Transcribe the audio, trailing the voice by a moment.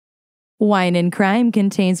Wine and Crime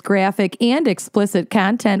contains graphic and explicit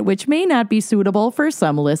content which may not be suitable for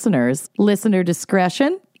some listeners. Listener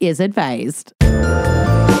discretion is advised.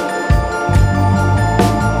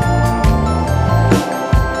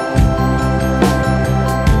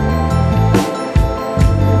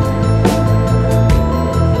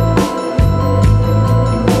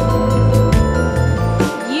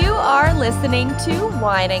 You are listening to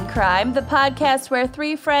Wine and Crime, the podcast where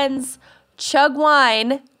three friends chug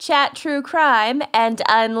wine, chat true crime, and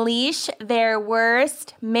unleash their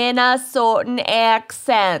worst Minnesotan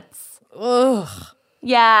accents. Ugh.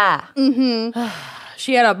 Yeah. Mm-hmm.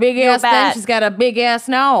 She had a big ass then, she's got a big ass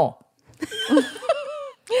now.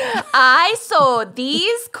 I saw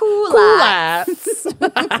these culottes.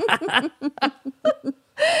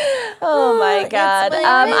 Oh my God.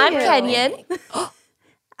 I'm Kenyon.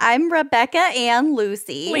 I'm Rebecca and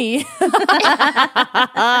Lucy. Me. No,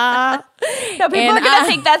 people are going to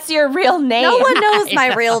think that's your real name. No one knows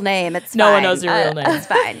my real name. It's No fine. one knows your real name. It's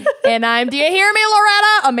fine. And I'm, do you hear me,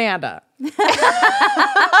 Loretta? Amanda. And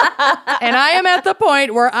I am at the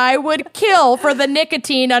point where I would kill for the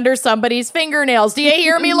nicotine under somebody's fingernails. Do you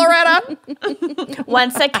hear me, Loretta?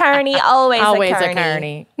 Once a carny, always Always a a carny.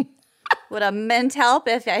 carny. Would a mint help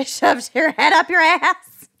if I shoved your head up your ass?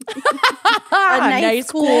 A nice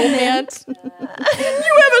cool mint. mint. You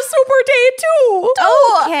have a super day too.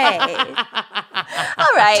 Okay.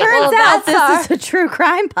 All right. Turns that's out this our- is a true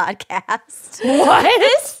crime podcast. What?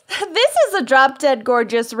 This is a Drop Dead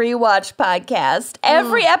Gorgeous rewatch podcast.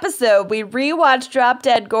 Every episode, we rewatch Drop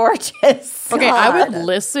Dead Gorgeous. Okay, I would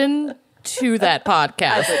listen to that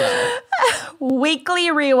podcast though. Weekly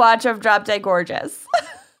rewatch of Drop Dead Gorgeous.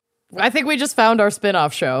 I think we just found our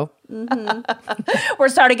spin-off show. We're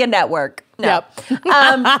starting a network. No.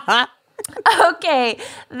 Yep. Okay,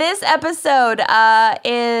 this episode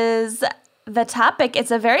is the topic.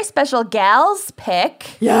 It's a very special gals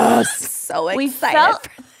pick. Yes. So We excited. felt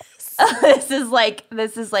this is like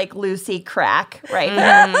Lucy crack right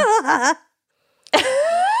here.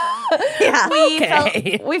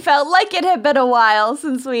 Yeah. We felt like it had been a while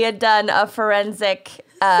since we had done a forensic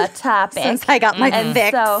topic. Since I got my And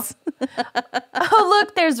fix. so- Oh,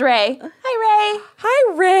 look, there's Ray. Hi, Ray.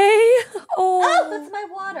 Hi, Ray. Oh, That's my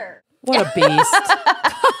water. what a beast.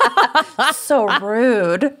 So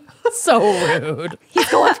rude. So rude. He's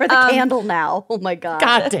going for the candle now. Oh my God.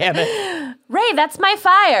 God damn it. Ray, that's my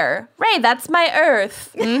fire. Ray, that's my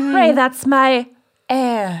earth. Ray, that's my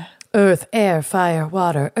air. Earth, air, fire,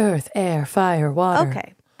 water. Earth, air, fire, water.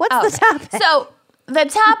 Okay. What's the topic? So the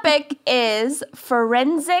topic is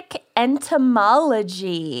forensic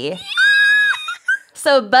entomology.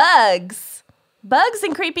 So bugs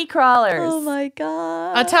and creepy crawlers. Oh my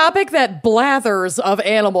God. A topic that Blathers of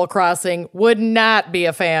Animal Crossing would not be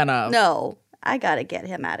a fan of. No, I got to get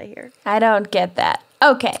him out of here. I don't get that.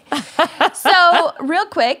 Okay. So, real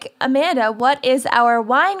quick, Amanda, what is our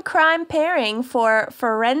wine crime pairing for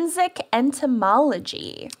forensic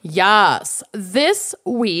entomology? Yes. This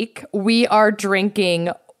week, we are drinking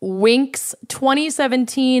Wink's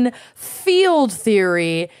 2017 Field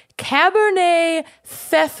Theory Cabernet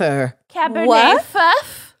Pfeffer. Cabernet What?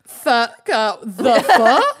 Fuff? The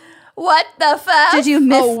fuck? What the fuck? Did you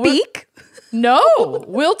misspeak? No,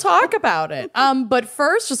 we'll talk about it. But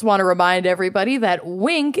first, just want to remind everybody that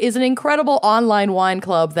Wink is an incredible online wine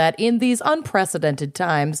club that, in these unprecedented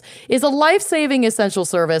times, is a life-saving essential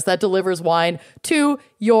service that delivers wine to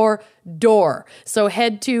your door. So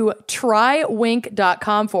head to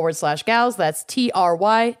trywink.com/gals. That's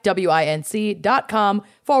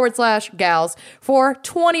TRYWINC.com/gals for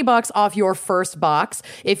 $20 off your first box.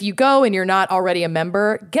 If you go and you're not already a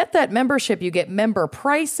member, get that membership. You get member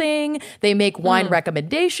pricing. They make wine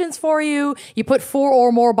recommendations for you. You put 4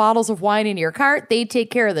 or more bottles of wine in your cart. They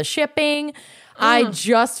take care of the shipping. I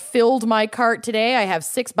just filled my cart today. I have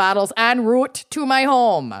 6 bottles en route to my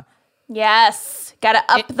home. Yes. Got to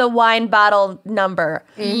up the wine bottle number.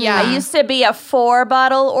 Yeah. I used to be a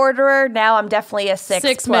 4-bottle orderer. Now I'm definitely a 6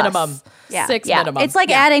 6 plus. minimum. Yeah. 6 Yeah. minimum. It's like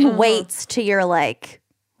adding weights to your, like,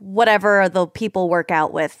 whatever the people work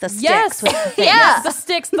out with. The sticks. Yes. With the things. Yeah. The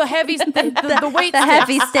sticks, the heavy, the weight The sticks.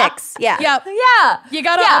 heavy sticks. Yeah. Yep. Yeah. You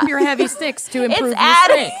got to Yeah. up your heavy sticks to improve your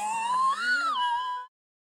adding- strength.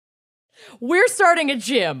 We're starting a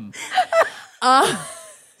gym.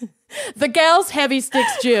 The Gals Heavy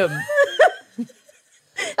Sticks Gym.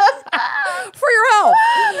 For your health.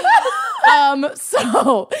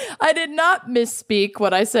 So I did not misspeak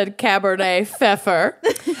when I said Cabernet Pfeffer.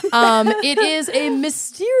 It is a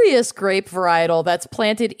mysterious grape varietal that's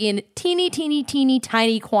planted in teeny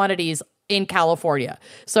tiny quantities in California.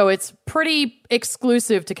 So it's pretty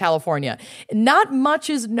exclusive to California. Not much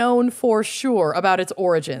is known for sure about its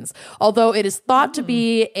origins, although it is thought to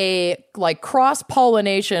be a like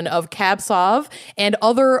cross-pollination of Cab Sauv and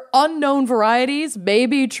other unknown varieties,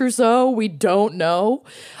 maybe Trousseau, we don't know.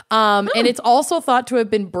 And it's also thought to have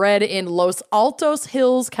been bred in Los Altos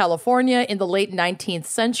Hills, California in the late 19th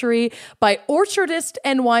century by orchardist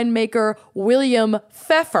and winemaker William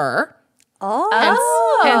Pfeffer.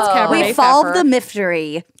 Hence Cabernet We solved Pfeffer. the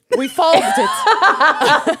mystery. We solved it.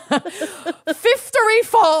 Fiftery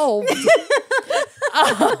solved.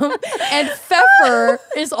 And Pfeffer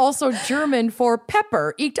is also German for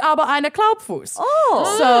pepper. Ich aber eine Klaubfuß.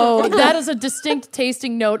 So that is a distinct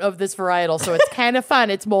tasting note of this varietal. So it's kind of fun.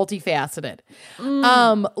 It's multifaceted.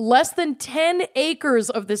 Less than 10 acres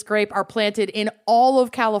of this grape are planted in all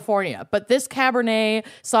of California. But this Cabernet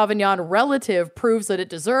Sauvignon relative proves that it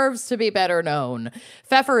deserves to be better known.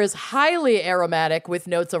 Pfeffer is highly aromatic with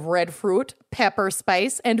notes of red fruit, pepper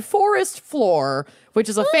spice, and forest floor, which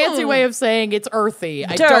is a fancy way of saying it's earthy.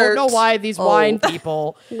 I don't know why these wine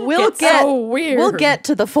people get so weird. We'll get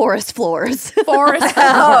to the forest floors. Forest floor.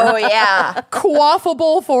 Oh, yeah.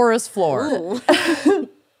 Quaffable forest floor.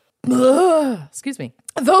 Excuse me.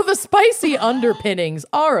 Though the spicy underpinnings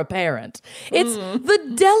are apparent, it's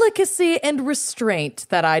the delicacy and restraint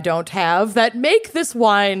that I don't have that make this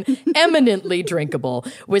wine eminently drinkable.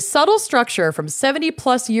 With subtle structure from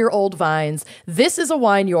 70-plus-year-old vines, this is a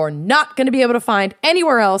wine you're not going to be able to find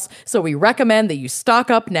anywhere else, so we recommend that you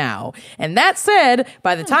stock up now. And that said,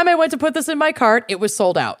 by the time I went to put this in my cart, it was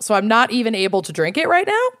sold out, so I'm not even able to drink it right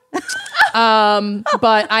now.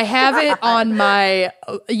 But I have it on my...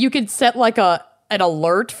 You could set like an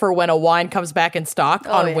alert for when a wine comes back in stock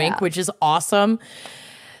on Wink, which is awesome.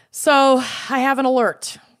 So I have an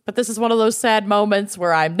alert, but this is one of those sad moments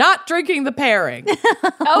where I'm not drinking the pairing.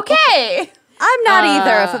 Okay. I'm not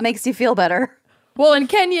either, if it makes you feel better. Well, and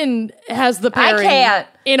Kenyon has the pairing can't.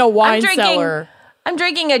 in a wine cellar. I'm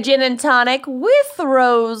drinking a gin and tonic with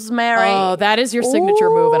rosemary. Oh, that is your signature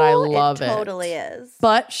move, and I love it. Totally is.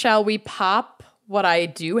 But shall we pop what I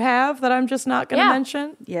do have that I'm just not going to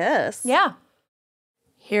mention? Yes. Yeah.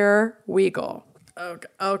 Here we go. Oh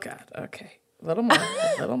God. Okay. A little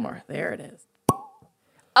more. There it is.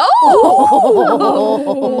 Oh,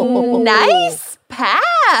 nice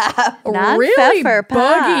pop. Really Non-pfeffer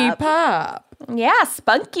buggy pop. Yeah,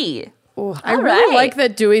 spunky. Ooh, I really like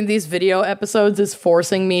that doing these video episodes is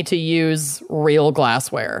forcing me to use real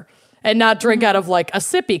glassware and not drink out of like a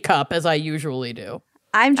sippy cup as I usually do.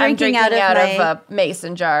 I'm drinking out of a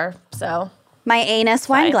mason jar, so. my anus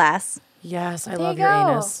wine glass. Yes, I There love you your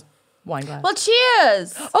go. anus wine glass. Well,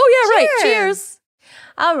 cheers. Oh, yeah, right. Cheers.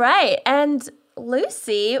 All right. And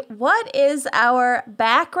Lucy, what is our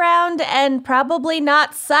background and probably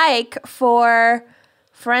not psych for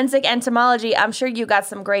forensic entomology? I'm sure you got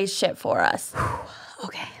some great shit for us.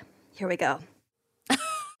 Okay, here we go.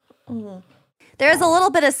 There's a little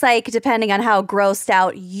bit of psych depending on how grossed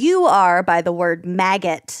out you are by the word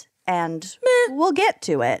maggot, and we'll get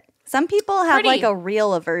to it. Some people have like a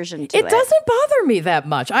real aversion to it. It doesn't bother me that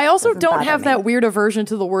much. I also don't bother have me. that weird aversion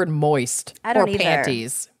to the word moist I don't or either.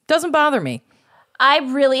 panties. Doesn't bother me. I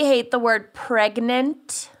really hate the word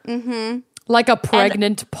pregnant. Like a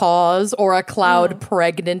pregnant pause or a cloud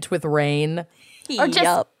pregnant with rain. Or just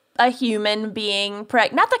Yup. a human being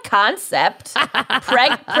pregnant. Not the concept.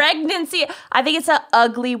 Pregnancy. I think it's an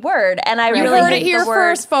ugly word. And I You really heard hate it here the word.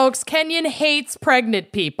 first, folks. Kenyon hates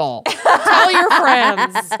pregnant people. Tell your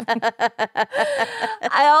friends.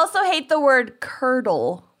 I also hate the word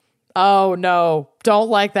curdle. Oh, no. Don't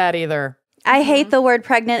like that either. I hate the word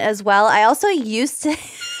pregnant as well. I also used to...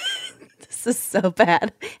 This is so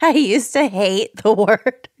bad. I used to hate the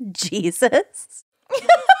word Jesus.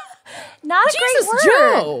 Not a Jesus, great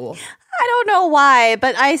word. Joe. I don't know why,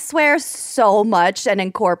 but I swear so much and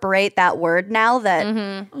incorporate that word now that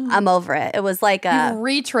I'm over it. It was like You a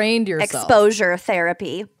retrained yourself. exposure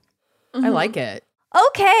therapy. I like it.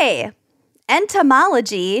 Okay.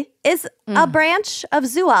 Entomology is a branch of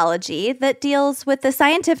zoology that deals with the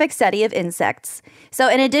scientific study of insects. So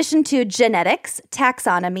in addition to genetics,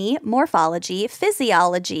 taxonomy, morphology,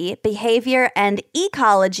 physiology, behavior, and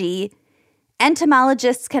ecology,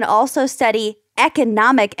 entomologists can also study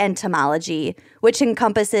economic entomology, which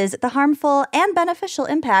encompasses the harmful and beneficial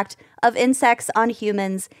impact of insects on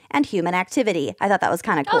humans and human activity. I thought that was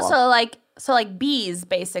kind of cool. Oh, so like bees,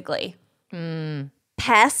 basically.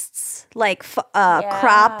 Pests, like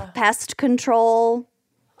crop pest control.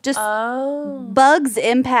 Just bugs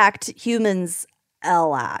impact humans a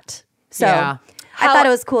lot. So Yeah. I thought it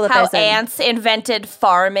was cool that how there's ants invented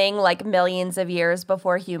farming like millions of years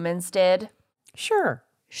before humans did. Sure.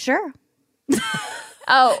 Sure.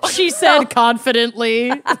 Oh, She said confidently.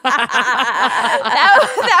 that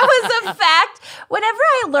was a fact. Whenever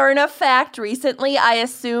I learn a fact recently, I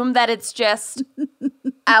assume that it's just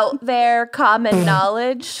out there common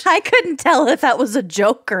knowledge. I couldn't tell if that was a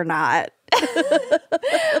joke or not.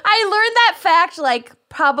 I learned that fact like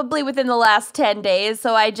probably within the last 10 days,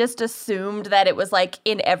 so I just assumed that it was like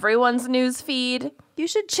in everyone's news feed. You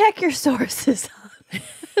should check your sources.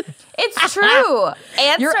 It's true.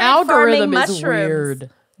 Ants Your started algorithm farming is mushrooms. weird.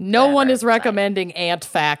 No one is recommending ant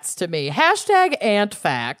facts to me. Hashtag ant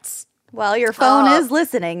facts. Well, your phone is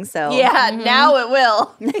listening, so. Yeah, now it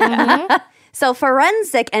will. So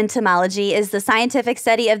forensic entomology is the scientific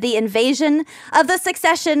study of the invasion of the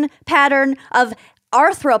succession pattern of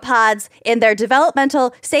arthropods in their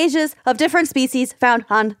developmental stages of different species found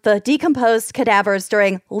on the decomposed cadavers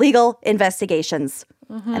during legal investigations.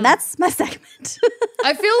 And that's my segment.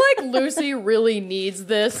 I feel like Lucy really needs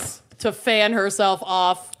this to fan herself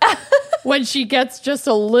off when she gets just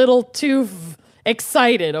a little too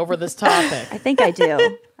excited over this topic. I think I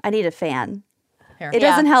do. I need a fan. Here. It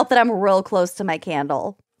doesn't help that I'm real close to my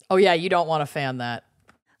candle. Oh, yeah, you don't want to fan that.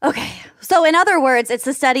 Okay. So in other words, it's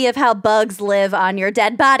the study of how bugs live on your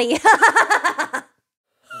dead body.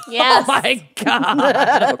 Yes. Oh, my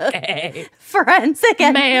God. Okay.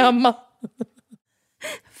 Ma'am.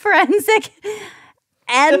 Forensic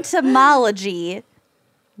entomology,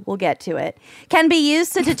 we'll get to it, can be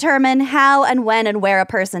used to determine how and when and where a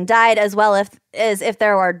person died, as well as if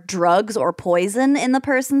there are drugs or poison in the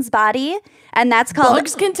person's body. And that's called...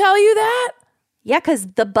 Bugs can tell you that? Yeah, because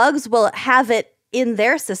the bugs will have it in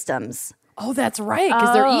their systems. Oh, that's right,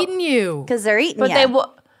 because they're eating you. Because they're eating But you.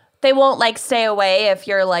 they won't like stay away if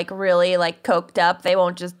you're like really like coked up. They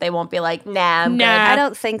won't be like, nah, I'm good. I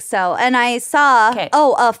don't think so. And I saw,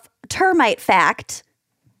 a termite fact.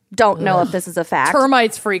 Don't know if this is a fact.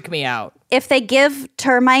 Termites freak me out. If they give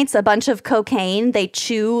termites a bunch of cocaine, they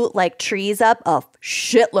chew like trees up a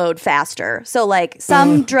shitload faster. So like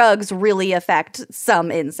some drugs really affect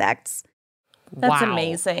some insects. That's Wow.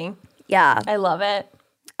 amazing. Yeah. I love it.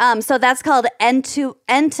 So that's called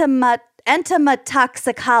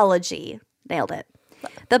entomotoxicology. Nailed it.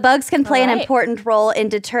 The bugs can play an important role in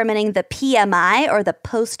determining the PMI, or the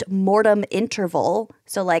post-mortem interval.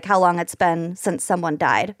 So like how long it's been since someone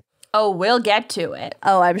died. Oh, we'll get to it.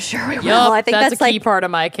 Oh, I'm sure we will. Yup, I think that's a key like part of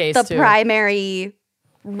my case, the too. primary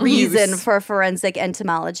reason for forensic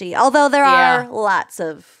entomology. Although there are lots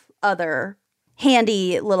of other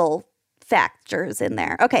handy little factors in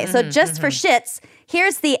there. Okay, so just for shits,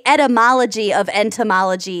 here's the etymology of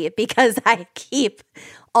entomology, because I keep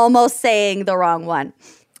almost saying the wrong one.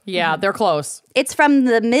 Yeah, they're close. It's from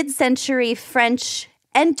the mid-century French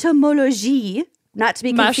entomologie, not to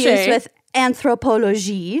be confused Maché. with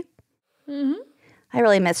anthropologie. I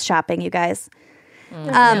really miss shopping, you guys.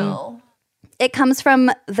 No. It comes from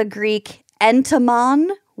the Greek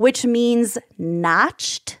entomon, which means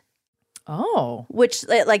notched, Oh. which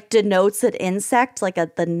like denotes an insect, like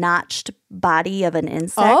the notched body of an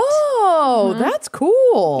insect. Oh, that's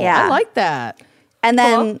cool. Yeah. I like that. And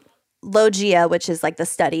then logia, which is like the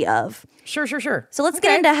study of. Sure. So let's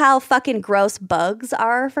get into how fucking gross bugs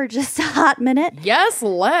are for just a hot minute. Yes,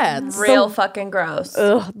 let's. Real fucking gross.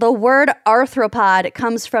 The word arthropod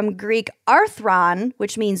comes from Greek arthron,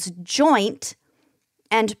 which means joint,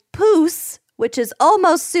 and pous, which is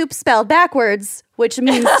almost soup spelled backwards, which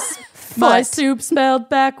means My foot. soup spelled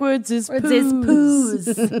backwards is poos.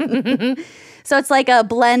 So it's like a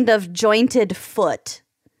blend of jointed foot.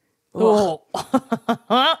 Oh.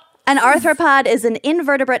 An arthropod is an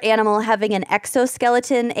invertebrate animal having an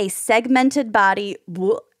exoskeleton, a segmented body,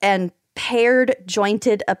 and paired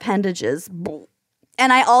jointed appendages.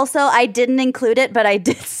 And I didn't include it, but I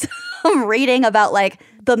did some reading about like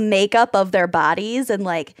the makeup of their bodies and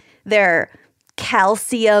like their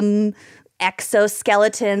calcium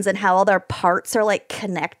exoskeletons and how all their parts are like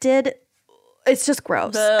connected. It's just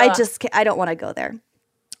gross. I don't want to go there.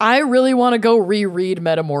 I really want to go reread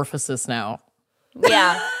Metamorphosis now.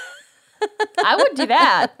 Yeah. I would do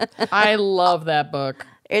that. I love that book.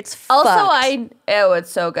 It's Also, fucked.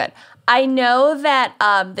 it's so good. I know that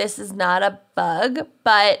this is not a bug,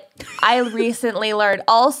 but I recently learned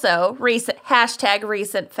also hashtag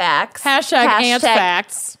recent facts. Hashtag ant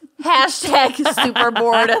facts. Hashtag super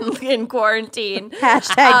bored in quarantine.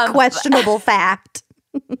 Hashtag questionable fact.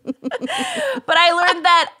 But I learned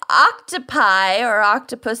that octopi or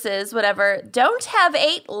octopuses, whatever, don't have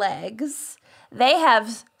 8 legs. They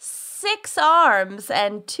have 6 arms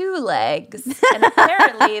and 2 legs. And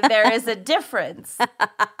apparently there is a difference.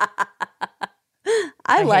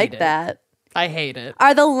 I like hate it. that. I hate it.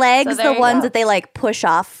 Are the legs there the you ones go. that they like push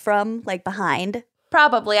off from, like behind?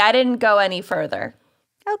 Probably. I didn't go any further.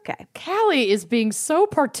 Okay. Callie is being so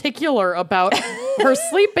particular about her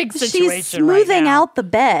sleeping situation. She's smoothing right now. out the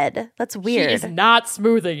bed. That's She weird. is not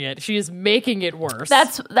smoothing it. She is making it worse.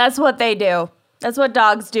 That's what they do. That's what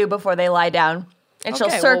dogs do before they lie down. And she'll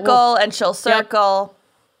Okay, circle and she'll circle.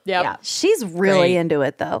 Yep. Yeah. She's really Great. into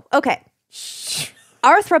it, though. Okay.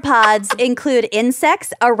 Arthropods include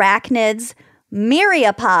insects, arachnids,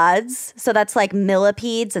 myriapods. So that's like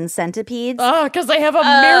millipedes and centipedes. Because they have a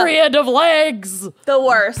myriad of legs. The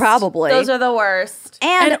worst. Probably. Those are the worst.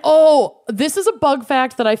 and And this is a bug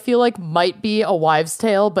fact that I feel like might be a wives'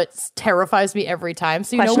 tale, but terrifies me every time.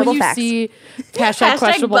 So you know when Questionable you facts. see hashtag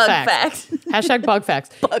questionable bug facts. fact. Hashtag bug facts.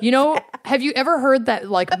 Have you ever heard that,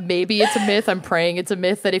 like, maybe it's a myth, I'm praying it's a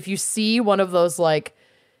myth, that if you see one of those, like,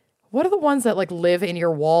 what are the ones that, like, live in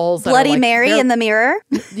your walls? that are, Bloody like, Mary they're- in the mirror.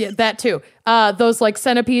 Yeah, that too. Those, like,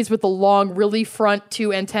 centipedes with the long, really front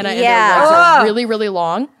 2 antennae and Yeah. their legs are really, really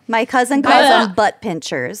long. My cousin calls them butt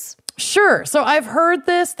pinchers. Sure. So I've heard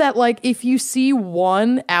this, that, like, if you see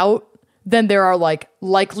one out, then there are, like,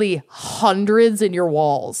 likely hundreds in your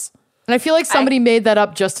walls. And I feel like somebody made that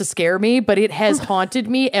up just to scare me, but it has haunted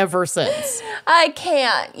me ever since. I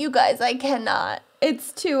can't. You guys, I cannot.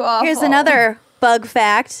 It's too awful. Here's another bug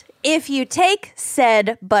fact. If you take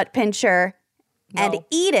said butt pincher and No.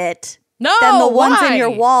 eat it, No, then the ones in why? your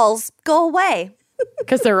walls go away.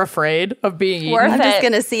 Because they're afraid of being eaten. Worth I'm just it.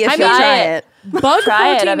 going to see if I you'll mean, try it. Bug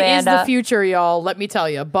Try it, protein is the Amanda. future, y'all. Let me tell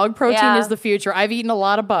you. Bug protein Yeah. is the future. I've eaten a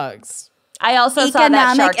lot of bugs. I also saw that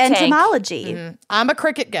Economic Shark Tank. entomology. I'm a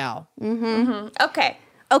cricket gal. Okay,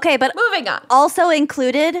 Okay, but moving on. also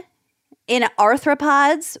included in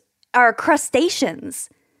arthropods are crustaceans.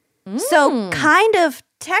 So kind of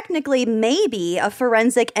technically maybe a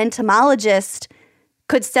forensic entomologist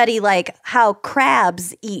could study like how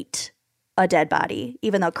crabs eat a dead body,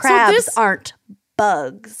 even though crabs this- aren't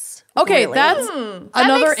bugs. Okay, really. that's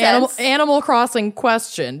another makes sense. Animal Crossing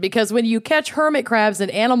question, because when you catch hermit crabs in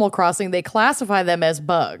Animal Crossing, they classify them as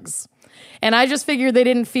bugs. And I just figured they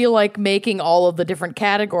didn't feel like making all of the different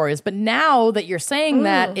categories. But now that you're saying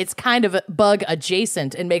that, it's kind of bug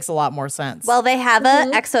adjacent and makes a lot more sense. Well, they have a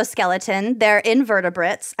exoskeleton. They're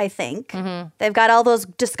invertebrates, I think. They've got all those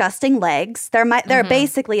disgusting legs. They're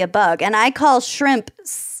basically a bug. And I call shrimp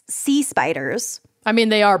sea spiders. I mean,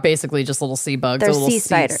 they are basically just little sea bugs. They're little sea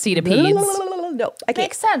spiders. Centipedes. No, I can't.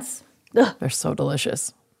 Makes sense. They're so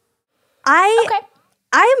delicious. Okay.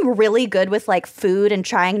 I'm really good with like food and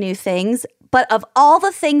trying new things, but of all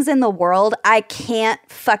the things in the world I can't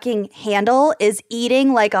fucking handle is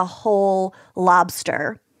eating like a whole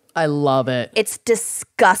lobster. I love it. It's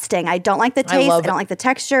disgusting. I don't like the taste. I love don't it. like the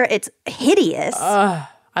texture. It's hideous.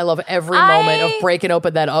 I love every moment of breaking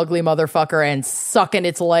open that ugly motherfucker and sucking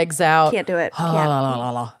its legs out. Can't do it. La, Can't. la,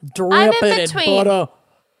 la, la. Drip I'm in it in between. butter.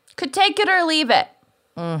 Could take it or leave it.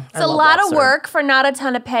 It's a love lot lobster. of work for not a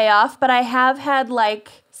ton of payoff, but I have had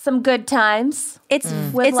like some good times. It's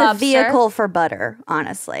With it's a lobster. vehicle for butter,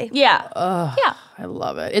 honestly. Yeah. Yeah. I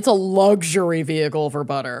love it. It's a luxury vehicle for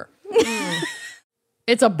butter.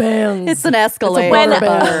 It's a Benz. It's an Escalade butter for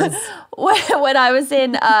butter. Benz. When I was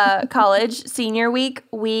in college, senior week,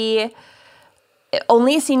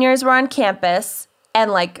 only seniors were on campus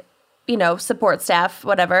and like, you know, support staff,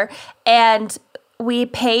 whatever. And we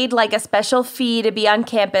paid like a special fee to be on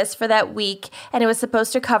campus for that week. And it was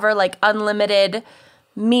supposed to cover like unlimited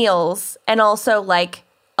meals and also like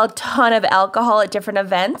a ton of alcohol at different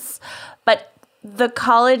events. But the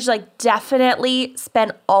college like definitely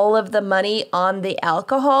spent all of the money on the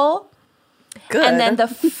alcohol. Good. And then the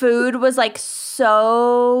food was like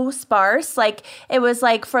so sparse. Like it was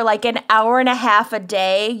like for like an hour and a half a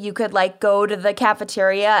day, you could like go to the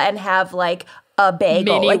cafeteria and have like a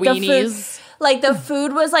bagel. Mini like weenies. the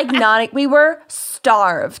food was like not. We were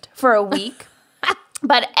starved for a week,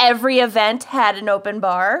 but every event had an open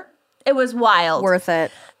bar. It was wild. Worth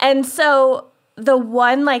it. And so the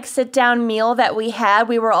one like sit down meal that we had,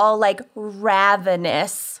 we were all like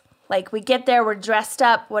ravenous. Like we get there, we're dressed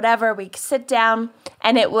up, whatever. We sit down,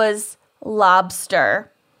 and it was lobster,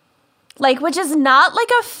 like which is not like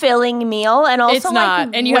a filling meal, and also It's not.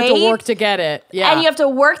 like And you have to work to get it. Yeah. and you have to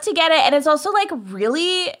work to get it, and it's also like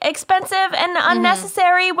really expensive and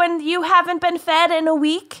unnecessary when you haven't been fed in a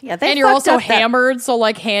week. Yeah, they and you're fucked also up that- hammered, so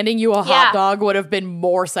like handing you a Yeah. hot dog would have been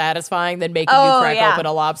more satisfying than making you Oh, crack yeah. open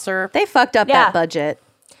a lobster. They fucked up Yeah. that budget.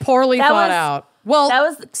 Poorly That thought was- out. Well, that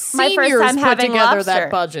was my first seniors time put having together lobster. that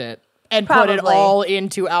budget. and put it all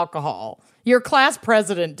into alcohol. Your class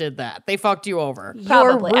president did that. They fucked you over.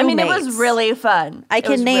 Probably. I mean, it was really fun. I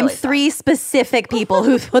can name really 3 specific people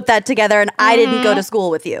who put that together, and I didn't go to school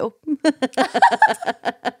with you.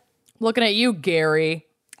 Looking at you, Gary.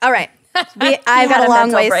 All right. I've got a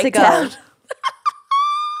long ways to go.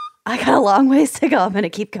 I got a long ways to go. I'm going to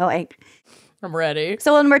keep going. I'm ready.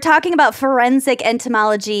 So when we're talking about forensic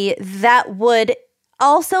entomology, that would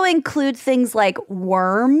also include things like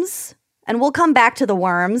worms. And we'll come back to the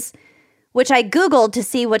worms, which I Googled to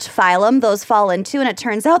see which phylum those fall into. And it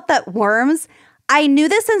turns out that worms, I knew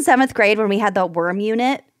this in 7th grade when we had the worm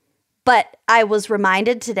unit, but I was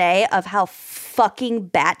reminded today of how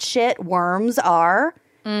fucking batshit worms are.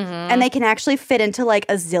 And they can actually fit into like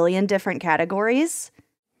a zillion different categories.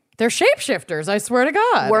 They're shapeshifters, I swear to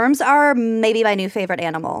God. Worms are maybe my new favorite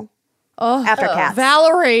animal. After cats.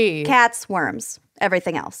 Valerie. Cats, worms,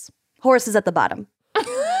 everything else. Horses at the bottom.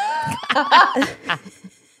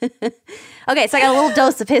 Okay, so I got a little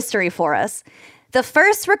dose of history for us. The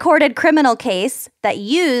first recorded criminal case that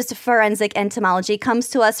used forensic entomology comes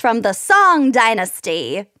to us from the Song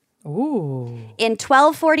Dynasty. Ooh. In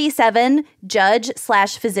 1247,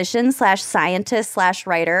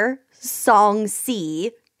 judge/physician/scientist/writer Song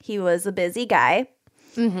Si, he was a busy guy,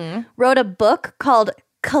 wrote a book called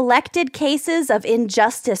Collected Cases of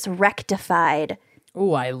Injustice Rectified.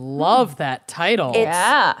 Ooh, I love that title.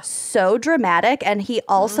 It's so dramatic. And he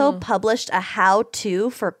also published a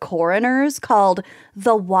how-to for coroners called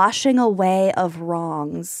The Washing Away of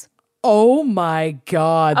Wrongs. Oh my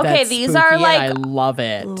God. Okay, that's these spooky are like I love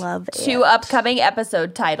it. Love it. 2 upcoming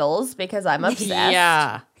episode titles because I'm obsessed.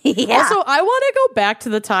 Yeah. Yeah. Also, I want to go back to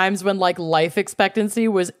the times when like life expectancy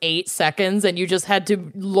was 8 seconds and you just had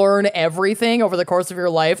to learn everything over the course of your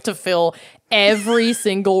life to fill every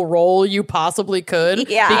single role you possibly could.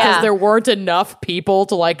 Yeah. Because there weren't enough people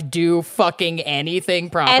to like do fucking anything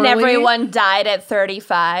properly. And everyone died at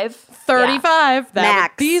 35. 35. Yeah.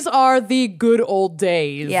 Max. These are the good old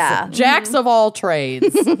days. Yeah. Jacks of all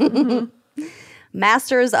trades.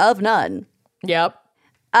 Masters of none. Yep.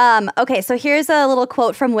 Okay, so here's a little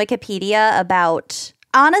quote from Wikipedia about...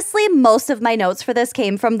 Honestly, most of my notes for this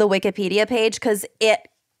came from the Wikipedia page because it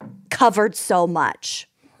covered so much.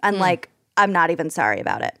 And like, I'm not even sorry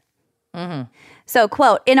about it. So,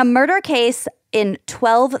 quote, in a murder case in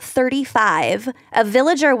 1235, a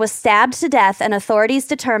villager was stabbed to death and authorities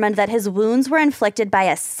determined that his wounds were inflicted by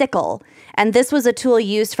a sickle. And this was a tool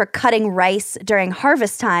used for cutting rice during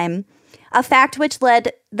harvest time. A fact which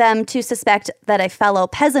led them to suspect that a fellow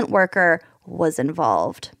peasant worker was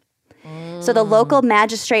involved. So the local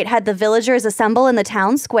magistrate had the villagers assemble in the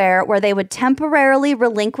town square where they would temporarily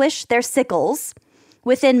relinquish their sickles.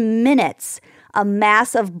 Within minutes, a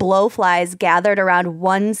mass of blowflies gathered around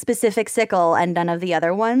one specific sickle and none of the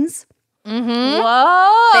other ones.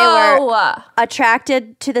 Whoa! They were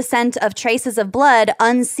attracted to the scent of traces of blood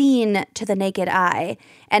unseen to the naked eye.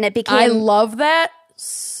 And it became... I love that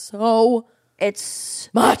so It's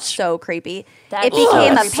much. so creepy. That It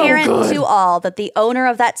became is so apparent good. to all that the owner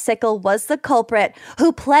of that sickle was the culprit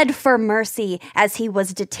who pled for mercy as he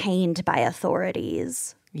was detained by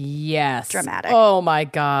authorities. Yes. Dramatic. Oh my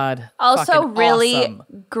God. Also, Fucking really awesome.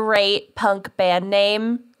 great punk band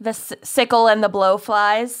name, the Sickle and the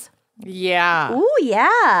Blowflies. Yeah. Ooh,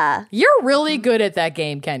 yeah. You're really good at that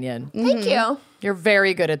game, Kenyon. Thank you. You're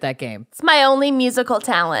very good at that game. It's my only musical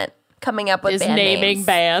talent, coming up with Is band naming names.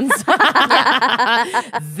 bands.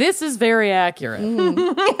 This is very accurate.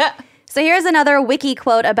 So here's another wiki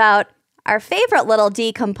quote about our favorite little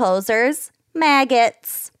decomposers,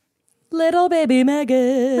 maggots. Little baby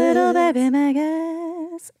maggot. Little baby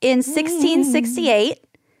maggots. In 1668,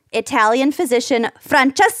 Italian physician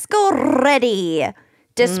Francesco Redi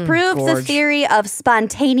disproved the gorge. theory of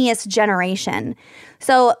spontaneous generation.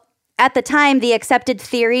 So at the time, the accepted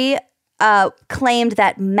theory claimed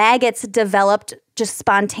that maggots developed just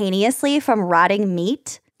spontaneously from rotting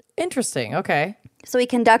meat. Interesting. Okay. So he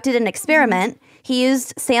conducted an experiment. He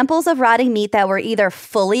used samples of rotting meat that were either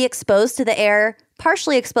fully exposed to the air,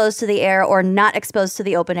 partially exposed to the air, or not exposed to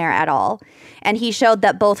the open air at all. And he showed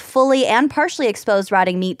that both fully and partially exposed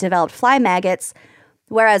rotting meat developed fly maggots,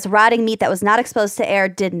 whereas rotting meat that was not exposed to air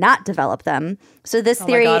did not develop them. So this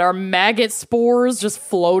theory... Oh my God, are maggot spores just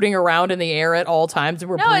floating around in the air at all times and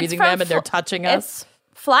we're No, it's breathing from them and they're touching us? It's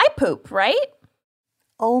fly poop, right?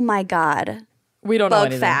 Oh my God. We don't know Bug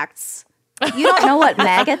anything. facts. You don't know what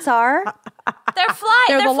maggots are? They're fly.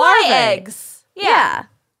 They're They're the fly larvae. eggs. Yeah.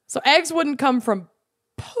 So eggs wouldn't come from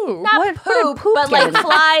poop. Not What- where did poop, poop but get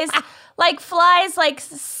like flies,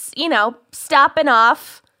 stopping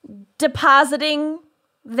off, depositing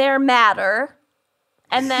their matter,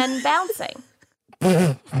 and then bouncing.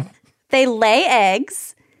 They lay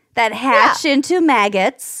eggs that hatch into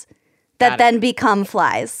maggots that then become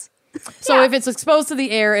flies. So if it's exposed to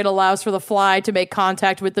the air, it allows for the fly to make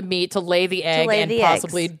contact with the meat, to lay the egg, and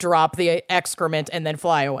possibly drop the excrement and then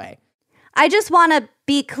fly away. I just want to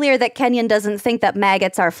be clear that Kenyon doesn't think that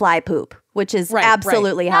maggots are fly poop, which is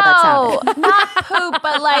absolutely how that sounded. No, not poop,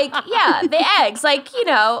 but like, yeah, the eggs. Like, you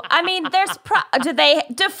know, I mean,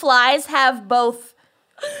 do flies have both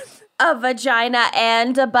a vagina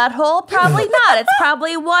and a butthole? Probably not. It's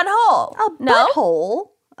probably one hole.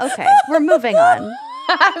 Butthole? Okay, we're moving on.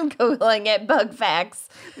 I'm Googling it. Bug facts.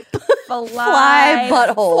 Fly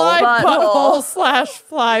butthole. Fly butthole /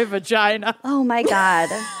 fly vagina. Oh my God.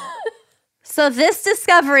 So this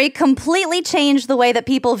discovery completely changed the way that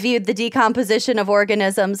people viewed the decomposition of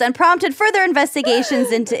organisms and prompted further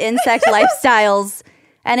investigations into insect lifestyles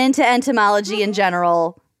and into entomology in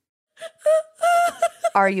general.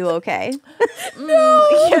 Are you okay?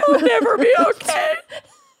 No, you'll never be okay.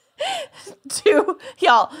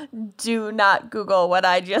 Y'all, do not Google what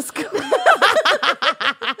I just Googled.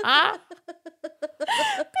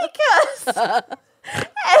 Because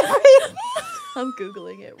I'm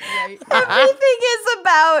Googling it right everything is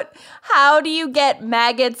about how do you get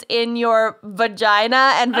maggots in your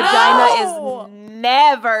vagina, and vagina is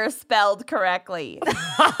never spelled correctly.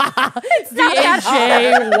 It's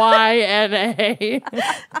VAJYNA.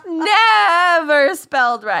 Never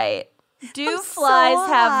spelled right. Do flies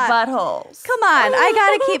have buttholes? Come on, I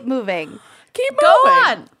gotta keep moving. Keep Go moving.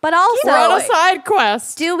 on. But also, We're on a side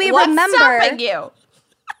quest. do we What's remember? stopping you?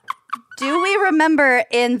 Do we remember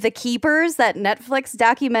in The Keepers, that Netflix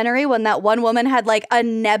documentary, when that one woman had like a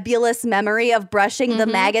nebulous memory of brushing the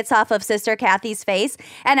maggots off of Sister Kathy's face?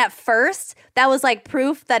 And at first, that was like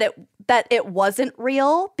proof that it wasn't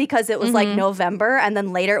real because it was like November, and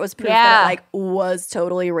then later it was proof that it like was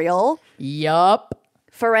totally real. Yup.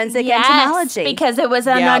 Forensic entomology. Because it was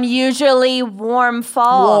an unusually warm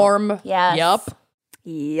fall. Yes.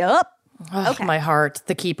 Yup. Okay. My heart.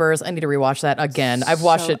 The Keepers. I need to rewatch that again. I've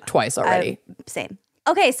watched it twice already. Same.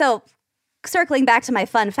 Okay, so circling back to my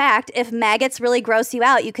fun fact, if maggots really gross you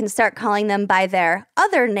out, you can start calling them by their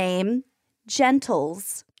other name,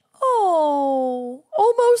 gentles. Oh,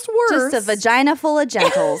 almost worse. Just a vagina full of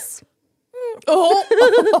gentles. A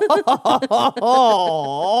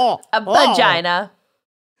vagina.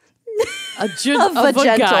 A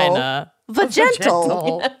vagina.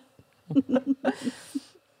 Vagental.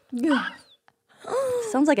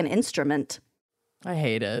 Sounds like an instrument. I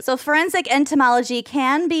hate it. So forensic entomology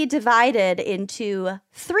can be divided into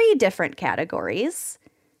 3 different categories,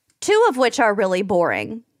 2 of which are really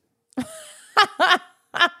boring.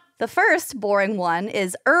 The first boring one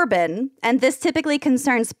is urban, and this typically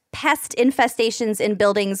concerns pest infestations in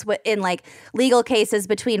buildings in like legal cases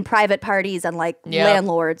between private parties and like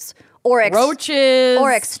landlords or roaches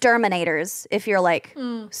or exterminators if you're like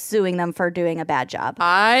suing them for doing a bad job.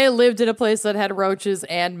 I lived in a place that had roaches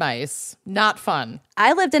and mice. Not fun.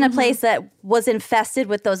 I lived in a place that was infested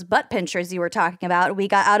with those butt pinchers you were talking about. We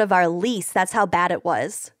got out of our lease. That's how bad it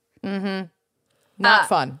was. Not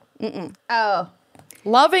fun. Oh.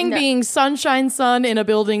 Loving being sunshine sun in a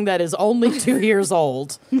building that is only 2 years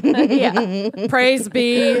old. Yeah. Praise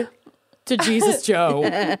be to Jesus Joe.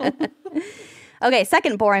 Okay,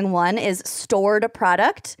 second boring one is stored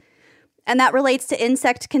product. And that relates to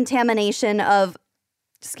insect contamination of,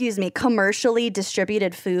 commercially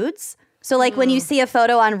distributed foods. So like when you see a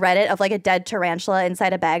photo on Reddit of like a dead tarantula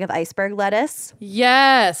inside a bag of iceberg lettuce.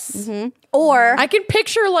 Yes. Or I can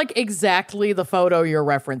picture like exactly the photo you're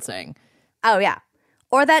referencing. Oh, yeah.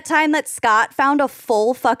 Or that time that Scott found a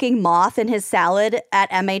full fucking moth in his salad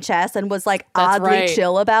at MHS and was like oddly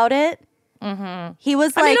chill about it. He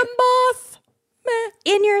was like, a moth. Meh.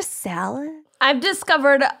 In your salad? I've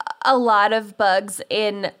discovered a lot of bugs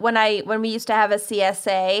when we used to have a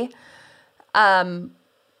CSA.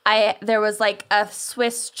 There was like a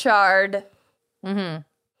Swiss chard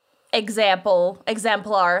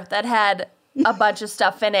exemplar that had a bunch of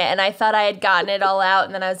stuff in it, and I thought I had gotten it all out,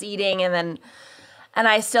 and then I was eating, and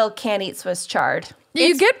I still can't eat Swiss chard.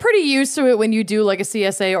 You get pretty used to it when you do like a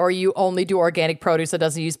CSA or you only do organic produce that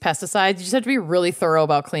doesn't use pesticides. You just have to be really thorough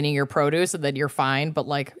about cleaning your produce and then you're fine. But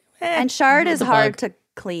like, and chard is hard to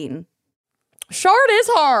clean. Chard is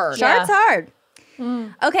hard. Chard's hard.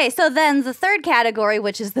 Okay, so then the third category,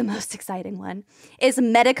 which is the most exciting one, is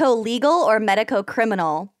medico-legal or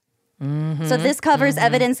medico-criminal. So this covers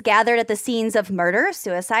evidence gathered at the scenes of murder,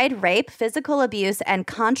 suicide, rape, physical abuse, and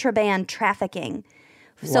contraband trafficking.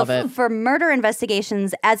 So for murder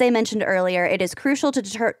investigations, as I mentioned earlier, it is crucial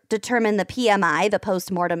to determine the PMI, the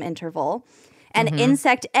post-mortem interval. And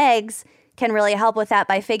insect eggs can really help with that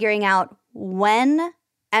by figuring out when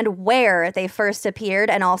and where they first appeared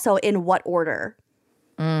and also in what order.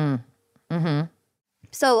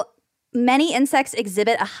 So many insects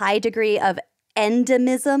exhibit a high degree of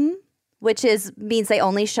endemism, which means they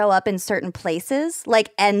only show up in certain places,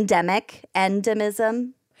 like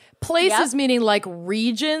endemism. Places meaning like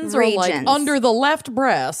regions or like under the left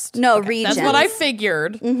breast? No, regions. That's what I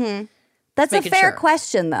figured. That's a fair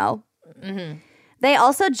question, though. They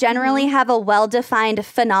also generally have a well-defined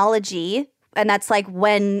phenology, and that's like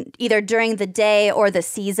when either during the day or the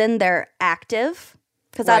season they're active.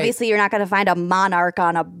 Because obviously you're not going to find a monarch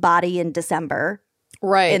on a body in December.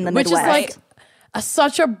 Right. In the Which Midwest. is like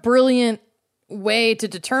such a brilliant way to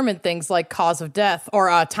determine things like cause of death or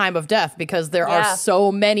time of death, because there are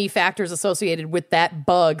so many factors associated with that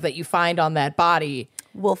bug that you find on that body.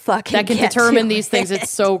 We'll fucking that can get determine to these things. It's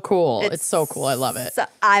so cool. It's so cool. I love it.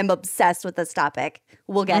 I'm obsessed with this topic.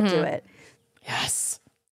 We'll get to it. Yes.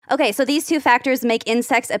 Okay, so these two factors make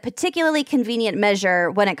insects a particularly convenient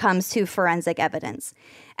measure when it comes to forensic evidence.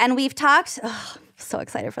 And we've talked, so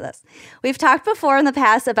excited for this. We've talked before in the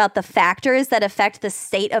past about the factors that affect the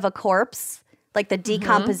state of a corpse, like the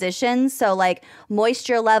decomposition. So like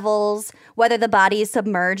moisture levels, whether the body is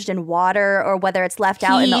submerged in water or whether it's left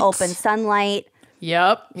out in the open sunlight.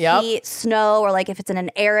 Yep. Heat, snow, or like if it's in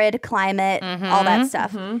an arid climate, all that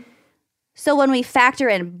stuff. So when we factor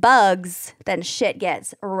in bugs, then shit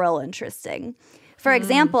gets real interesting. For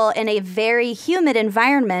example, in a very humid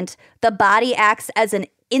environment, the body acts as an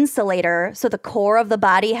insulator, so the core of the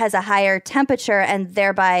body has a higher temperature and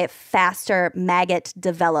thereby faster maggot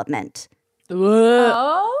development.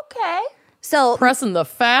 Okay. So pressing the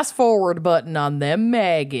fast forward button on them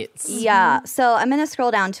maggots. Yeah. So I'm going to scroll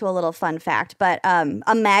down to a little fun fact, but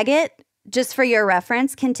a maggot, just for your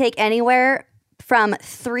reference, can take anywhere from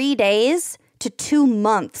 3 days to 2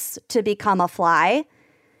 months to become a fly.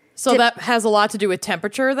 So that has a lot to do with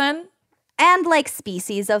temperature then? And like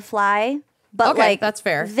species of fly. But okay, like that's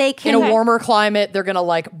fair. They can in a warmer climate, they're gonna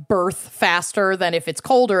like birth faster than if it's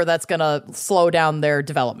colder. That's gonna slow down their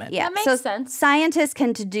development. Yeah, that makes sense. Scientists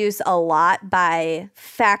can deduce a lot by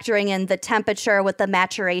factoring in the temperature with the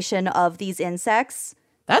maturation of these insects.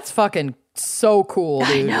 That's fucking so cool,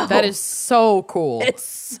 dude. That is so cool. It's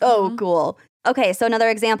so cool. Okay, so another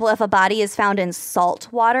example: if a body is found in salt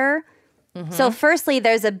water. So firstly,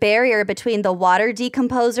 there's a barrier between the water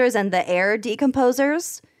decomposers and the air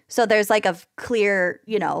decomposers. So there's like a clear,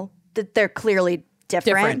 they're clearly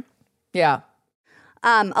different. Yeah.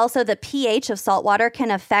 Also, the pH of salt water can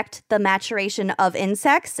affect the maturation of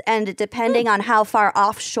insects. And depending on how far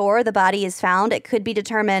offshore the body is found, it could be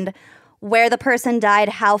determined where the person died,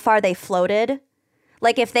 how far they floated.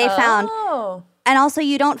 Like if they found... And also,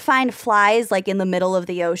 you don't find flies like in the middle of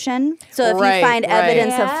the ocean. So if you find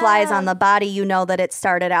evidence of flies on the body, you know that it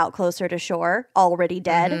started out closer to shore, already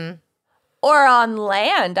dead. Or on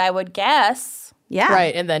land, I would guess. Yeah.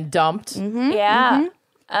 Right, and then dumped. Yeah.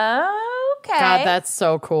 Okay. God, that's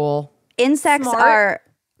so cool. Insects are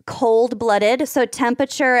cold-blooded, so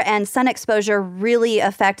temperature and sun exposure really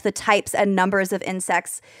affect the types and numbers of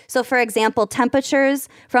insects. So for example, temperatures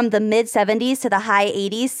from the mid-70s to the high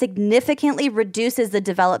 80s significantly reduces the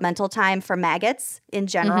developmental time for maggots in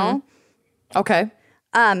general. Okay.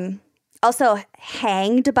 Also,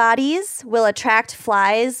 hanged bodies will attract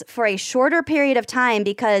flies for a shorter period of time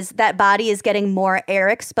because that body is getting more air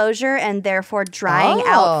exposure and therefore drying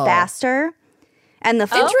out faster. And the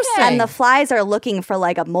and the flies are looking for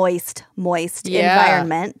like a moist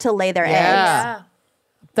environment to lay their eggs. Yeah.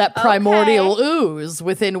 That primordial ooze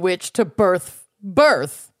within which to birth.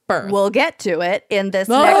 We'll get to it in this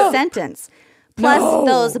next sentence. Plus,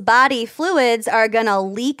 those body fluids are going to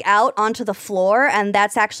leak out onto the floor, and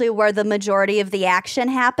that's actually where the majority of the action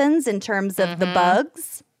happens in terms of the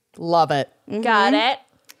bugs. Love it. Got it.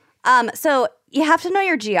 So you have to know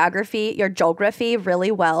your geography really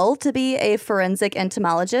well to be a forensic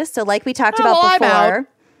entomologist. So like we talked about before,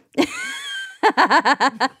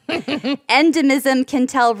 endemism can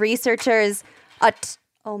tell researchers,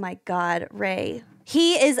 oh my God, Ray.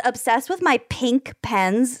 He is obsessed with my pink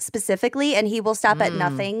pens specifically, and he will stop at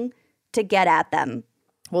nothing to get at them.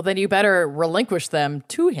 Well, then you better relinquish them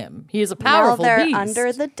to him. He is a powerful they're beast.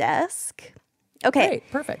 under the desk. Okay. Great,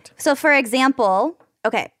 perfect. So for example,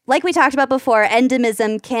 like we talked about before,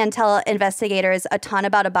 endemism can tell investigators a ton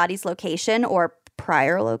about a body's location or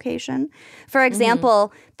prior location. For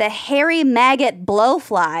example, the hairy maggot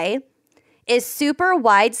blowfly is super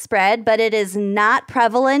widespread, but it is not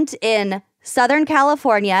prevalent in Southern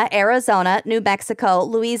California, Arizona, New Mexico,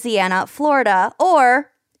 Louisiana, Florida, or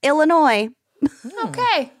Illinois.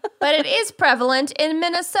 Okay. But it is prevalent in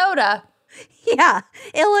Minnesota. Yeah.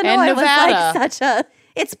 Illinois And was Nevada. like such a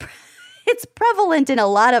it's prevalent in a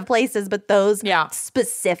lot of places, but those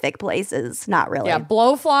specific places, not really. Yeah,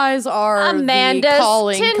 blowflies are Amanda's the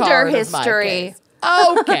calling Tinder card of my history. case.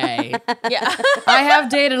 Okay. Yeah. I have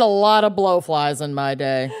dated a lot of blowflies in my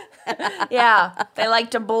day. Yeah. They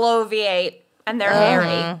like to bloviate and they're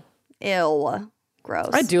hairy. Ew.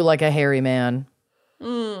 Gross. I do like a hairy man.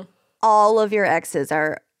 All of your exes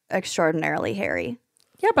are extraordinarily hairy.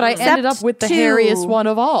 Yeah, but I ended up with the two. hairiest one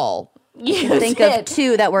of all. You Think did. of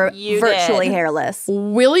two that were You virtually did. hairless.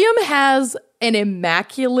 William has an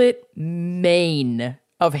immaculate mane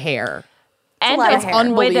of hair. And lot of it's hair.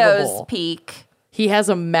 Unbelievable. widow's peak. He has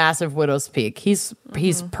a massive widow's peak. He's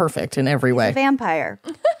perfect in every way. Vampire.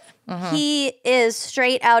 He is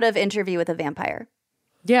straight out of Interview with a Vampire.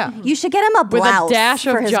 Yeah. You should get him a With blouse a dash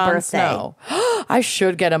for of his Jon birthday. Snow. I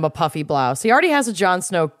should get him a puffy blouse. He already has a Jon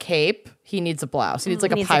Snow cape. He needs a blouse. He needs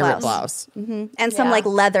like He a needs a pirate blouse. blouse. And some Yeah. like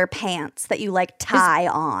leather pants that you like tie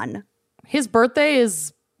on. His birthday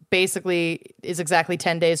is exactly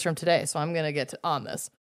 10 days from today, so I'm going to get on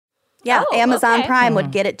this. Yeah, Oh, Amazon okay. Prime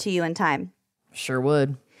would get it to you in time. Sure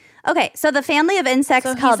would. Okay, so the family of insects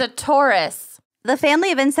So called he's a Taurus. the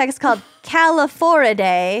family of insects called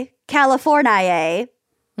Californiae,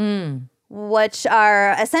 which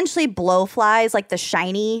are essentially blowflies, like the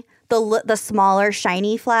shiny, the smaller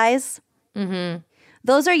shiny flies.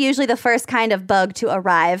 Those are usually the first kind of bug to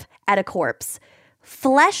arrive at a corpse.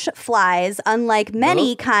 Flesh flies, unlike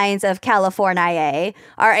many kinds of Californiae,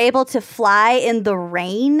 are able to fly in the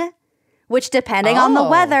rain, which, depending on the Oh.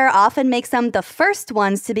 weather, often makes them the first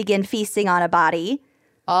ones to begin feasting on a body.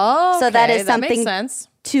 Oh, So that is that makes something sense.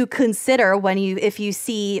 to consider if you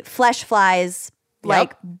see flesh flies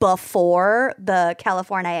like before the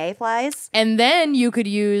Californiae flies. And then you could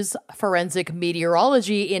use forensic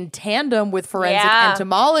meteorology in tandem with forensic Yeah.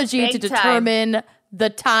 entomology Big to time. determine the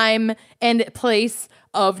time and place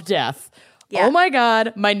of death. Yeah. Oh my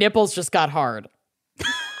God, my nipples just got hard.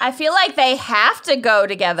 I feel like they have to go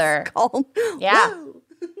together. Oh, Yeah.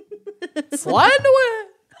 Slide away.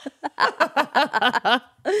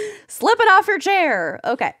 slip it off your chair.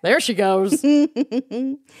 Okay. There she goes.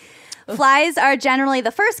 Flies are generally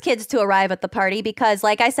the first kids to arrive at the party because,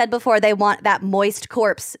 like I said before, they want that moist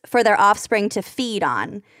corpse for their offspring to feed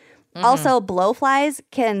on. Also, blowflies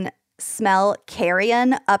can smell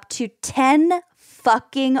carrion up to 10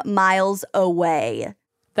 fucking miles away.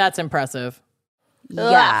 That's impressive.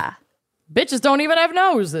 Yeah. Bitches don't even have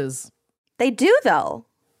noses. They do, though.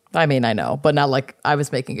 I mean, I know, but not like I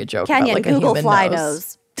was making a joke Kenyon, about like Google a human fly nose.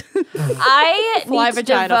 nose. I Fly need to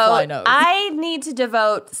vagina, devote, fly nose. I need to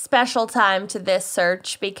devote special time to this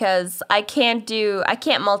search because I can't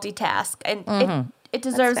multitask and it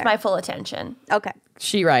deserves fair. my full attention. Okay.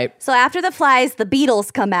 She right. So after the flies, the beetles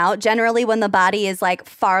come out, generally when the body is like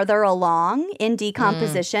farther along in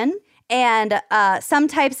decomposition. And some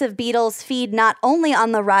types of beetles feed not only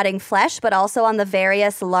on the rotting flesh, but also on the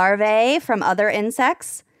various larvae from other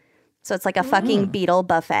insects. So it's like a fucking beetle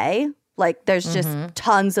buffet. Like there's just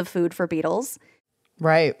tons of food for beetles.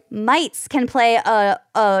 Right. Mites can play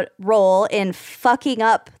a role in fucking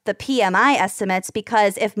up the PMI estimates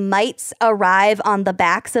because if mites arrive on the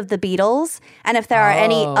backs of the beetles and if there are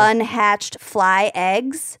any unhatched fly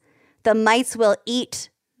eggs, the mites will eat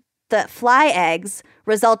the fly eggs,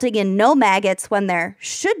 resulting in no maggots when there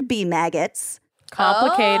should be maggots.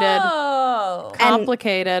 Complicated. Oh.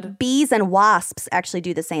 Complicated. Bees and wasps actually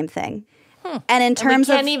do the same thing. And in We terms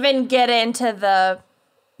of can't even get into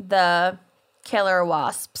the killer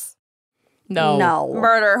wasps. No.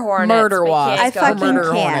 Murder hornets. Murder We wasps. can't I go fucking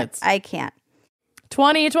murder can't. hornets. I can't.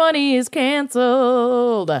 2020 is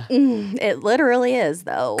canceled. It literally is,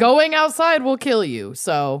 though. Going outside will kill you.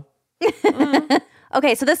 So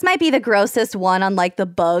Okay, so this might be the grossest one on like the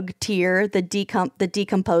bug tier, the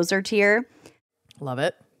decomposer tier. love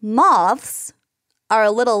it. Moths are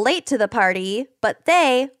a little late to the party, but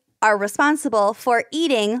they are responsible for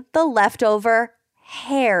eating the leftover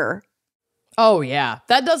hair. Oh yeah,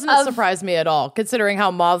 that doesn't surprise me at all, considering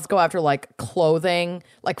how moths go after like clothing,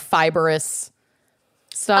 like fibrous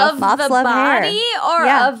stuff. Of Moths the love hair. body or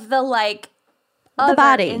Yeah. of the like other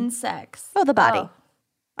body. insects? Oh, the body. Oh.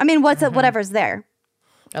 I mean, whatever's there.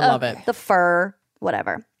 I love it. The fur,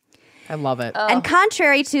 whatever. I love it. And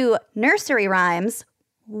contrary to nursery rhymes,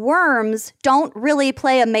 worms don't really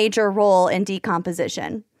play a major role in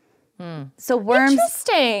decomposition. So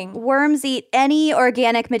Interesting. worms eat any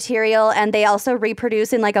organic material, and they also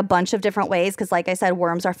reproduce in like a bunch of different ways because, like I said,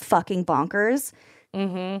 worms are fucking bonkers.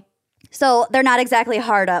 So they're not exactly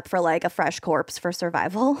hard up for like a fresh corpse for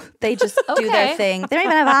survival. They just do their thing. They don't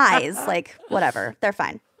even have eyes. Like, whatever. They're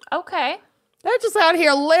fine. Okay. They're just out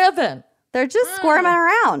here living. They're just squirming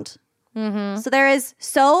around. So there is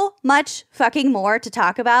so much fucking more to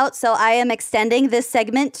talk about. So I am extending this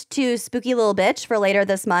segment to Spooky Little Bitch for later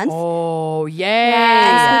this month. Oh, yay.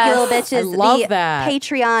 And Spooky Little Bitch is the that.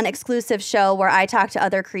 Patreon exclusive show where I talk to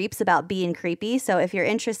other creeps about being creepy. So if you're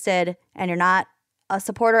interested and you're not a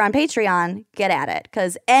supporter on Patreon, get at it,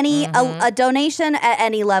 because a donation at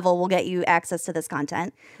any level will get you access to this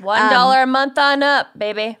content. $1 a month on up,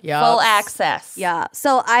 baby. Yes. Full access. Yeah.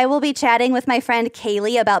 So I will be chatting with my friend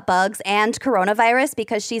Kaylee about bugs and coronavirus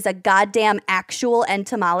because she's a goddamn actual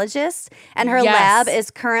entomologist, and her lab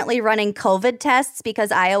is currently running COVID tests because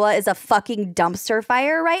Iowa is a fucking dumpster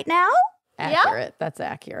fire right now. Accurate. That's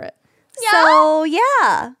accurate. Yeah. So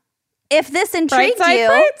yeah, if this intrigued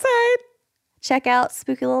you, check out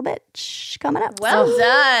Spooky Little Bitch coming up. Well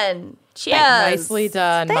done. Cheers. Nicely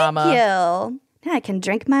done, Mama. Thank you. Now I can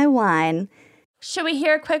drink my wine. Should we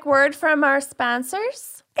hear a quick word from our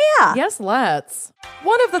sponsors? Yeah. Yes, let's.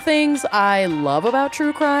 One of the things I love about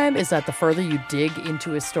true crime is that the further you dig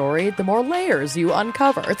into a story, the more layers you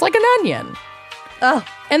uncover. It's like an onion. Oh,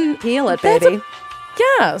 And peel it, that's baby.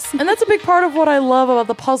 Yes, and that's a big part of what I love about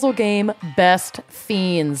the puzzle game Best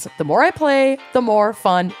Fiends. The more I play, the more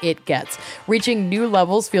fun it gets. Reaching new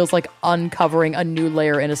levels feels like uncovering a new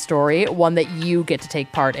layer in a story, one that you get to take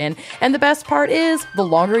part in. And the best part is, the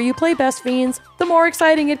longer you play Best Fiends, the more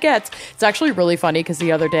exciting it gets. It's actually really funny because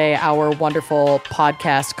the other day, our wonderful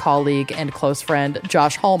podcast colleague and close friend,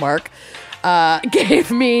 Josh Hallmark, gave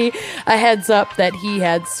me a heads up that he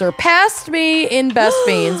had surpassed me in Best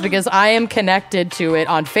Fiends because I am connected to it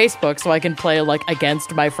on Facebook, so I can play like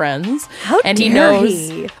against my friends. And he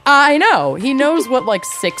knows. I know he knows what like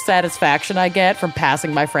sick satisfaction I get from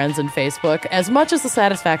passing my friends in Facebook, as much as the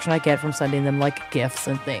satisfaction I get from sending them like gifts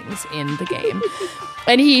and things in the game.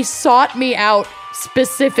 And he sought me out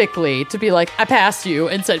specifically to be like, I passed you,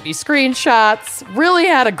 and sent me screenshots. Really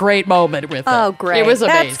had a great moment with it. Oh, great. It was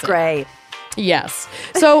amazing. That's great. Yes.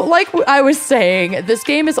 So like I was saying, this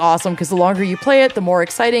game is awesome because the longer you play it, the more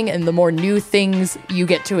exciting and the more new things you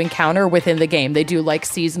get to encounter within the game. They do like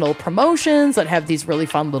seasonal promotions that have these really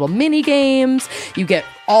fun little mini games. You get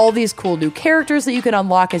all these cool new characters that you can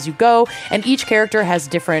unlock as you go, and each character has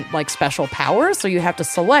different like special powers, so you have to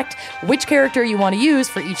select which character you want to use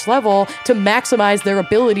for each level to maximize their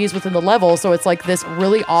abilities within the level. So it's like this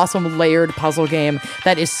really awesome layered puzzle game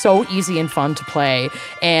that is so easy and fun to play,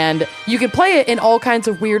 and you can play it in all kinds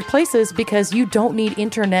of weird places because you don't need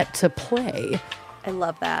internet to play. I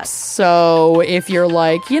love that. So if you're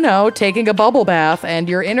like, you know, taking a bubble bath and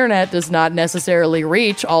your internet does not necessarily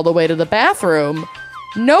reach all the way to the bathroom,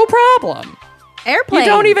 no problem. Airplanes.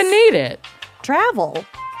 You don't even need it. Travel.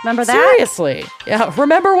 Remember that? Seriously. Yeah,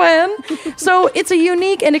 remember when? So it's a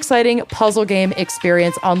unique and exciting puzzle game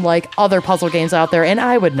experience unlike other puzzle games out there, and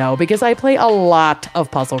I would know because I play a lot of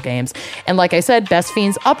puzzle games. And like I said, Best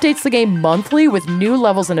Fiends updates the game monthly with new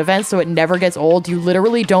levels and events, so it never gets old. You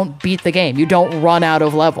literally don't beat the game. You don't run out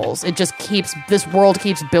of levels. It just keeps, this world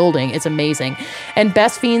keeps building. It's amazing. And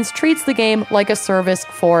Best Fiends treats the game like a service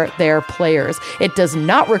for their players. It does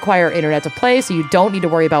not require internet to play, so you don't need to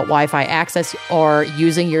worry about Wi-Fi access or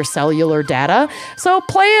using your cellular data. So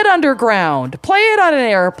play it underground, play it on an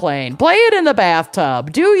airplane, play it in the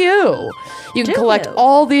bathtub. Do you? You can collect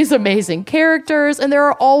all these amazing characters, and there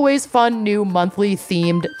are always fun new monthly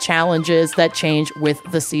themed challenges that change with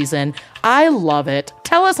the season. I love it.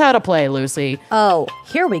 Tell us how to play, Lucy. Oh,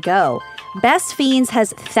 here we go. Best Fiends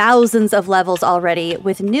has thousands of levels already,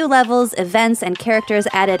 with new levels, events, and characters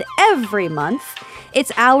added every month.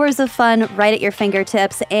 It's hours of fun right at your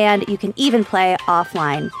fingertips, and you can even play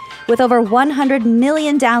offline. With over 100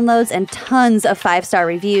 million downloads and tons of 5-star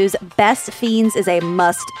reviews, Best Fiends is a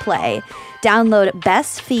must-play. Download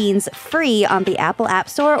Best Fiends free on the Apple App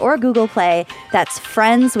Store or Google Play. That's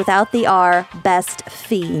friends without the R, Best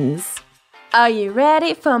Fiends. Are you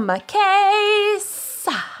ready for my case?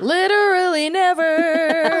 Literally never.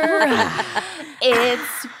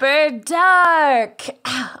 It's super dark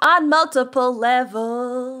on multiple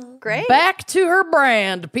levels. Great. Back to her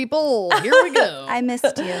brand, people. Here we go. I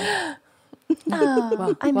missed you.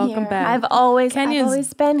 Oh, I'm welcome here. back. I've always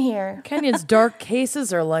been here. Kenyon's dark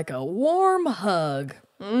cases are like a warm hug.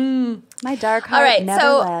 My dark heart All right, never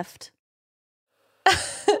so- left.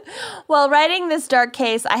 While writing this dark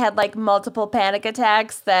case, I had like multiple panic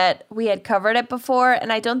attacks that we had covered it before,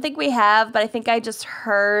 and I don't think we have, but I think I just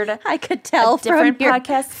heard I could tell from different your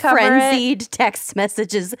podcast cover frenzied text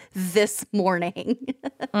messages this morning.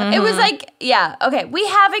 It was like, yeah, okay, we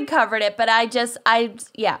haven't covered it, but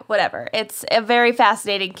yeah, whatever. It's a very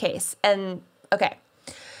fascinating case. And okay,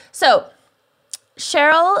 so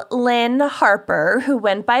Cheryl Lynn Harper, who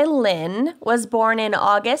went by Lynn, was born in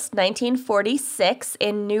August 1946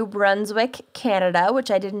 in New Brunswick, Canada,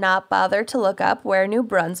 which I did not bother to look up where New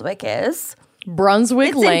Brunswick is. Brunswick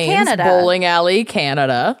It's in Lanes, Canada. Bowling Alley,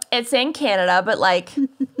 Canada. It's in Canada, but like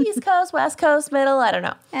East Coast, West Coast, middle, I don't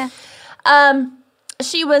know.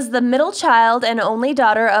 She was the middle child and only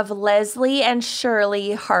daughter of Leslie and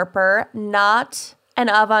Shirley Harper, not an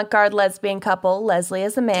avant-garde lesbian couple. Leslie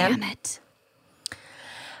is a man. Damn it.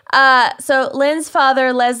 So Lynn's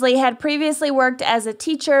father, Leslie, had previously worked as a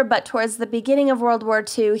teacher, but towards the beginning of World War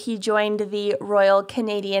II, he joined the Royal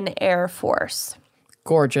Canadian Air Force.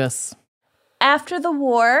 Gorgeous. After the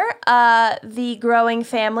war, the growing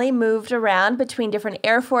family moved around between different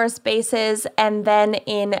Air Force bases, and then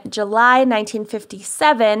in July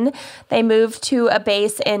 1957, they moved to a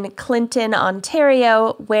base in Clinton,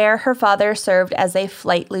 Ontario, where her father served as a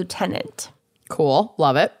flight lieutenant. Cool.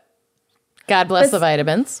 Love it. God bless the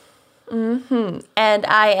vitamins. And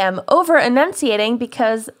I am over-enunciating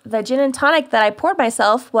because the gin and tonic that I poured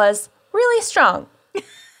myself was really strong.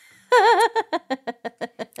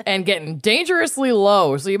 And getting dangerously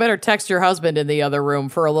low. So you better text your husband in the other room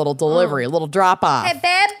for a little delivery, a little drop off. Hey,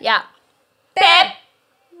 babe. Yeah. Babe.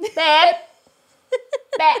 Babe.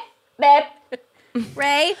 Babe. Babe.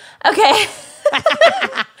 Ray. Okay.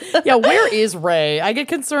 Yeah, where is Ray? I get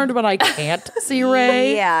concerned when I can't see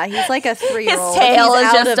Ray. Yeah, he's like a 3-year-old. His tail He's is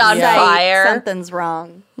out just of on sight. fire. Something's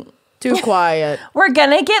wrong. Too quiet. We're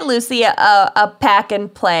going to get Lucy a pack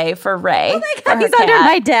and play for Ray. Oh my God, he's under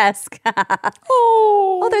my desk.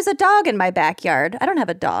 Oh. There's a dog in my backyard. I don't have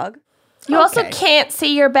a dog. You also can't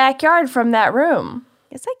see your backyard from that room.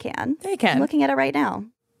 Yes, I can. You can. I'm looking at it right now.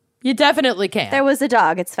 You definitely can. There was a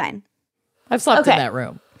dog. It's fine. I've slept Okay. in that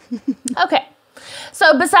room. Okay.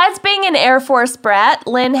 So besides being an Air Force brat,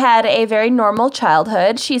 Lynn had a very normal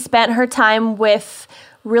childhood. She spent her time with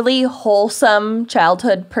really wholesome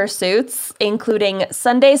childhood pursuits, including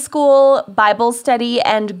Sunday school, Bible study,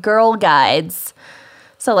 and Girl Guides.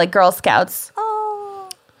 So like Girl Scouts. Oh.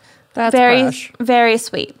 That's Very, fresh. very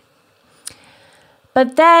sweet.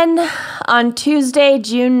 But then on Tuesday,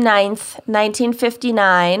 June 9th,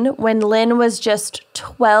 1959, when Lynn was just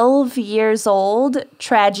 12 years old,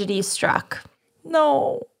 tragedy struck.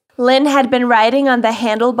 No. Lynn had been riding on the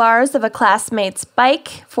handlebars of a classmate's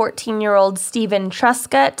bike, 14-year-old Stephen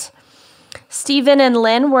Truscott. Stephen and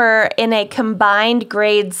Lynn were in a combined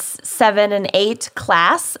grades 7 and 8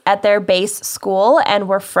 class at their base school and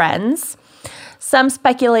were friends. Some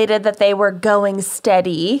speculated that they were going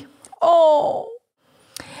steady. Oh.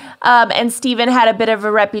 And Stephen had a bit of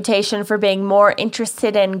a reputation for being more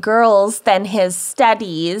interested in girls than his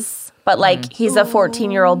studies. But, like, he's a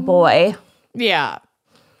 14-year-old boy. Yeah.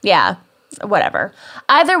 Yeah, whatever.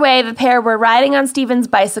 Either way, the pair were riding on Stephen's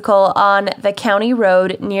bicycle on the county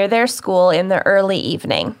road near their school in the early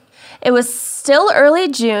evening. It was still early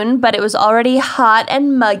June, but it was already hot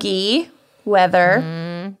and muggy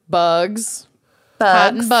weather. Bugs. Bugs.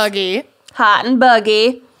 Hot and buggy. Hot and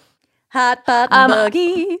buggy. Hot button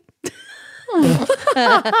buggy.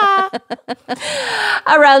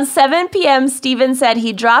 Around 7 p.m., Stephen said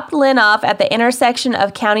he dropped Lynn off at the intersection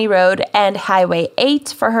of County Road and Highway 8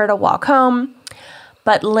 for her to walk home,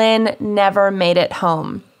 but Lynn never made it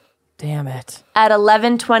home. Damn it. At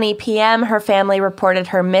 11:20 p.m., her family reported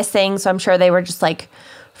her missing, so I'm sure they were just, like,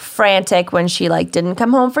 frantic when she, like, didn't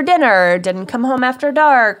come home for dinner, didn't come home after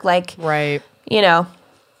dark, like, Right. you know.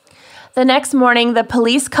 The next morning, the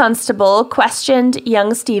police constable questioned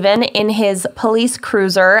young Stephen in his police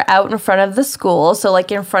cruiser out in front of the school. So,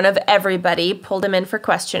 like, in front of everybody, pulled him in for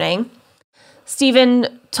questioning.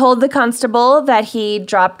 Stephen told the constable that he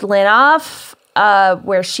dropped Lynn off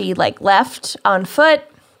where she, like, left on foot.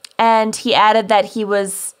 And he added that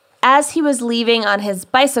as he was leaving on his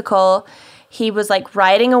bicycle, he was, like,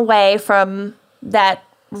 riding away from that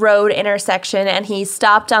road intersection. And he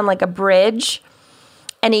stopped on, like, a bridge.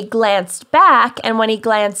 And he glanced back, and when he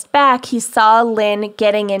glanced back, he saw Lynn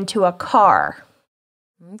getting into a car.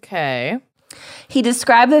 Okay. He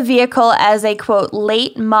described the vehicle as a, quote,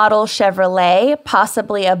 late model Chevrolet,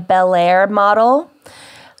 possibly a Bel Air model,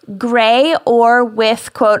 gray or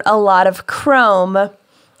with, quote, a lot of chrome,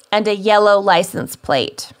 and a yellow license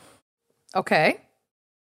plate. Okay.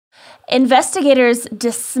 Investigators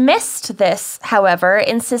dismissed this, however,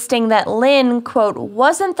 insisting that Lynn, quote,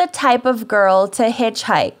 wasn't the type of girl to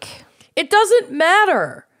hitchhike. It doesn't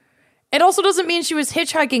matter. It also doesn't mean she was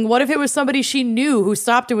hitchhiking. What if it was somebody she knew who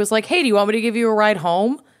stopped and was like, hey, do you want me to give you a ride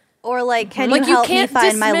home? Or like, can you help me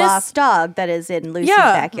find my lost dog that is in Lucy's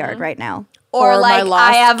backyard right now? Or like,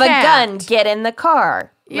 I have a gun, get in the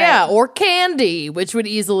car. Yeah, or candy, which would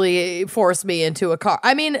easily force me into a car.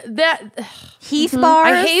 I mean, that... Heath bars?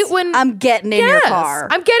 I hate when... I'm getting in your car.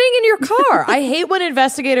 I'm getting in your car. I hate when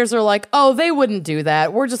investigators are like, oh, they wouldn't do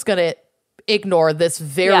that. We're just going to ignore this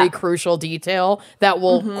very crucial detail that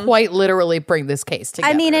will quite literally bring this case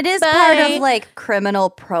together. I mean, it is part of like criminal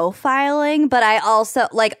profiling, but I also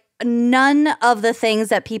like none of the things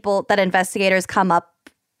that investigators come up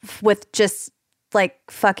with just like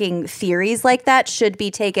fucking theories like that should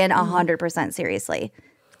be taken 100% seriously.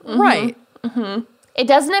 Right. It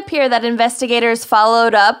doesn't appear that investigators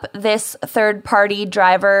followed up this third-party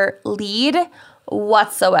driver lead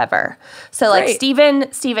whatsoever. So like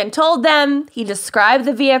Steven told them, he described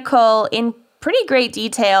the vehicle in pretty great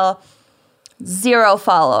detail. Zero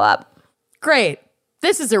follow-up. Great.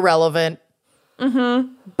 This is irrelevant.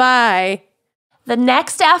 Bye. The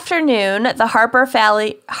next afternoon, the Harper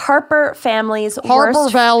family's Harper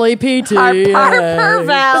worst... Valley PT. Harper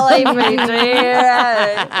Valley PT.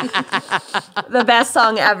 The best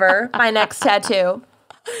song ever. My next tattoo.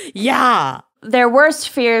 Yeah. Their worst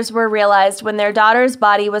fears were realized when their daughter's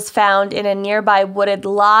body was found in a nearby wooded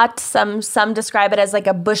lot. Some describe it as like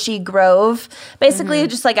a bushy grove. Basically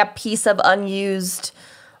just like a piece of unused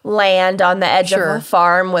land on the edge of a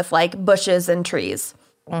farm with like bushes and trees.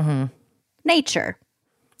 Nature.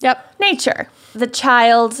 Yep. Nature. The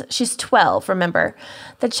child, she's 12, remember.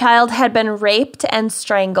 The child had been raped and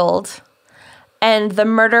strangled. And the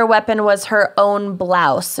murder weapon was her own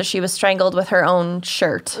blouse. So she was strangled with her own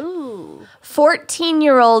shirt. Ooh.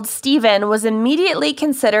 14-year-old Steven was immediately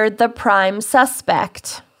considered the prime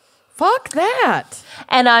suspect. Fuck that.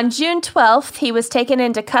 And on June 12th, he was taken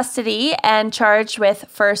into custody and charged with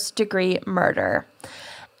first-degree murder.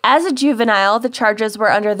 As a juvenile, the charges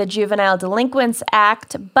were under the Juvenile Delinquents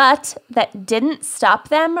Act, but that didn't stop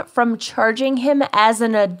them from charging him as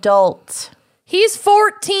an adult. He's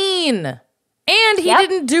 14, and he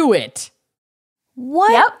didn't do it.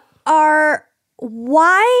 Why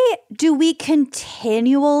do we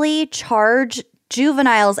continually charge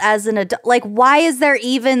juveniles as an adult? Like, why is there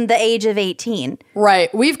even the age of 18?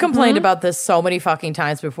 Right. We've complained about this so many fucking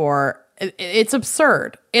times before. It's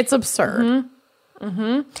absurd. It's absurd.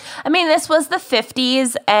 I mean, this was the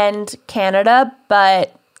 50s and Canada,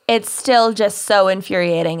 but it's still just so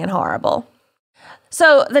infuriating and horrible.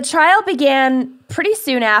 So the trial began pretty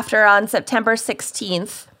soon after on September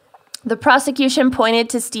 16th. The prosecution pointed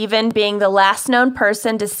to Steven being the last known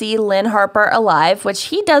person to see Lynn Harper alive, which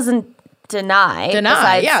he doesn't deny.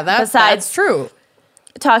 That's true.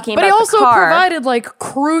 Talking but about he also the car. provided like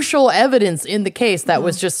crucial evidence in the case that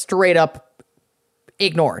was just straight up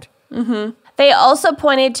ignored. They also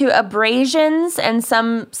pointed to abrasions, and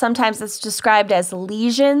sometimes it's described as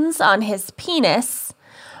lesions on his penis,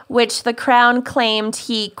 which the Crown claimed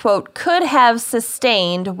he, quote, could have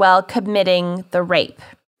sustained while committing the rape.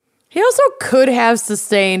 He also could have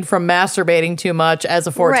sustained from masturbating too much as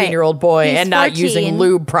a 14-year-old boy and not using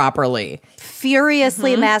lube properly.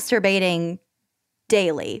 Furiously masturbating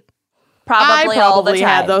daily. I all the probably time.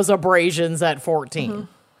 had those abrasions at 14.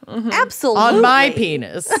 Absolutely. On my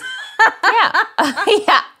penis.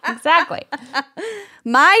 Yeah, exactly.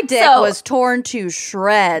 My dick was torn to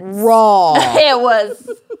shreds. Raw. It was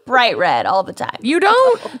bright red all the time. You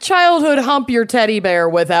don't childhood hump your teddy bear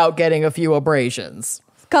without getting a few abrasions.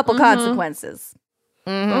 Couple consequences.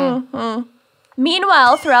 Meanwhile,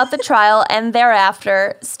 throughout the trial and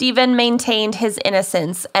thereafter, Steven maintained his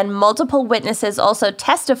innocence, and multiple witnesses also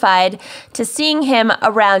testified to seeing him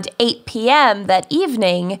around 8 p.m. that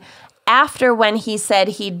evening after when he said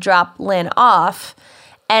he'd drop Lynn off,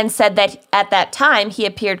 and said that at that time he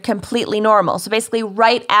appeared completely normal. So basically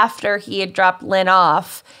right after he had dropped Lynn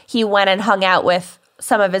off, he went and hung out with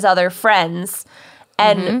some of his other friends,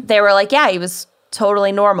 and they were like, yeah, he was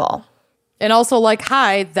totally normal. And also like,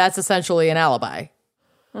 hi, that's essentially an alibi.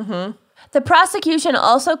 The prosecution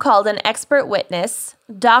also called an expert witness,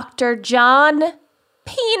 Dr. John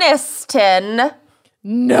Peniston.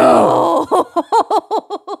 No.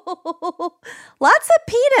 Lots of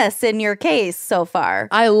penis in your case so far.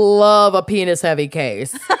 I love a penis-heavy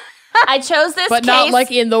case. I chose this but case. not like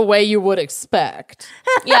in the way you would expect.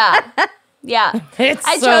 Yeah. It's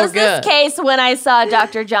I so chose good. this case when I saw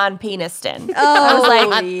Dr. John Peniston. Oh, I was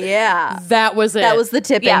like, yeah. That was it. That was the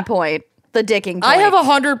tipping point. the dicking toy. I have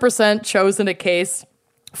 100% chosen a case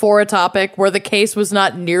for a topic where the case was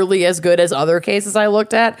not nearly as good as other cases I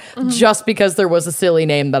looked at, just because there was a silly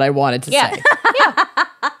name that I wanted to say. Yeah.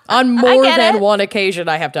 On more than one occasion,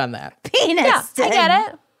 I have done that. Peniston. Yeah, I get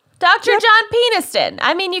it. Dr. John Peniston.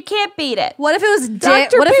 I mean, you can't beat it. What if it was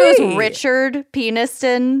Dr. What if P. it was Richard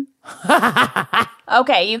Peniston?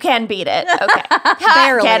 Okay, you can beat it. Okay.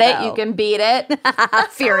 Barely, Get it? though. You can beat it.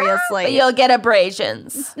 Furiously. You'll get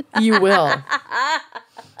abrasions. You will.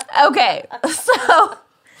 Okay, so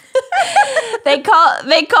they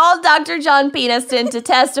called Dr. John Peniston to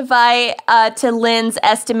testify to Lynn's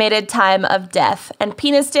estimated time of death, and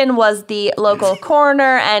Peniston was the local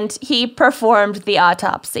coroner, and he performed the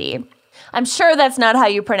autopsy. I'm sure that's not how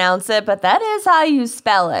you pronounce it, but that is how you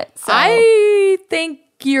spell it. So. I think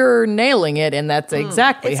you're nailing it, and that's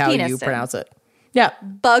exactly It's how you Peniston. pronounce it. Yeah.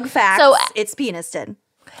 Bug facts. So- It's Peniston.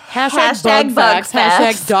 Hashtag bug facts.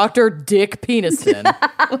 Hashtag Dr. Dick Peniston.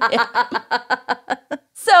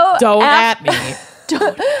 So Don't at me.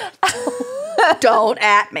 Don't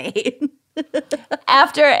at me.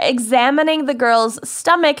 after examining the girl's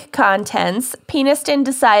stomach contents, Peniston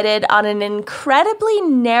decided on an incredibly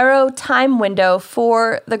narrow time window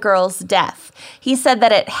for the girl's death. He said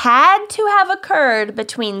that it had to have occurred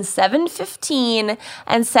between 7:15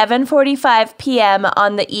 and 7:45 p.m.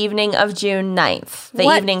 on the evening of June 9th, the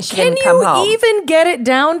evening she didn't come home. Can you even get it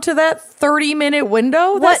down to that 30-minute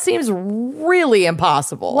window? That seems really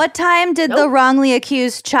impossible. What time did the wrongly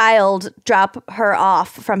accused child drop her off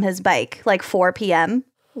from his bike? Like 4 p.m.?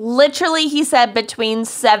 Literally, he said between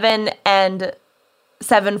 7 and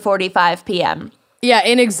 7:45 p.m. Yeah,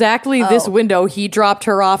 in exactly this window, he dropped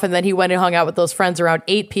her off, and then he went and hung out with those friends around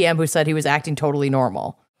 8 p.m. who said he was acting totally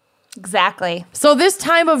normal. Exactly. So this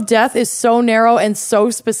time of death is so narrow and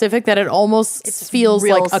so specific that it almost feels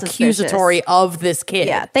real like suspicious. accusatory of this kid.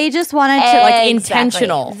 Yeah, they just wanted to Like Exactly.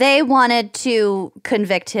 intentional. They wanted to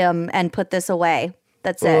convict him and put this away.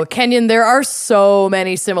 That's Well, it. Kenyon, there are so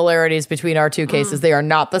many similarities between our two cases. They are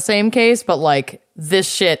not the same case, but like this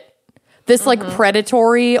shit, this like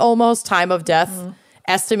predatory almost time of death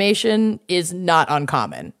estimation is not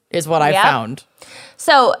uncommon, is what I Yep. found.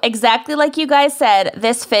 So, exactly like you guys said,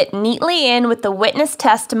 this fit neatly in with the witness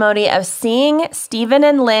testimony of seeing Stephen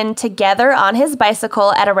and Lynn together on his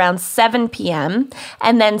bicycle at around 7 p.m.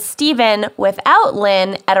 and then Stephen without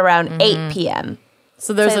Lynn at around 8 p.m.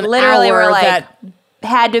 So there's So an literally hour we're like, that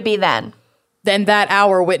had to be then. then that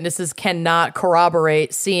hour witnesses cannot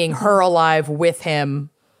corroborate seeing her alive with him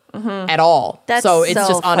at all. That's so it's so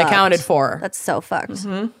just unaccounted fucked. for. That's so fucked.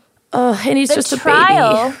 And he's The just a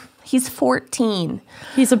trial, baby. he's 14.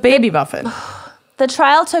 He's a baby muffin. The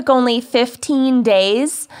trial took only 15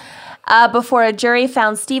 days before a jury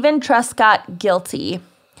found Stephen Truscott guilty.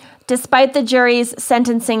 Despite the jury's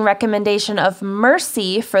sentencing recommendation of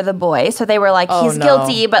mercy for the boy, so they were like, he's no.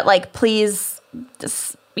 guilty, but like, please,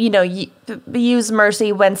 just, use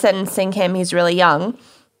mercy when sentencing him. He's really young.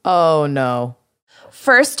 Oh no.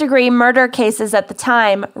 First-degree murder cases at the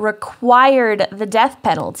time required the death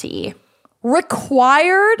penalty.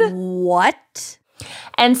 Required? What?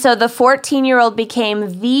 And so the 14-year-old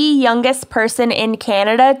became the youngest person in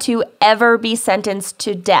Canada to ever be sentenced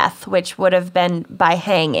to death, which would have been by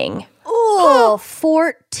hanging. Oh,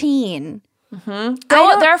 14.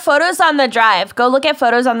 There are photos on the drive. Go look at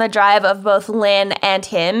photos on the drive of both Lynn and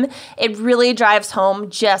him. It really drives home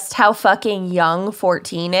just how fucking young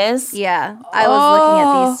 14 is. Yeah, I was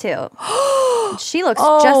looking at these too. She looks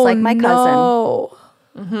just like my cousin.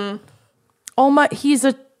 No. Oh my, he's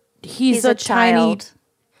a tiny child.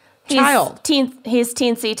 child. He's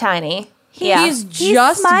teensy tiny. He's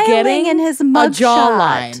just smiling getting in his a mugshot.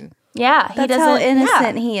 jawline. Yeah, he That's doesn't. how yeah.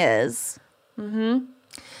 innocent he is.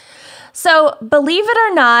 So, believe it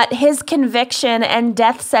or not, his conviction and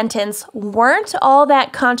death sentence weren't all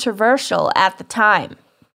that controversial at the time.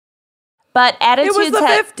 But attitudes It was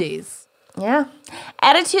the 50s. Yeah.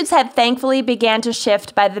 Attitudes had thankfully began to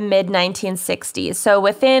shift by the mid-1960s. So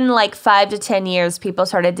within like 5 to 10 years, people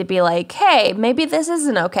started to be like, hey, maybe this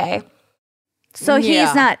isn't okay. So Yeah.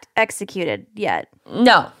 he's not executed yet.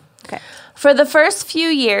 No. Okay. For the first few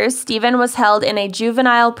years, Stephen was held in a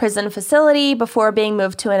juvenile prison facility before being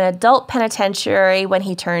moved to an adult penitentiary when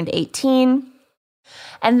he turned 18.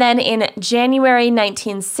 And then in January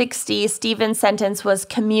 1960, Stephen's sentence was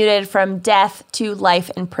commuted from death to life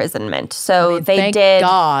imprisonment. So they Thank did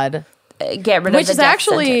God. get rid Which of the is death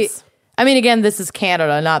actually, sentence. I mean, again, this is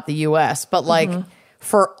Canada, not the US, but like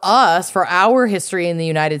for us, for our history in the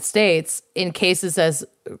United States, in cases as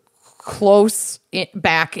close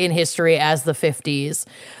back in history as the 50s,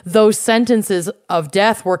 those sentences of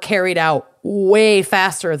death were carried out way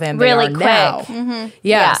faster than they Really are quick. now.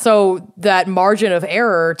 Yeah, so that margin of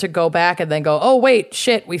error to go back and then go, oh, wait,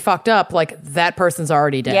 shit, we fucked up. Like, that person's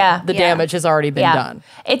already dead. Yeah. The damage has already been done.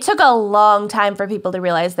 It took a long time for people to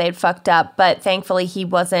realize they'd fucked up, but thankfully he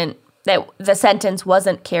wasn't, that the sentence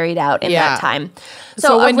wasn't carried out in that time.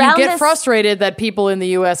 So when you get frustrated that people in the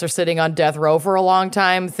U.S. are sitting on death row for a long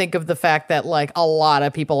time, think of the fact that, like, a lot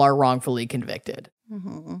of people are wrongfully convicted.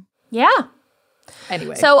 Yeah.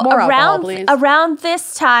 Anyway, so more alcohol, please. around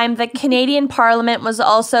this time, the Canadian Parliament was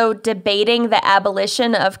also debating the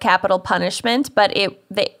abolition of capital punishment, but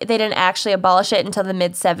they didn't actually abolish it until the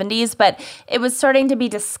mid-70s. But it was starting to be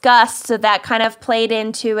discussed, so that kind of played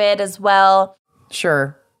into it as well.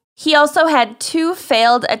 Sure. He also had 2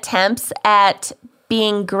 failed attempts at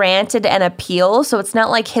being granted an appeal, so it's not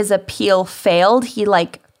like his appeal failed. He,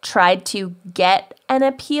 like, tried to get an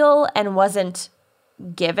appeal and wasn't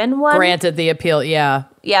given one. Granted the appeal, yeah.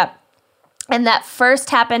 Yeah. And that first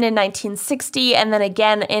happened in 1960 and then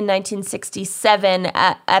again in 1967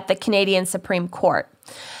 at the Canadian Supreme Court.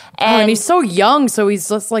 And he's so young, so he's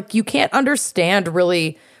just like, you can't understand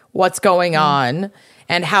really what's going on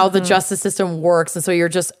and how the justice system works. And so you're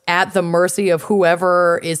just at the mercy of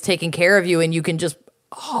whoever is taking care of you, and you can just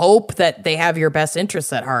hope that they have your best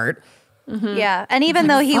interests at heart. Yeah. And even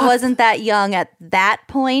though he wasn't that young at that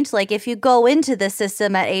point, like if you go into the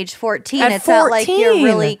system at age 14, it's not like you're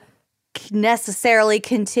really necessarily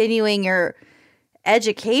continuing your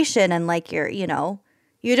education and like your, you don't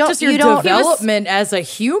just your development as a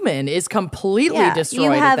human is completely destroyed.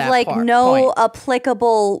 You have at that like no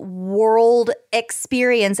applicable world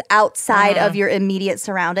experience outside of your immediate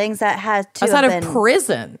surroundings. That has to outside have been of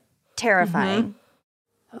prison. Terrifying.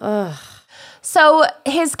 Ugh. So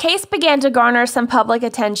his case began to garner some public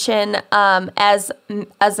attention as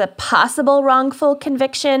a possible wrongful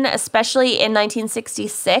conviction, especially in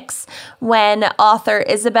 1966 when author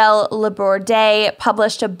Isabelle Laborde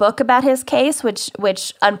published a book about his case,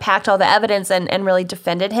 which unpacked all the evidence and really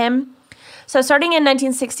defended him. So starting in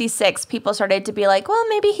 1966, people started to be like, well,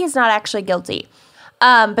 maybe he's not actually guilty.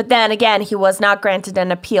 But then again, he was not granted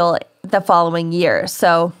an appeal the following year.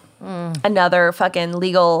 So another fucking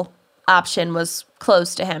legal option was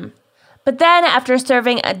closed to him. But then, after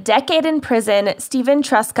serving a decade in prison, Stephen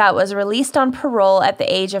Truscott was released on parole at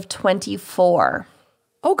the age of 24.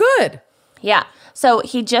 Oh, good. Yeah. So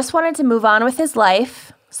he just wanted to move on with his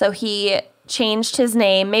life. So he changed his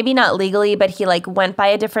name, maybe not legally, but he like went by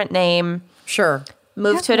a different name. Sure.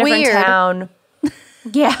 Moved to a different town.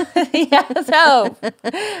 Yeah. So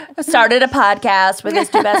started a podcast with his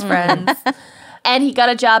 2 best friends. And he got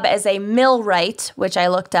a job as a millwright, which I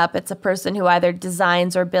looked up. It's a person who either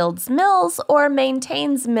designs or builds mills or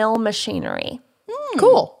maintains mill machinery.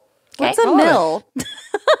 Cool. Okay. What's a mill?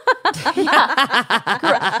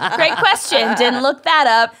 Great question. Didn't look that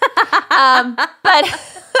up. But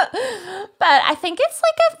I think it's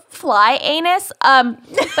like a fly anus.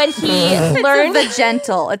 But he learned... It's a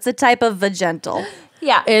vagental. It's a type of vagental.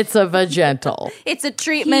 Yeah. It's a vagental. It's a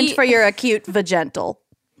treatment for your acute vagental.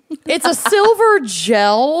 It's a silver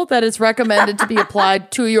gel that is recommended to be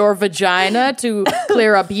applied to your vagina to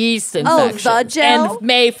clear up yeast infections. Oh, the gel? And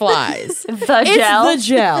mayflies. The gel? It's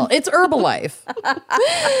the gel. It's Herbalife.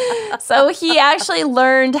 So he actually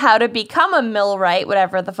learned how to become a millwright,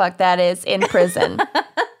 whatever the fuck that is, in prison.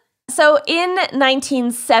 So in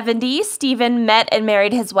 1970, Stephen met and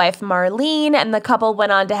married his wife, Marlene, and the couple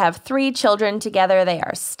went on to have 3 children together. They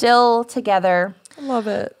are still together. I love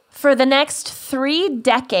it. For the next 3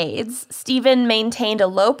 decades, Stephen maintained a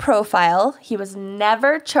low profile. He was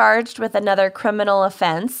never charged with another criminal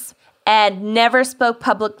offense and never spoke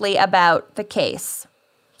publicly about the case.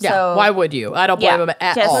 Yeah, so, why would you? I don't blame him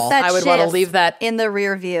at all. I would want to leave that in the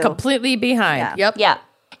rear view. Completely behind. Yeah. Yep. Yeah.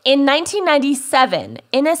 In 1997,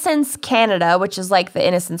 Innocence Canada, which is like the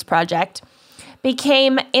Innocence Project,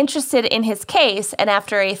 became interested in his case, and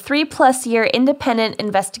after a 3+ year independent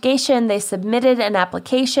investigation, they submitted an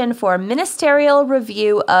application for ministerial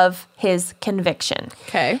review of his conviction.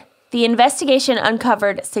 Okay. The investigation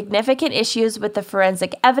uncovered significant issues with the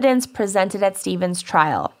forensic evidence presented at Stephen's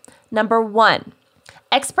trial. Number 1,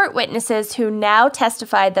 expert witnesses who now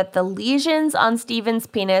testified that the lesions on Stephen's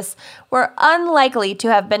penis were unlikely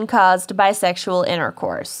to have been caused by sexual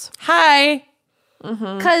intercourse. Hi.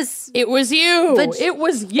 Because it was you. It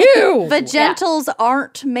was you. Vagentals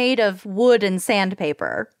aren't made of wood and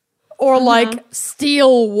sandpaper. Or like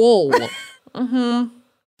steel wool.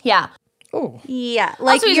 Yeah. Oh. Yeah.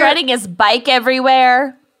 Like also, he's riding his bike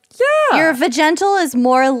everywhere. Yeah. Your vaginal is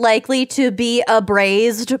more likely to be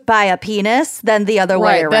abrased by a penis than the other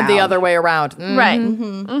way around. Than the other way around.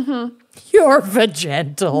 Right. Your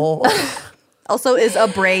vaginal. Also, is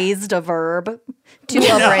abrased a verb? To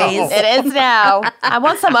abrase. It is now. I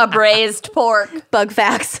want some abrased pork. Bug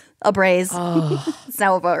facts. Abrased. It's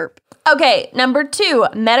now a verb. Okay, number 2,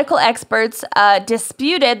 medical experts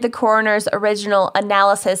disputed the coroner's original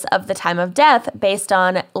analysis of the time of death based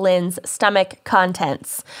on Lynn's stomach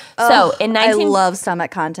contents. So in I love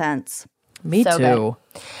stomach contents. Me So too. good.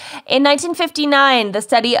 In 1959, the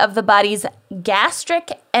study of the body's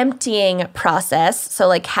gastric emptying process, so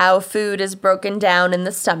like how food is broken down in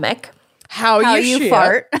the stomach. How you shit.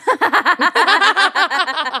 fart.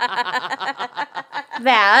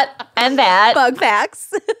 That and that. Bug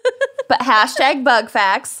facts. But hashtag bug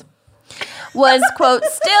facts was, quote,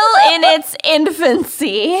 still in its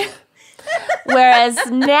infancy. Whereas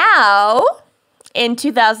now, in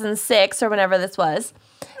 2006 or whenever this was,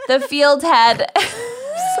 the field had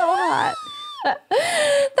So hot.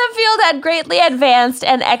 the field had greatly advanced,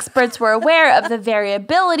 and experts were aware of the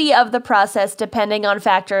variability of the process depending on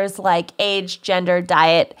factors like age, gender,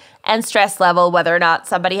 diet, and stress level, whether or not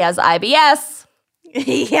somebody has IBS.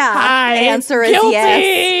 Yeah. The answer is Guilty.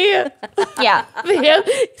 yes. Yeah.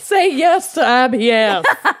 Say yes to IBS.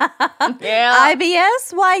 Yeah.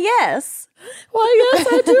 IBS? Why, yes. Well, yes,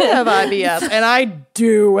 I do have IBS, and I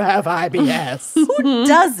do have IBS. Who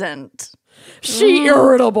doesn't? She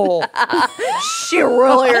irritable. She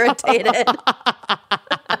real irritated.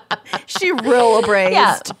 She real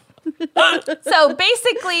abrased. Yeah. So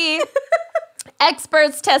basically,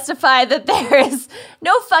 experts testify that there is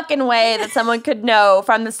no fucking way that someone could know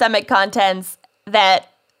from the stomach contents that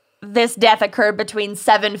this death occurred between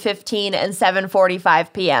 7:15 and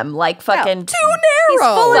 7:45 p.m. Like fucking Too narrow. He's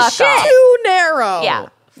full of Fuck shit. off. Too narrow. Yeah.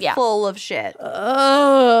 Yeah. Full of shit.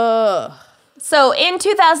 So in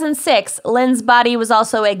 2006, Lynn's body was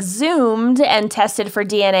also exhumed and tested for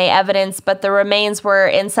DNA evidence, but the remains were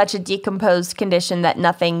in such a decomposed condition that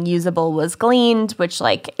nothing usable was gleaned, which,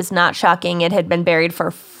 like, is not shocking. It had been buried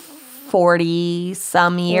for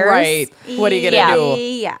 40-some years. Right. What are you going to do?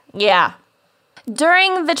 Yeah. Yeah.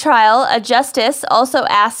 During the trial, a justice also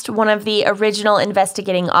asked one of the original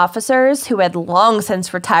investigating officers, who had long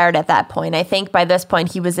since retired at that point. I think by this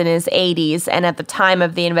point he was in his 80s, and at the time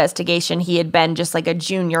of the investigation, he had been just like a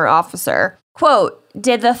junior officer. Quote,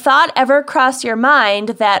 "Did the thought ever cross your mind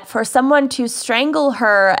that for someone to strangle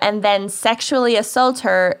her and then sexually assault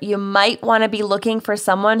her, you might want to be looking for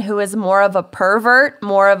someone who is more of a pervert,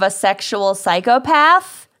 more of a sexual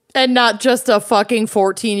psychopath?" And not just a fucking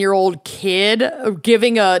 14-year-old kid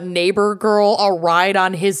giving a neighbor girl a ride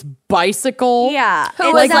on his bicycle. Yeah. Who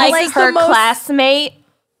It's was not like her the most- classmate.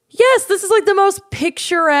 Yes, this is like the most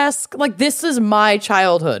picturesque, like this is my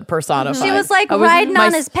childhood personified. She was like I riding my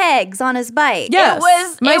on his pegs on his bike. Yes.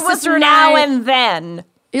 My It was sister and now I- and then.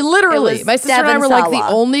 Literally, It was my sister and I Devon were like the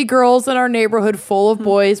Sawa. only girls in our neighborhood full of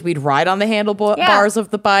boys. We'd ride on the handlebars of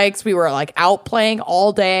the bikes. We were like out playing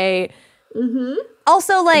all day.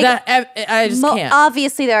 Also, like, I just can't.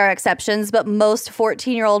 obviously there are exceptions, but most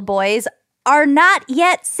 14-year-old boys are not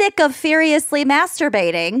yet sick of furiously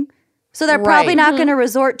masturbating. So they're probably Right. not going to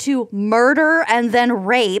resort to murder and then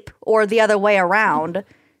rape, or the other way around,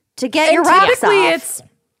 to get your rocks Typically, off.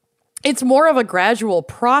 it's more of a gradual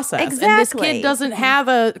process. And this Exactly. kid doesn't have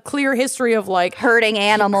a clear history of like hurting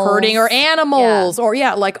animals. hurting or animals or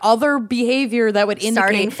like other behavior that would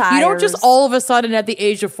Starting indicate you don't just fires. all of a sudden at the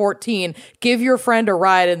age of 14 give your friend a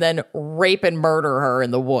ride and then rape and murder her in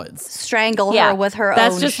the woods. Strangle Yeah. her with her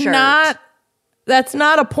That's own just shirt. that's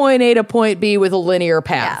not a point A to point B with a linear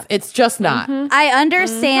path. Yeah. It's just not. I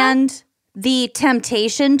understand the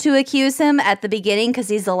temptation to accuse him at the beginning because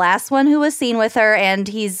he's the last one who was seen with her and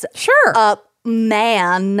he's Sure. a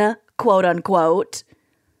man, quote unquote.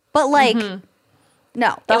 But like,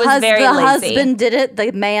 no, It was very lazy. husband did it,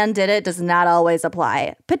 the man did it, does not always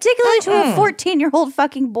apply, particularly to a 14-year-old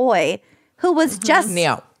fucking boy who was just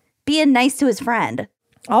Yeah. being nice to his friend.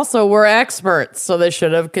 Also, we're experts, so they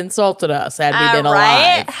should have consulted us had we been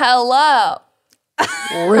Right? alive. Hello.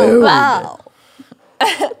 Rude. Oh,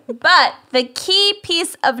 But the key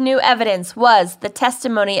piece of new evidence was the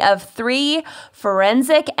testimony of 3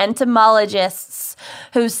 forensic entomologists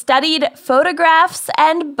who studied photographs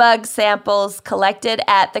and bug samples collected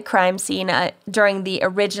at the crime scene during the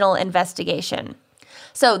original investigation.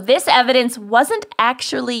 So this evidence wasn't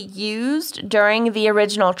actually used during the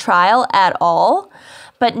original trial at all,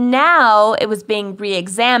 but now it was being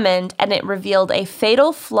re-examined and it revealed a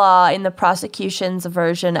fatal flaw in the prosecution's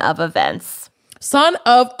version of events. Son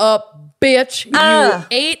of a bitch, you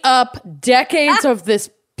ate up decades of this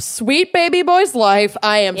sweet baby boy's life.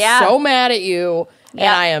 I am so mad at you, and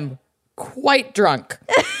Yeah. I am quite drunk.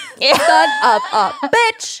 Son of a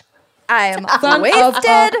bitch. I am Son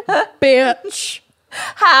wasted. of a bitch.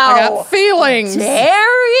 How I got feelings.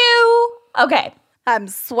 dare you? Okay. I'm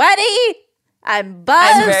sweaty. I'm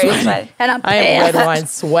buzzed. I'm very sweaty. And I'm I am pissed. red wine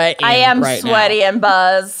sweating. I am right sweaty and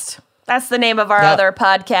buzzed. That's the name of our Yep. other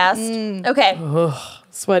podcast. Okay. now.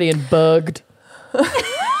 Sweaty and bugged.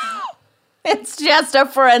 It's just a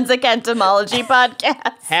forensic entomology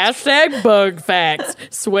podcast. Hashtag bug facts.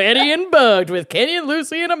 Sweaty and bugged with Kenny and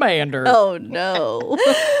Lucy and Amanda. Oh, no.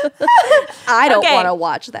 I don't Okay. want to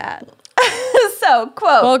watch that. So,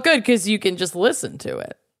 quote. Well, good, because you can just listen to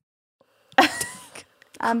it.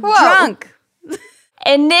 I'm drunk.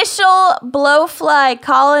 Initial blowfly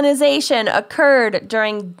colonization occurred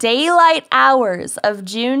during daylight hours of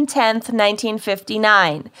June 10th,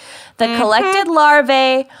 1959. The collected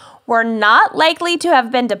larvae were not likely to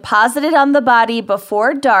have been deposited on the body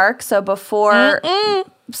before dark, so before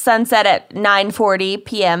sunset at 9:40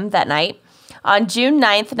 p.m. that night. On June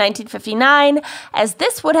 9th, 1959, as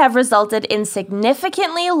this would have resulted in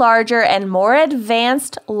significantly larger and more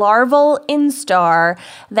advanced larval instar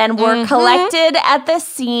than were collected at the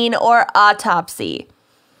scene or autopsy.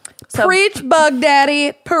 So, Preach, bug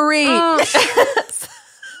daddy. Preach.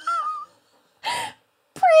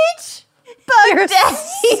 preach, bug daddy.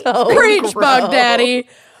 So Preach, gross. bug daddy.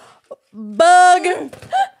 Bug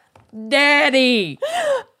daddy.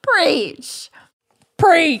 Preach.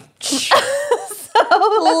 Preach.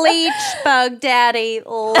 Leech, bug daddy.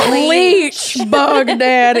 Bleach, bug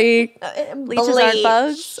daddy. Leeches aren't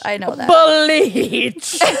bugs. I know that.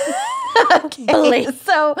 Bleach. Bleach.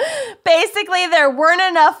 So basically, there weren't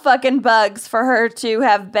enough fucking bugs for her to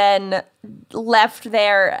have been left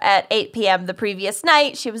there at 8 p.m. the previous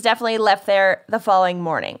night. She was definitely left there the following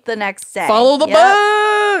morning. The next day. Follow the Yep.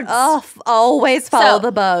 bugs. Oh, always follow So-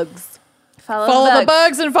 the bugs. Follow the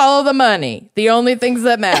bugs and follow the money. The only things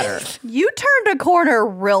that matter. You turned a corner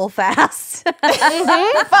real fast. Follow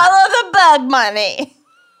the bug money.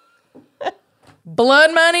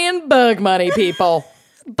 Blood money and bug money, people.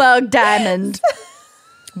 Bug diamond.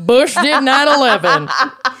 Bush did 9/11.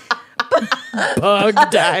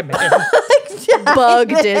 Bug diamond. Bug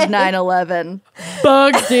did 9/11.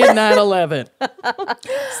 Bugs did 9/11.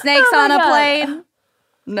 Snakes Oh my on a God. plane?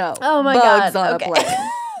 No. Oh my Bugs God. on Okay. a plane.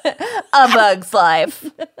 A bug's life.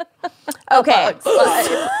 Okay.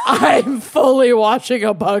 I'm fully watching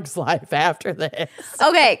A Bug's Life after this.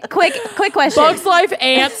 Okay, quick question. Bug's Life,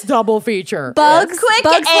 Ants double feature. Bugs, Quick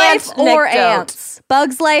Bugs ant Life or anecdote. ants?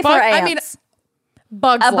 Bugs Life Bug- or I ants? mean,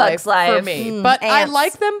 Bug's A Life Bug's for Life. me, but I Ants.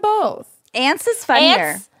 like them both. ants is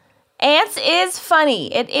funnier. Ants is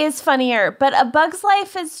funny. It is funnier, but A Bug's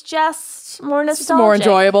Life is just more nostalgic. It's a more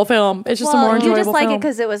enjoyable film. It's just a more Well, enjoyable you just like film. it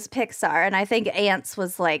because it was Pixar, and I think Ants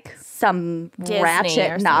was like some Disney or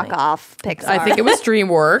ratchet something. knockoff Pixar. I think it was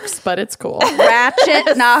DreamWorks, but it's cool.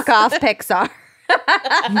 ratchet knockoff Pixar.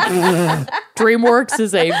 DreamWorks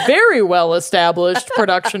is a very well-established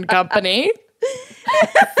production company.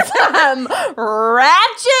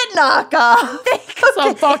 Ratchet knockoff.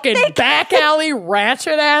 Some fucking back alley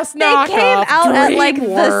ratchet ass They knockoff. came out at like the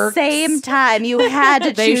DreamWorks. same time. You had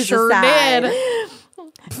to They choose sure a side. did.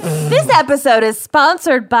 This episode is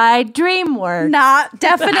sponsored by DreamWorks.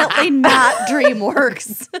 Definitely not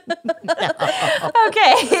DreamWorks.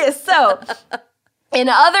 Okay, so in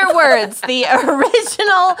other words, the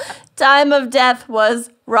original time of death was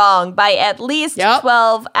wrong by at least Yep.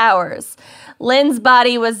 12 hours. Lynn's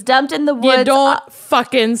body was dumped in the woods You don't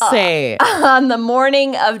fucking say. on the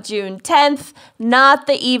morning of June 10th, not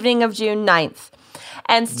the evening of June 9th.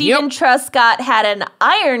 And Stephen Yep. Truscott had an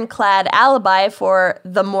ironclad alibi for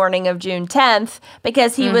the morning of June 10th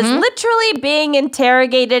because he was literally being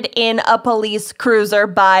interrogated in a police cruiser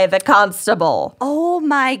by the constable. Oh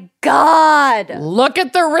my God. Look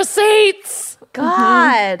at the receipts.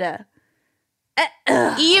 God.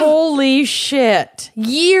 Holy shit.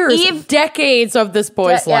 Years, decades of this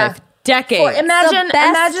boy's Yeah. life. Decades. Imagine The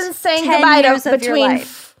best saying 10 goodbye years to of your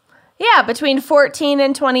life. between 14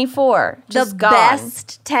 and 24. Just The gone.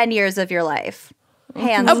 best 10 years of your life.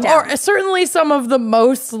 Hands down. Or certainly some of the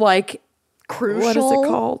most like Crucial. what is it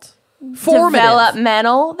called? Formative.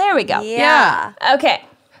 Developmental. There we go. Yeah. Okay.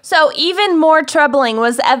 So even more troubling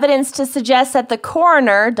was evidence to suggest that the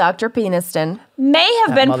coroner, Dr. Peniston, may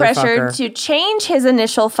have been pressured motherfucker. to change his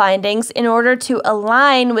initial findings in order to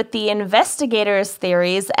align with the investigators'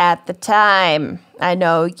 theories at the time. I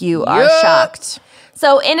know you are Yup. shocked.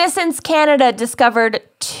 So Innocence Canada discovered,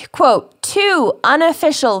 quote, 2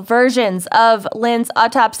 unofficial versions of Lynn's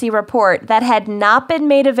autopsy report that had not been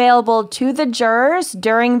made available to the jurors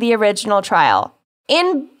during the original trial.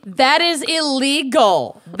 That is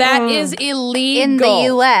illegal. That is illegal. In the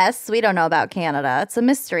U.S., we don't know about Canada. It's a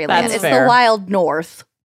mystery land. That's It's fair. the wild north.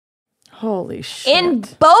 Holy shit. In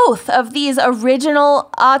both of these original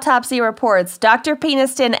autopsy reports, Dr.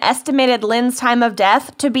 Peniston estimated Lynn's time of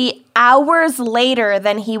death to be hours later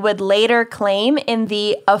than he would later claim in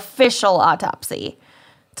the official autopsy.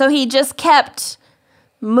 So he just kept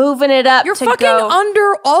moving it up. You're to fucking go,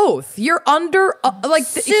 under oath. You're under,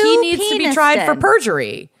 he needs to be tried for Peniston.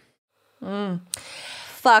 perjury.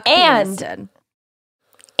 Fuck And- Peniston.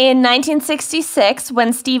 In 1966,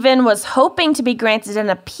 when Stephen was hoping to be granted an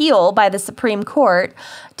appeal by the Supreme Court,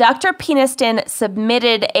 Dr. Peniston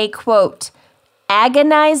submitted a, quote,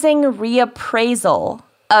 agonizing reappraisal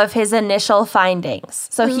of his initial findings.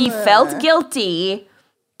 So he felt guilty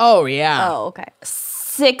Oh, yeah. Oh, okay.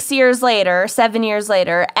 7 years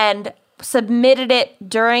later, and submitted it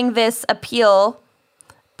during this appeal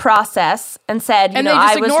process and said, And they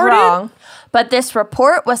just I was ignored it? wrong. But this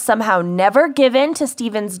report was somehow never given to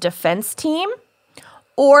Stephen's defense team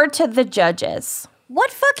or to the judges. What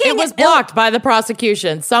fucking It was blocked by the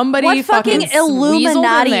prosecution. Somebody what fucking weaseled in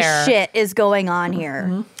Illuminati there. shit is going on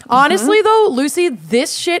here? Honestly, though, Lucy,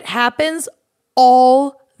 this shit happens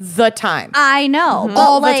all the time. I know. but,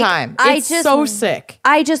 All the like, time. I It's just, so sick.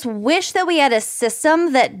 I just wish that we had a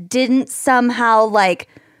system that didn't somehow like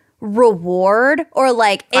reward or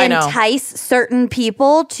like I know. entice certain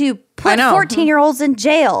people to I put know. 14-year-olds in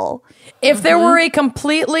jail. If there were a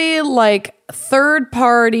completely like third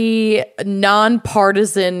party,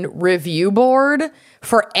 nonpartisan review board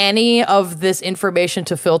for any of this information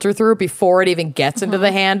to filter through before it even gets into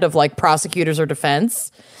the hand of like prosecutors or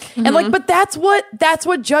defense. And like, but that's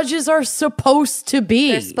what judges are supposed to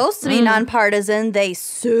be. They're supposed to be nonpartisan. They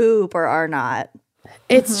super are not.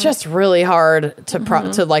 It's just really hard to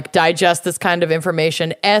to like digest this kind of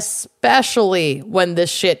information, especially when this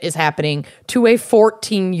shit is happening to a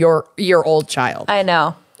 14-year-old child. I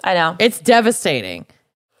know. It's devastating.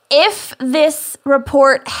 If this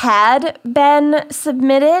report had been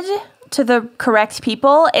submitted to the correct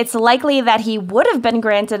people, it's likely that he would have been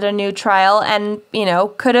granted a new trial and,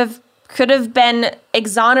 could have been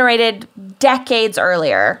exonerated decades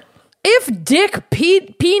earlier. If Dick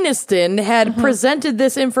Peniston had presented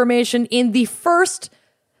this information in the first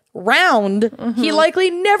round, he likely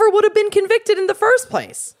never would have been convicted in the first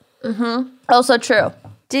place. Also true.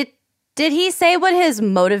 Did he say what his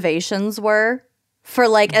motivations were for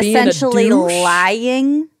like Being a essentially douche? He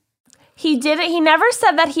lying? didn't. He never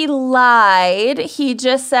said that he lied. He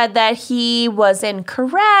just said that he was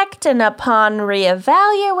incorrect, and upon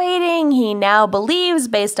reevaluating, he now believes,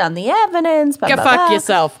 based on the evidence. Blah, Go blah, fuck blah.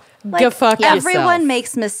 yourself. Like, Go fuck everyone yourself.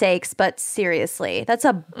 makes mistakes, but seriously, that's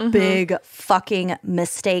a big fucking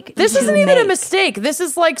mistake. This to isn't even a make. mistake. This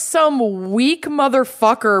is like some weak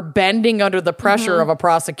motherfucker bending under the pressure of a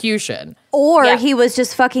prosecution. Or Yeah. he was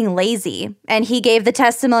just fucking lazy and he gave the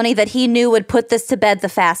testimony that he knew would put this to bed the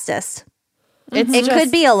fastest. It's It just,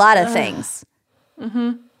 could be a lot of things.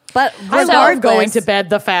 But I love going to regardless, bed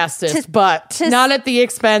the fastest, to- but to- not at the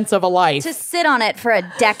expense of a life. to sit on it for a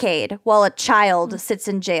decade while a child sits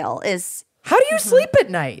in jail is, How do you sleep at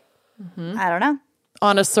night? I don't know,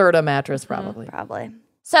 On a Serta mattress, probably. probably.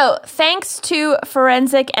 So, thanks to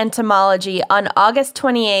forensic entomology, on August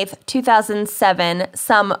 28th, 2007,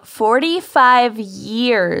 some 45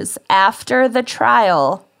 years after the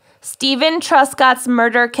trial, Stephen Truscott's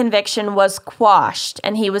murder conviction was quashed,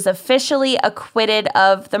 and he was officially acquitted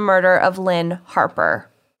of the murder of Lynn Harper.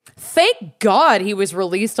 Thank God he was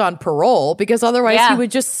released on parole, because otherwise Yeah. he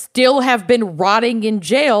would just still have been rotting in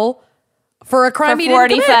jail for a crime For he didn't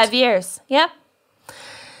 45 commit. years. Yep.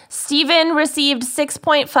 Stephen received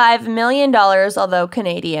 $6.5 million, although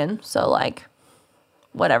Canadian, so like,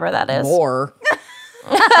 whatever that is. More.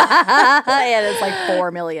 Yeah, it's like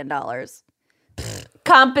 $4 million.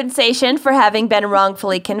 Compensation for having been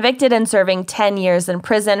wrongfully convicted and serving 10 years in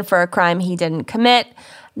prison for a crime he didn't commit.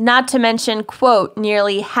 Not to mention, quote,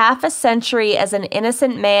 nearly half a century as an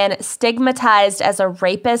innocent man stigmatized as a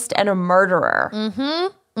rapist and a murderer.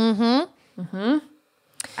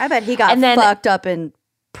 I bet he got And then- fucked up in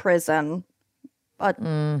prison.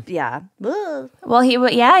 Yeah. Ugh. Well, he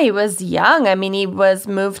was young. I mean, he was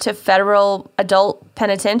moved to federal adult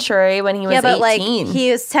penitentiary when he was Yeah, but 18. like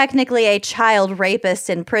he was technically a child rapist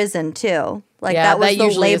in prison too. Like Yeah, that was that the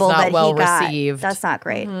usually is label not that well he got. received. That's not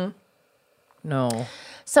great. No.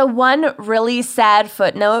 So one really sad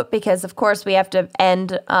footnote, because of course we have to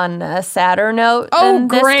end on a sadder note than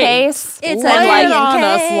this case. It's Lay a it on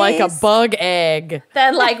us case. like a bug egg.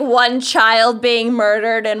 Than like one child being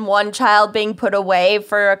murdered and one child being put away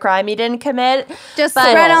for a crime he didn't commit. Just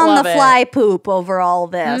But- spread on Love the it. fly poop over all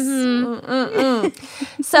this.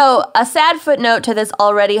 So a sad footnote to this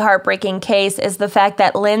already heartbreaking case is the fact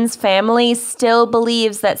that Lynn's family still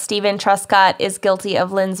believes that Stephen Truscott is guilty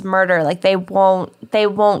of Lynn's murder. Like they won't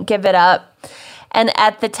give it up. And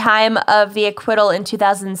at the time of the acquittal in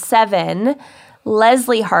 2007,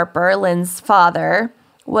 Leslie Harper, Lynn's father,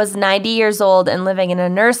 was 90 years old and living in a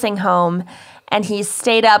nursing home. And he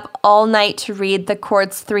stayed up all night to read the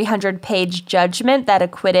court's 300-page judgment that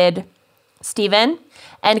acquitted Stephen.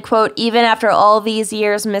 And, quote, even after all these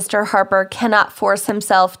years, Mr. Harper cannot force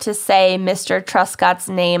himself to say Mr. Truscott's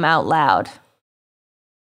name out loud.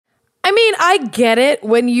 I mean, I get it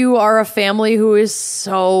when you are a family who is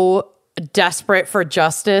so desperate for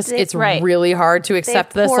justice. It's Right. really hard to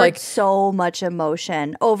accept They this. poured Like, so much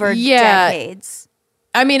emotion over Yeah. decades.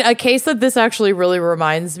 I mean, a case that this actually really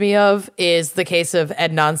reminds me of is the case of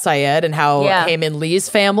Adnan Syed and how Yeah. him and Lee's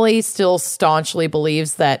family still staunchly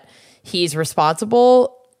believes that he's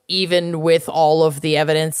responsible, even with all of the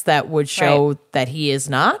evidence that would show that he is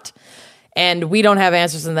not. And we don't have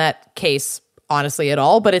answers in that case, honestly, at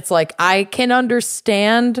all. But it's like, I can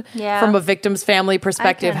understand from a victim's family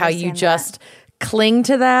perspective how you understand just cling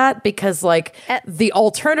to that, because like the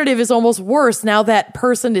alternative is almost worse. Now that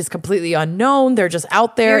person is completely unknown. They're just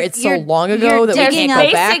out there. You're- It's so you're- long ago you're that we digging can't go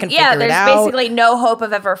up- back and figure it there's out. basically no hope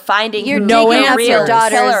of ever finding You're who No digging the up answers. your real killer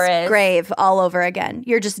daughter's is. grave all over again.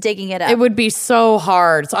 You're just digging it up. It would be so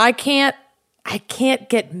hard. So I can't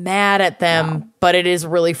get mad at them, but it is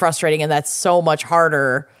really frustrating, and that's so much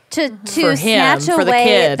harder. to for him, snatch for the away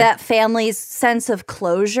kid. that family's sense of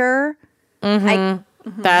closure.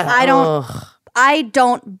 That I don't- ugh. I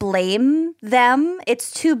don't blame them. It's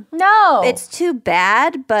too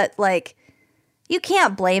bad, but like you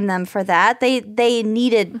can't blame them for that. They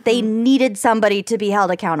needed somebody to be held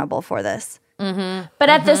accountable for this. But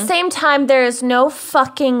at the same time, there is no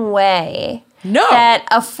fucking way No. that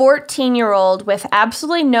a 14-year-old with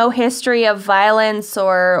absolutely no history of violence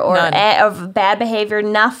or None. of bad behavior,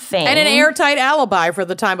 nothing, And an airtight alibi for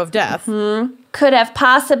the time of death. could have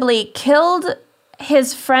possibly killed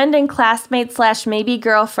his friend and classmate / maybe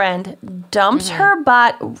girlfriend, dumped her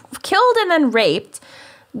body, killed and then raped,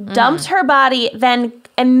 dumped her body, then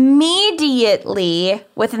immediately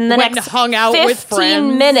within the Went and next hung out 15 with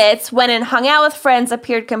friends. minutes went and hung out with friends,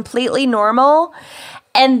 appeared completely normal,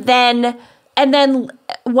 and then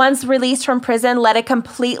once released from prison, led a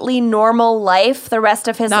completely normal life the rest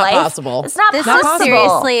of his Not life. possible. It's not This possible. is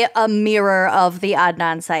seriously a mirror of the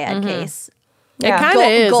Adnan Syed case. It kind of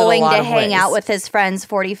is Going in a lot to of hang ways. out with his friends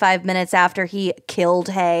 45 minutes after he killed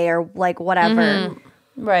Hay or like whatever.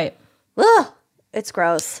 Right. Ugh, it's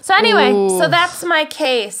gross. So anyway, so that's my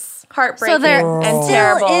case. Heartbreaking So there and still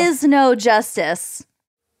terrible. is no justice.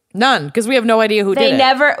 None, because we have no idea who They did it.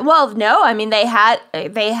 never. Well, no. I mean, they had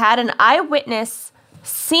an eyewitness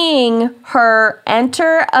seeing her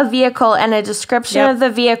enter a vehicle and a description of the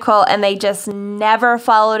vehicle, and they just never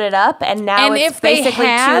followed it up. And now And it's if they basically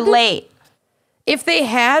had- too late. If they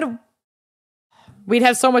had, we'd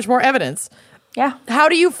have so much more evidence. Yeah. How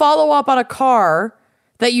do you follow up on a car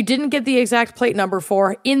that you didn't get the exact plate number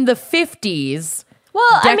for in the 50s,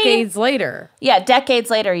 Well, decades later? yeah, decades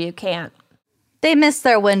later, you can't. They missed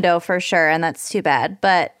their window for sure, and that's too bad.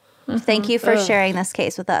 But thank you for sharing this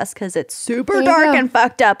case with us because it's super dark and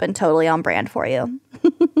fucked up and totally on brand for you.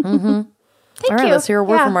 Thank All right, you. let's hear a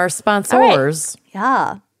word Yeah. from our sponsors.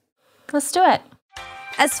 Yeah. Let's do it.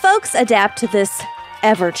 As folks adapt to this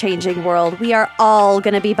ever-changing world, we are all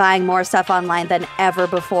going to be buying more stuff online than ever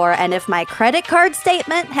before. And if my credit card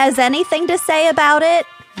statement has anything to say about it,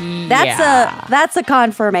 that's a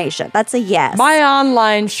confirmation. That's a yes. My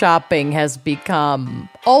online shopping has become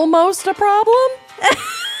almost a problem.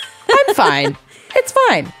 I'm fine. It's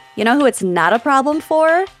fine. You know who it's not a problem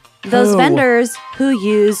for? Those Who? vendors who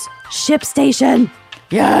use ShipStation.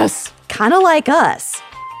 Yes. Kind of like us.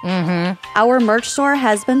 Our merch store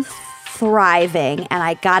has been thriving, and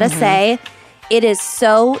I gotta say, it is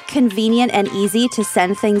so convenient and easy to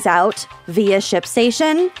send things out via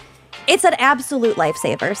ShipStation. It's an absolute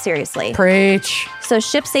lifesaver, seriously. Preach. So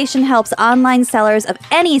ShipStation helps online sellers of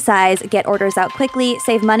any size get orders out quickly,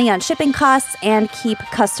 save money on shipping costs, and keep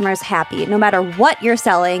customers happy. No matter what you're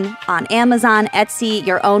selling on Amazon, Etsy,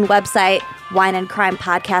 your own website,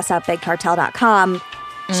 wineandcrimepodcast.bigcartel.com,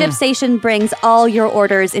 ShipStation brings all your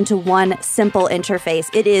orders into one simple interface.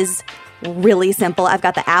 It is really simple. I've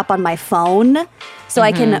got the app on my phone, so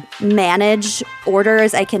I can manage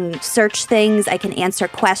orders. I can search things. I can answer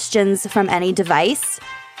questions from any device.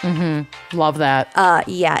 Love that.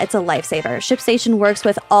 Yeah, it's a lifesaver. ShipStation works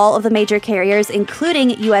with all of the major carriers, including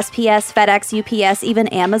USPS, FedEx, UPS, even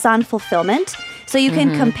Amazon Fulfillment. So you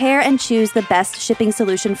can compare and choose the best shipping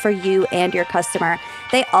solution for you and your customer.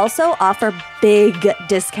 They also offer big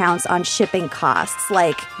discounts on shipping costs,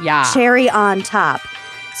 like cherry on top.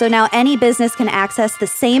 So now any business can access the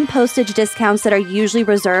same postage discounts that are usually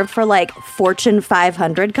reserved for like Fortune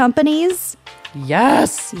 500 companies.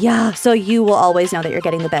 Yes. Yeah, so you will always know that you're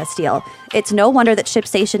getting the best deal. It's no wonder that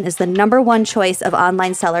ShipStation is the #1 choice of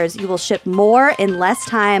online sellers. You will ship more in less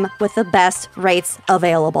time with the best rates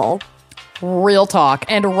available. Real talk.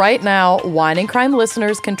 And right now, Wine and Crime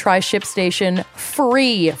listeners can try ShipStation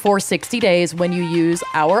free for 60 days when you use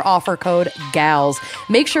our offer code GALS.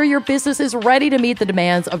 Make sure your business is ready to meet the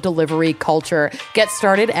demands of delivery culture. Get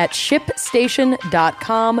started at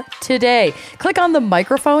ShipStation.com today. Click on the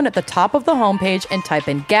microphone at the top of the homepage and type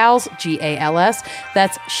in GALS, G-A-L-S.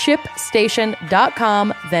 That's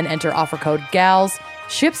ShipStation.com. Then enter offer code GALS.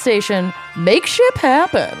 ShipStation. Make ship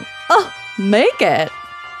happen. Oh, make it.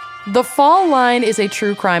 The Fall Line is a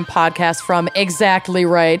true crime podcast from Exactly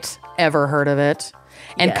Right, ever heard of it,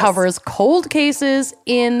 and covers cold cases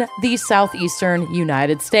in the southeastern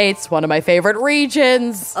United States, one of my favorite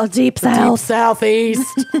regions. Oh, deep south. Deep southeast.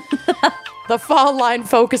 The Fall Line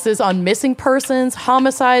focuses on missing persons,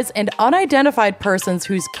 homicides, and unidentified persons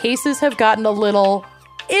whose cases have gotten a little,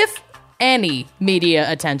 if any,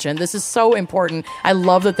 media attention. This is so important. I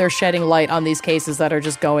love that they're shedding light on these cases that are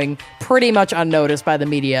just going pretty much unnoticed by the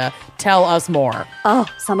media. Tell us more. Oh,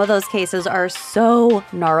 some of those cases are so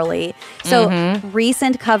gnarly. So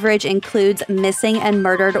recent coverage includes missing and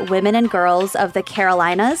murdered women and girls of the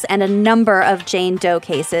Carolinas and a number of Jane Doe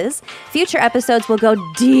cases. Future episodes will go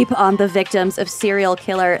deep on the victims of serial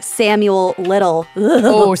killer Samuel Little. Ugh.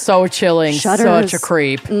 Oh, so chilling. Shudders. Such a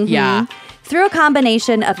creep. Yeah. Through a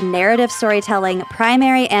combination of narrative storytelling,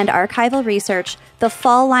 primary and archival research, The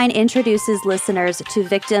Fall Line introduces listeners to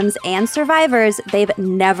victims and survivors they've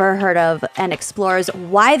never heard of and explores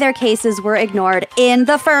why their cases were ignored in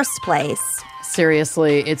the first place.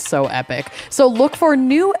 Seriously, it's so epic. So look for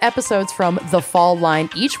new episodes from The Fall Line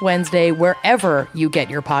each Wednesday wherever you get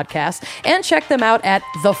your podcasts, and check them out at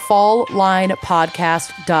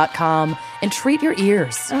thefalllinepodcast.com and treat your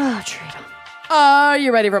ears. Oh, treat them. Are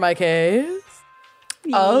you ready for my case?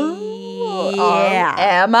 Oh, yeah.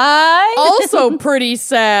 Am I? Also pretty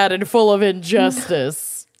sad and full of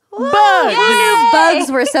injustice. Bugs! Who knew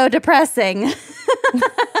bugs were so depressing?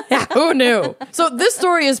 Yeah, who knew? So this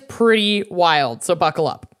story is pretty wild, so buckle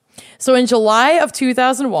up. So in July of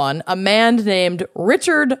 2001, a man named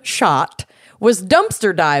Richard Schott was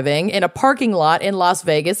dumpster diving in a parking lot in Las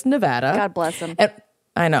Vegas, Nevada. God bless him. And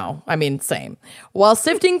I know. I mean, same. While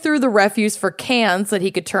sifting through the refuse for cans that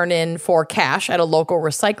he could turn in for cash at a local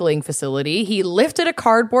recycling facility, he lifted a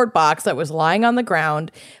cardboard box that was lying on the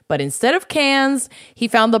ground, but instead of cans, he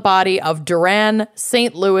found the body of Duran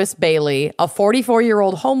St. Louis Bailey, a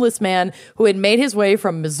 44-year-old homeless man who had made his way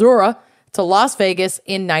from Missouri to Las Vegas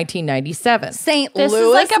in 1997. St. This Louis,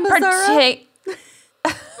 is like Missouri?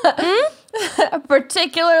 a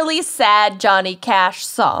particularly sad Johnny Cash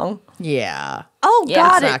song. Yeah. Oh, Yeah,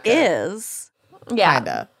 God, it's it not good. is. Yeah.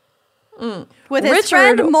 Kinda. With his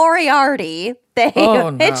Richard- friend Moriarty, they Oh,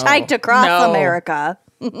 no. hitchhiked across No. America.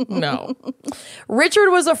 No. Richard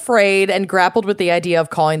was afraid and grappled with the idea of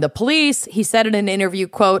calling the police. He said in an interview,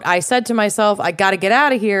 quote, "I said to myself, I got to get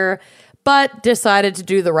out of here, but decided to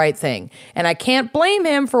do the right thing. And I can't blame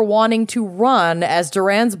him for wanting to run, as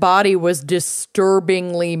Duran's body was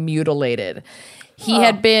disturbingly mutilated. He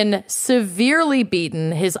had been severely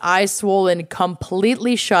beaten, his eyes swollen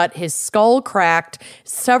completely shut, his skull cracked,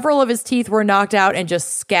 several of his teeth were knocked out and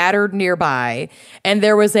just scattered nearby. And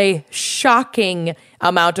there was a shocking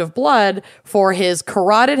amount of blood, for his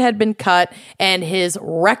carotid had been cut and his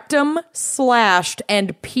rectum slashed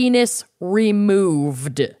and penis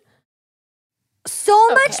removed." So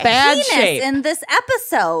much Bad penis shape. in this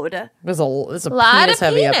episode. It was a Lot of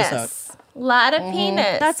penis-heavy penis. episode. Lot of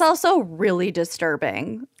penis. That's also really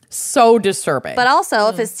disturbing. So disturbing. But also,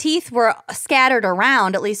 if his teeth were scattered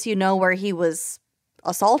around, at least you know where he was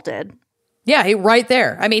assaulted. Yeah, he right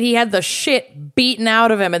there. I mean, he had the shit beaten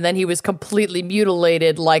out of him, and then he was completely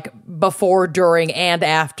mutilated, like before, during, and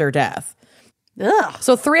after death. Ugh.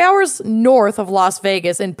 So 3 hours north of Las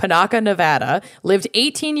Vegas in Panaca, Nevada, lived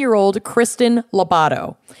 18-year-old Kristen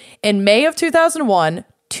Lobato. In May of 2001,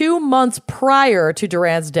 2 months prior to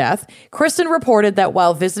Duran's death, Kristen reported that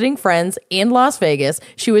while visiting friends in Las Vegas,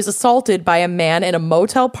 she was assaulted by a man in a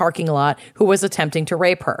motel parking lot who was attempting to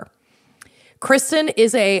rape her. Kristen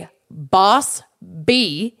is a boss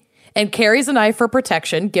B and carries a knife for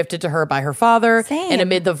protection gifted to her by her father. Same. And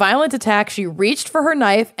amid the violent attack, she reached for her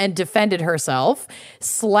knife and defended herself,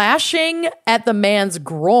 slashing at the man's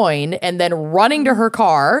groin and then running to her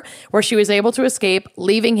car, where she was able to escape,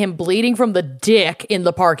 leaving him bleeding from the dick in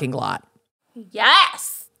the parking lot.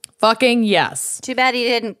 Yes. Fucking yes. Too bad he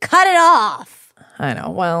didn't cut it off. I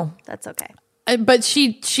know. Well, That's okay. but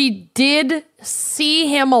she did see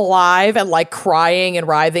him alive and like crying and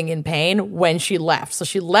writhing in pain when she left. So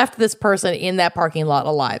she left this person in that parking lot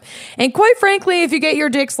alive. And quite frankly, if you get your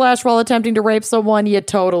dick slashed while attempting to rape someone, you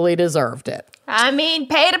totally deserved it. I mean,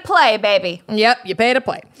 pay to play, baby. Yep, you pay to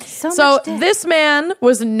play. So much dick. This man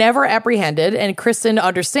was never apprehended, and Kristen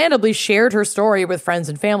understandably shared her story with friends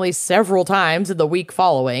and family several times in the week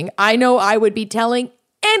following. I know I would be telling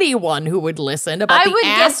anyone who would listen about I the would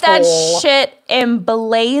asshole. get that shit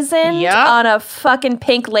emblazoned Yep. on a fucking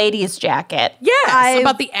pink ladies jacket. Yes,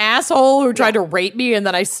 about the asshole who tried to rape me and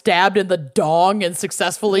then I stabbed in the dong and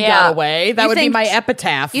successfully Yeah. got away. That You would be think- my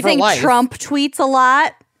epitaph You for think life. Trump tweets a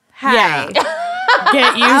lot? Hi. Yeah.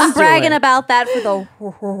 Get used I'm to bragging it. about that for the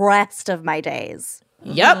rest of my days.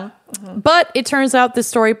 Yep. But it turns out this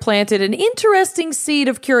story planted an interesting seed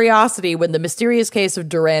of curiosity when the mysterious case of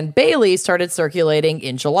Duran Bailey started circulating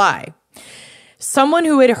in July. Someone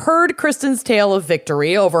who had heard Kristen's tale of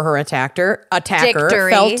victory over her attacker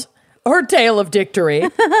Dictory. felt her tale of dictory.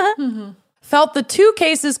 Felt the two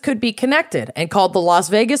cases could be connected and called the Las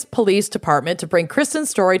Vegas Police Department to bring Kristen's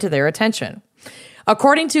story to their attention.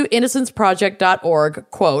 According to innocenceproject.org,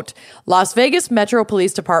 quote, Las Vegas Metro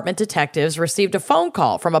Police Department detectives received a phone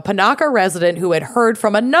call from a Panaca resident who had heard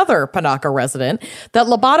from another Panaca resident that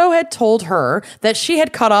Lobato had told her that she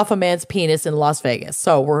had cut off a man's penis in Las Vegas.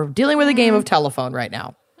 So we're dealing with a game of telephone right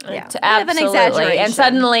now. Yeah. To Bit of an absolutely. exaggeration. And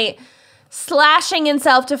suddenly, slashing in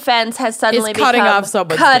self-defense has suddenly Is cutting become off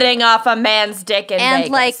someone's cutting off a man's dick in And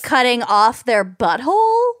Vegas. like cutting off their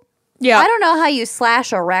butthole? Yeah. I don't know how you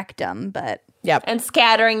slash a rectum, but Yep. and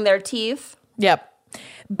scattering their teeth. Yep.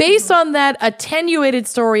 Based on that attenuated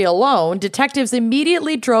story alone, detectives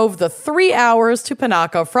immediately drove the 3 hours to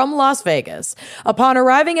Panaca from Las Vegas. Upon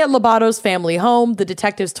arriving at Lobato's family home, the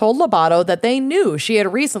detectives told Lobato that they knew she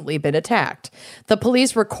had recently been attacked. The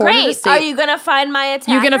police recorded a Great. statement. Are you going to find my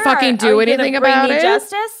attacker? You gonna fucking do Are you anything gonna bring about me it?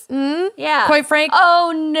 Justice? Yeah. Quite frank.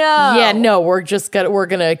 Oh no. Yeah, no, we're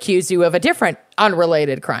gonna accuse you of a different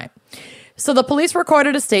unrelated crime. So the police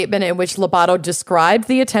recorded a statement in which Lobato described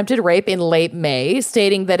the attempted rape in late May,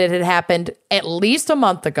 stating that it had happened at least a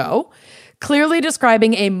month ago, clearly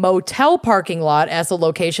describing a motel parking lot as a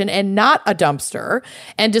location and not a dumpster,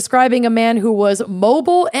 and describing a man who was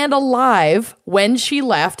mobile and alive when she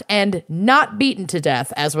left and not beaten to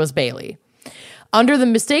death, as was Bailey. Under the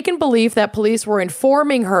mistaken belief that police were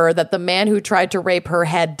informing her that the man who tried to rape her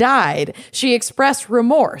had died, she expressed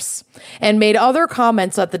remorse and made other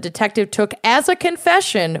comments that the detective took as a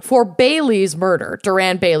confession for Bailey's murder,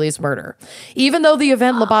 Duran Bailey's murder, even though the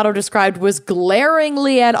event Lobato described was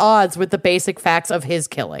glaringly at odds with the basic facts of his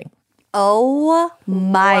killing. oh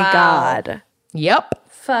my Wow. God. Yep.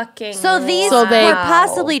 Fucking. So these So they- were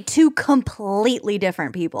possibly two completely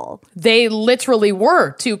different people. They literally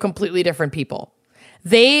were two completely different people.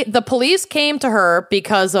 The police came to her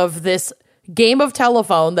because of this game of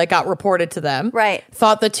telephone that got reported to them. Right.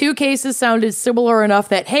 Thought the two cases sounded similar enough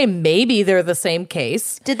that, hey, maybe they're the same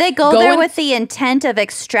case. Did they go there with the intent of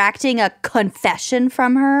extracting a confession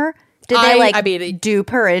from her? Did they I mean, dupe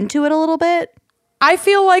her into it a little bit? I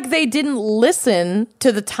feel like they didn't listen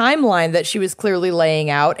to the timeline that she was clearly laying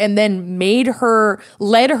out and then led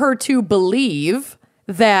her to believe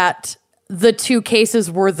that the two cases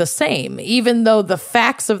were the same, even though the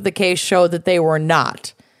facts of the case showed that they were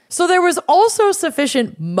not. So there was also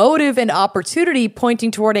sufficient motive and opportunity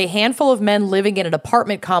pointing toward a handful of men living in an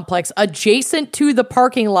apartment complex adjacent to the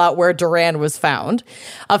parking lot where Duran was found.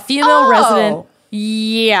 A female resident...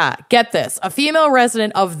 Yeah, get this. A female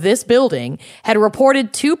resident of this building had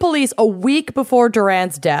reported to police a week before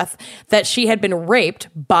Duran's death that she had been raped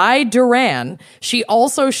by Duran. She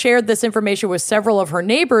also shared this information with several of her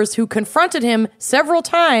neighbors who confronted him several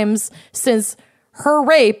times since her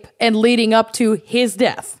rape and leading up to his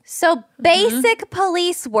death. So basic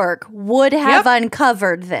police work would have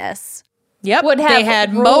uncovered this. Yep. Would have they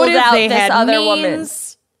had ruled motive, out they this had other means. woman.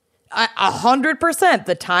 100%.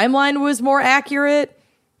 The timeline was more accurate.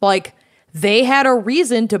 Like, they had a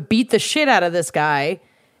reason to beat the shit out of this guy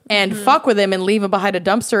and fuck with him and leave him behind a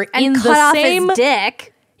dumpster And in cut the off same his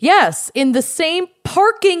dick. Yes, in the same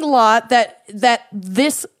parking lot that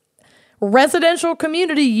this residential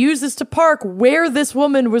community uses to park where this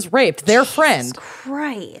woman was raped. Their friend.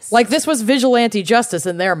 Christ. Like, this was vigilante justice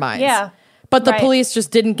in their minds. Yeah. But the police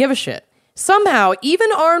just didn't give a shit. Somehow, even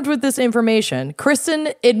armed with this information, Kristen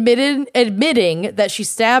admitting that she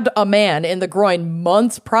stabbed a man in the groin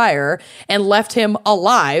months prior and left him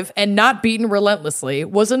alive and not beaten relentlessly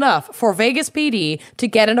was enough for Vegas PD to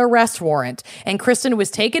get an arrest warrant. And Kristen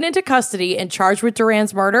was taken into custody and charged with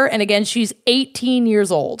Duran's murder. And again, she's 18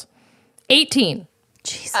 years old. 18.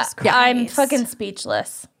 Jesus Christ. I'm fucking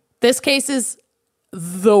speechless. This case is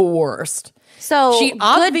the worst. So She good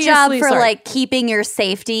obviously- job for sorry. like keeping your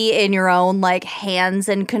safety in your own like hands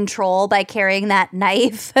and control by carrying that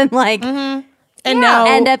knife and like And now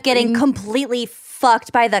end up getting completely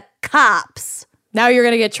fucked by the cops. Now you're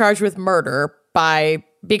going to get charged with murder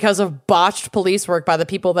because of botched police work by the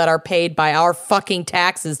people that are paid by our fucking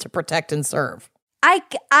taxes to protect and serve.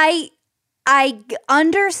 I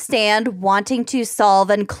understand wanting to solve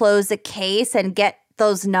and close a case and get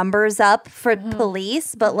those numbers up for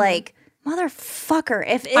police, but like, motherfucker,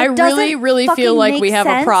 if it I doesn't really feel fucking like make we have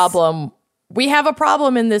sense, a problem. We have a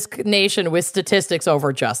problem in this nation with statistics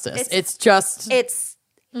over justice. It's just It's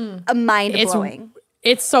mind blowing.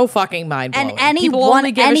 it's so fucking mind blowing. And People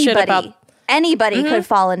only give a shit about anybody could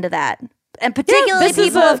fall into that. And particularly this is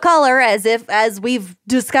people of color, as we've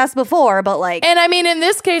discussed before, but like, And I mean, in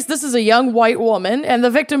this case, this is a young white woman, and the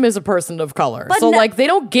victim is a person of color. But So, no- like, they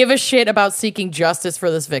don't give a shit about seeking justice for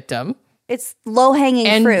this victim. it's low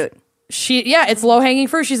hanging fruit. It's low hanging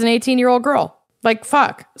fruit. She's an 18-year-old girl. Like,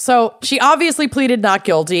 fuck. So she obviously pleaded not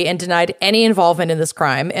guilty and denied any involvement in this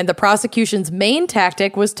crime. And the prosecution's main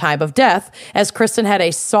tactic was time of death, as Kristen had a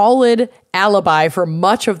solid alibi for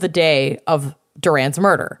much of the day of Duran's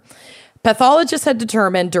murder. Pathologists had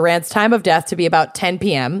determined Duran's time of death to be about 10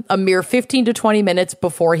 p.m., a mere 15 to 20 minutes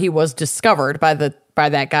before he was discovered by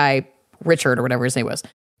that guy, Richard, or whatever his name was.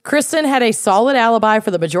 Kristen had a solid alibi for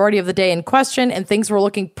the majority of the day in question, and things were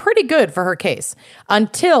looking pretty good for her case,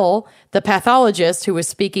 until the pathologist who was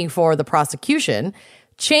speaking for the prosecution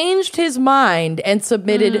changed his mind and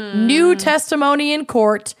submitted new testimony in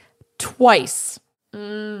court twice.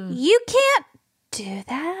 You can't do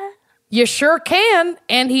that. You sure can,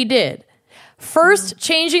 and he did. First,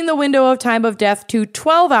 changing the window of time of death to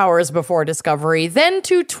 12 hours before discovery, then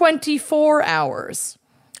to 24 hours.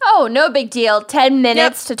 Oh, no big deal. 10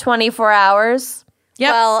 minutes to 24 hours.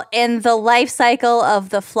 Yep. Well, in the life cycle of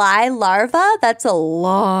the fly larva, that's a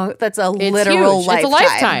literal huge. lifetime. It's a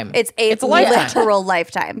lifetime. It's a lifetime. literal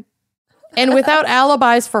lifetime. And without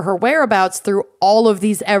alibis for her whereabouts through all of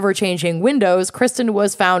these ever-changing windows, Kristen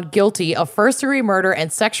was found guilty of first-degree murder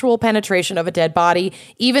and sexual penetration of a dead body,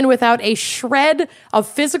 even without a shred of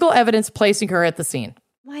physical evidence placing her at the scene.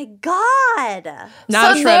 My God.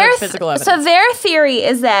 Not a shred of physical evidence. So their theory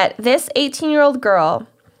is that this 18-year-old girl,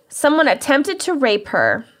 someone attempted to rape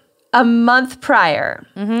her a month prior.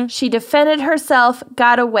 She defended herself,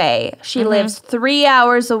 got away. She lives 3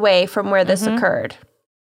 hours away from where this occurred.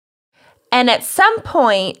 And at some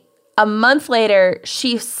point, a month later,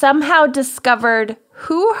 she somehow discovered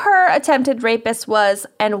who her attempted rapist was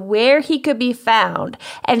and where he could be found.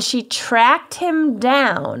 And she tracked him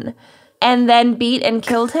down and then beat and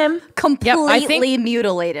killed him. Completely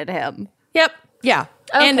mutilated him. Yep. Yeah.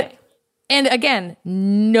 Okay. And again,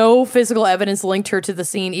 no physical evidence linked her to the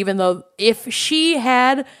scene, even though if she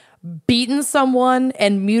had beaten someone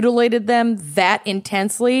and mutilated them that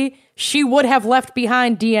intensely, she would have left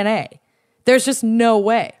behind DNA. There's just no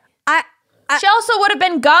way. She also would have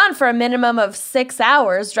been gone for a minimum of 6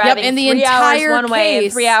 hours, driving and the 3 hours entire one way and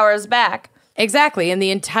case- 3 hours back. Exactly. And the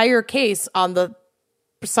entire case on the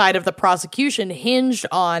side of the prosecution hinged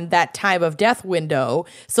on that time of death window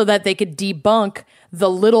so that they could debunk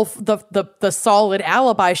the solid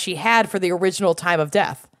alibi she had for the original time of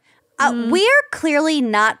death. We're clearly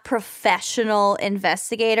not professional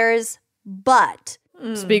investigators, but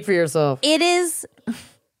Speak for yourself. it is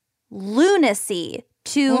lunacy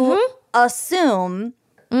to assume.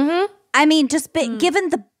 I mean, just given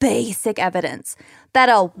the basic evidence that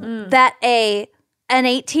an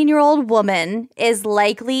 18-year-old woman is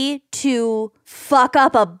likely to fuck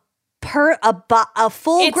up a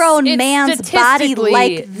full-grown It's man's body statistically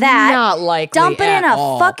like that, not likely dump it in at a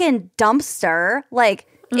all. fucking dumpster, like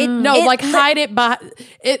hide it behind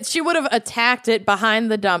it. She would have attacked him behind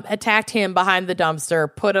the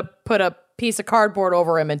dumpster, put a piece of cardboard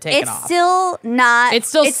over him and taken it's off. still not. It's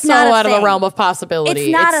still so not a out of the thing. realm of possibility.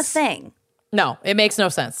 It's not a thing. No, it makes no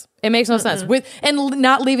sense. It makes no sense. And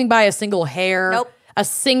not leaving by a single hair. Nope. a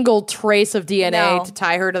single trace of DNA No. to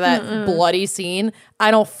tie her to that bloody scene?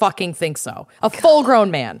 I don't fucking think so. A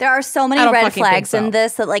full-grown man. There are so many red flags in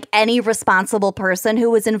this that like any responsible person who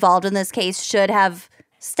was involved in this case should have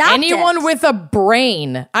stopped Anyone it. with a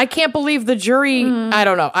brain. I can't believe the jury. I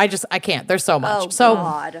don't know. I can't. There's so much. Oh, so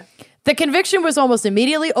God. the conviction was almost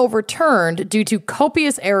immediately overturned due to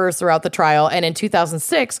copious errors throughout the trial. And in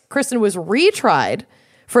 2006, Kristen was retried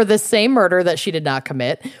for the same murder that she did not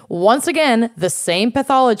commit. Once again, the same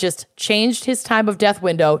pathologist changed his time of death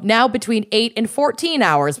window, now between 8 and 14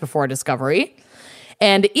 hours before discovery.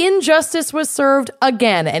 And injustice was served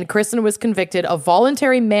again, and Kristen was convicted of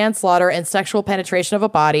voluntary manslaughter and sexual penetration of a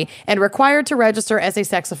body and required to register as a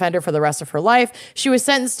sex offender for the rest of her life. She was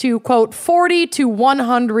sentenced to, quote, 40 to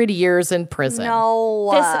 100 years in prison. No.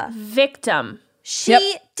 This victim.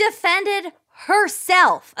 She defended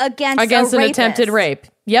herself against an rapist. attempted rape.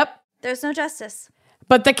 Yep. There's no justice.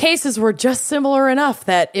 But the cases were just similar enough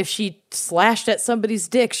that if she slashed at somebody's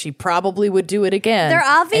dick, she probably would do it again. They're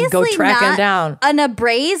obviously and go track him not down. An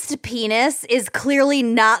abrased penis is clearly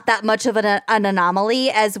not that much of an anomaly,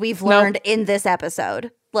 as we've learned in this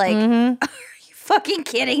episode. Like, are you fucking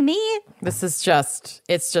kidding me? This is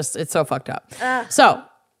it's so fucked up. So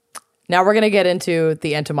now we're going to get into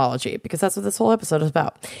the entomology because that's what this whole episode is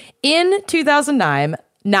about. In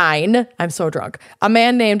 2009, I'm so drunk. A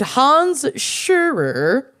man named Hans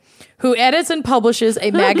Schurer, who edits and publishes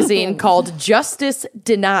a magazine called Justice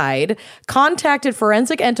Denied, contacted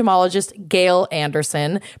forensic entomologist Gail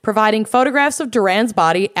Anderson, providing photographs of Duran's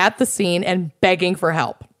body at the scene and begging for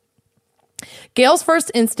help. Gail's first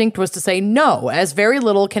instinct was to say no, as very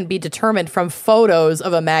little can be determined from photos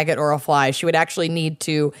of a maggot or a fly. She would actually need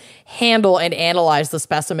to handle and analyze the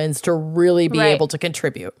specimens to really be able to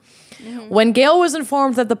contribute. When Gail was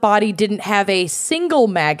informed that the body didn't have a single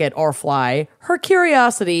maggot or fly, her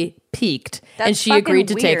curiosity piqued, and she agreed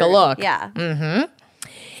to take a look. Yeah.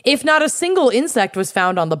 If not a single insect was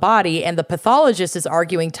found on the body, and the pathologist is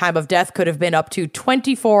arguing time of death could have been up to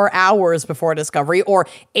 24 hours before discovery or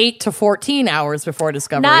 8 to 14 hours before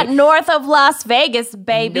discovery. Not north of Las Vegas,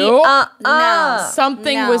 baby. Nope. No.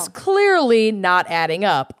 Something was clearly not adding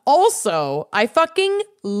up. Also, I fucking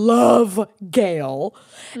love Gail.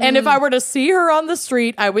 And if I were to see her on the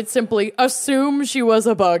street, I would simply assume she was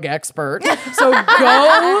a bug expert. So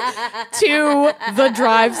go to the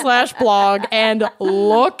drive/blog and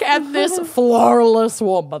look at this flawless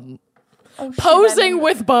woman posing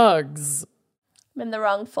with bugs. I'm in the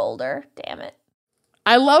wrong folder. Damn it.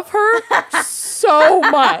 I love her so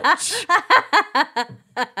much.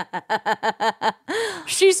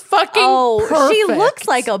 She's fucking perfect. She looks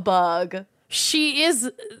like a bug. She's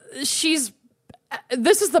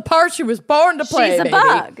this is the part she was born to play. She's a baby.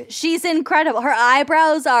 bug. She's incredible. Her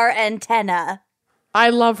eyebrows are antenna. I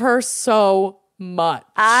love her so much.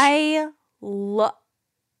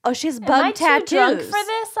 Oh, she has bug Am I tattoos. too drunk for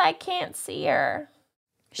this? I can't see her.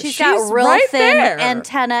 She's got real right thin there.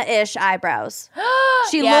 antenna-ish eyebrows.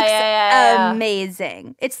 She Yeah, looks yeah.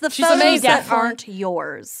 amazing. It's the She's photos amazing. that aren't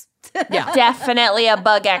yours. Yeah. Definitely a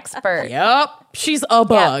bug expert. Yep. She's a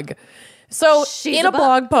bug. So She's in a a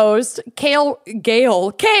bug. blog post, Gail,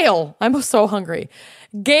 I'm so hungry.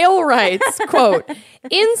 Gail writes, quote,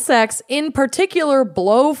 insects, in particular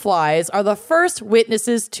blowflies, are the first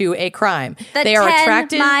witnesses to a crime. They are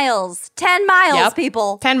 10 miles. 10 miles, Yep.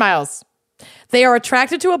 people. 10 miles. They are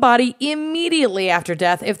attracted to a body immediately after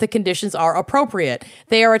death if the conditions are appropriate.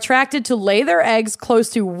 They are attracted to lay their eggs close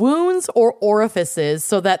to wounds or orifices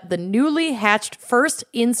so that the newly hatched first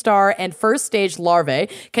instar and first stage larvae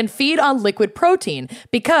can feed on liquid protein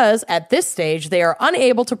because at this stage they are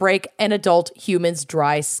unable to break an adult human's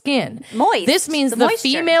dry skin. Moist. This means The the moisture.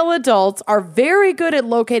 female adults are very good at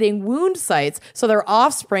locating wound sites so their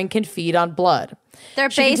offspring can feed on blood. They're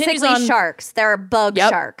She continues basically on- sharks. They're bug Yep.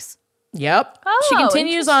 sharks. Yep. Oh, She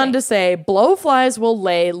continues on to say blowflies will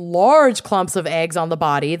lay large clumps of eggs on the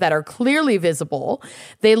body that are clearly visible.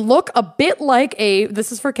 They look a bit like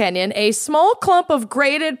this is for Kenyon, a small clump of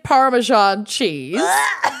grated Parmesan cheese.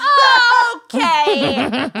 Okay.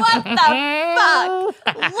 What the fuck?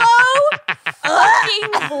 Low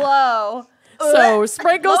fucking blow. So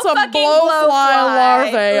sprinkle some fucking blowfly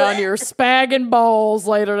blowfly. larvae on your spag and bowls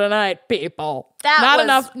later tonight, people. That not was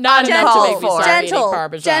enough to make uncalled me for. start eating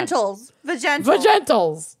Parmesan. Gentles. Vagental.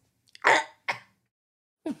 Vagentals.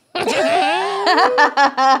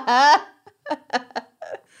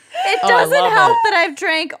 It I doesn't love help it. that I've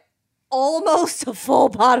drank almost a full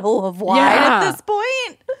bottle of wine Yeah. at this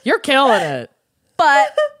point. You're killing it.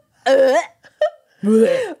 But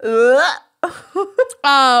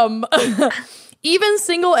Even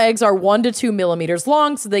single eggs are 1 to 2 millimeters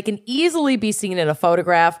long, so they can easily be seen in a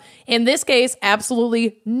photograph. In this case,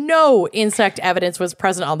 absolutely no insect evidence was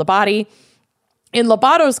present on the body. In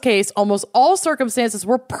Lobato's case, almost all circumstances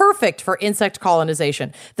were perfect for insect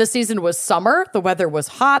colonization. The season was summer, the weather was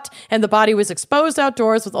hot, and the body was exposed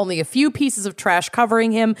outdoors with only a few pieces of trash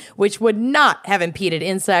covering him, which would not have impeded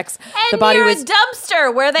insects. And the body near was a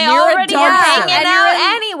dumpster where they near a already are dumpster. hanging And out you're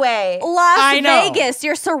in anyway. I Las know. Vegas,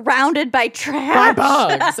 you're surrounded by by trash.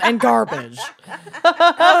 bugs and garbage.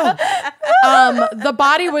 The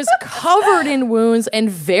body was covered in wounds and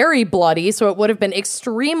very bloody, so it would have been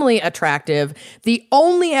extremely attractive. The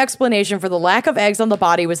only explanation for the lack of eggs on the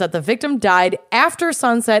body was that the victim died after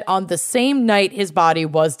sunset on the same night his body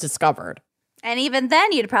was discovered. And even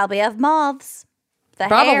then, you'd probably have moths. The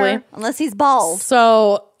Probably. hair, unless he's bald.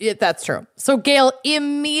 So that's true. So Gail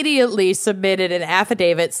immediately submitted an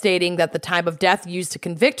affidavit stating that the time of death used to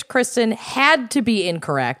convict Kristen had to be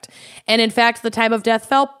incorrect. And in fact, the time of death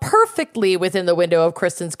fell perfectly within the window of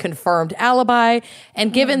Kristen's confirmed alibi.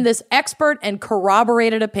 And given this expert and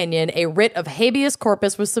corroborated opinion, a writ of habeas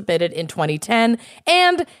corpus was submitted in 2010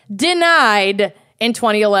 and denied in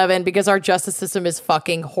 2011 because our justice system is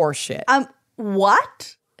fucking horseshit.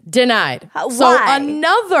 What? Denied. So Why?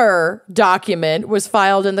 another document was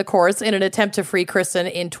filed in the courts in an attempt to free Kristen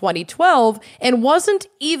in 2012 and wasn't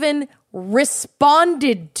even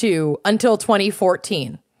responded to until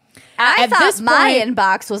 2014. I At thought this my point-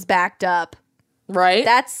 inbox was backed up. Right?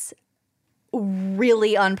 That's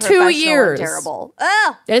really unprofessional 2 years. and terrible.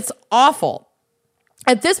 Ugh. It's awful.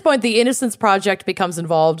 At this point, the Innocence Project becomes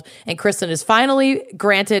involved, and Kristen is finally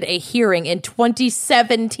granted a hearing in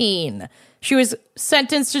 2017. She was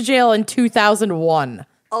sentenced to jail in 2001.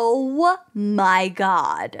 Oh my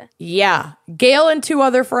God. Yeah. Gail and 2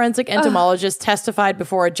 other forensic entomologists testified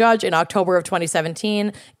before a judge in October of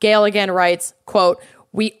 2017. Gail again writes, quote,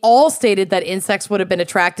 "We all stated that insects would have been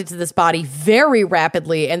attracted to this body very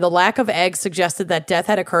rapidly, and the lack of eggs suggested that death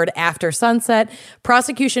had occurred after sunset.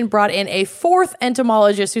 Prosecution brought in a 4th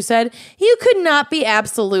entomologist who said, you could not be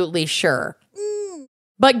absolutely sure.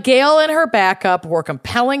 But Gail and her backup were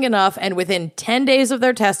compelling enough, and within 10 days of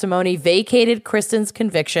their testimony, vacated Kristen's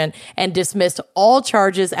conviction and dismissed all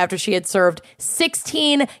charges after she had served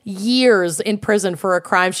 16 years in prison for a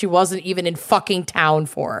crime she wasn't even in fucking town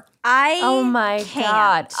for. Oh my can't.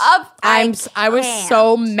 God. I was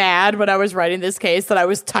so mad when I was writing this case that I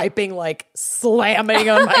was typing like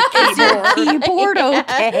slamming on my keyboard. Keyboard,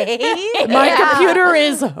 okay. My computer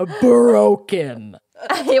is broken.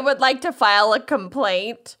 I would like to file a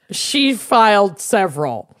complaint. She filed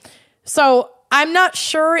several. So I'm not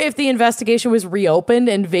sure if the investigation was reopened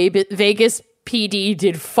and Vegas PD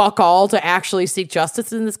did fuck all to actually seek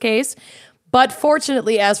justice in this case. But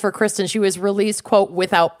fortunately, as for Kristen, she was released, quote,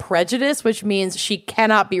 without prejudice, which means she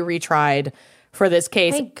cannot be retried for this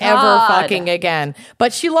case Thank ever God. fucking again.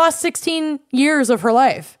 But she lost 16 years of her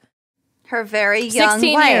life. Her very young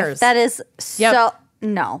 16 life. years. That is so... Yep.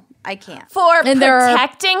 No, I can't. For And there are-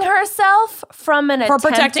 protecting herself from an For attempted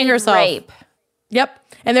protecting herself. rape. Yep.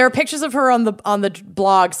 And there are pictures of her on the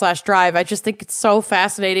blog/drive. I just think it's so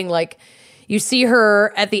fascinating. Like, you see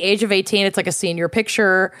her at the age of 18. It's like a senior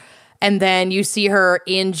picture. And then you see her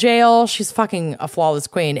in jail. She's fucking a flawless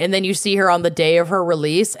queen. And then you see her on the day of her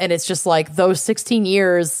release. And it's just like those 16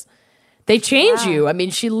 years, they change you. I mean,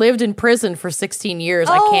 she lived in prison for 16 years.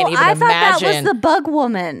 I can't even I thought imagine. that was the bug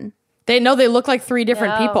woman. They look like 3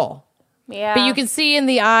 different No. people. Yeah. But you can see in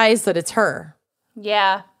the eyes that it's her.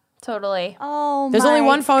 Yeah, totally. Oh, There's my only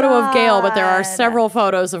one photo of Gail, but there are God. several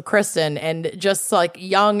photos of Kristen, and just like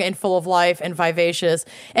young and full of life and vivacious.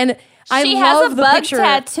 And I She love has a the bug picture.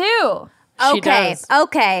 tattoo. She Okay, does.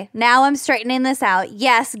 okay. Now I'm straightening this out.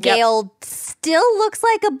 Yes, Gail still looks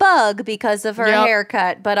like a bug because of her Yep.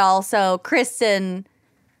 haircut, but also Kristen,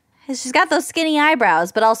 she's got those skinny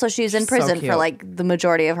eyebrows, but also she was in She's so prison for cute. like the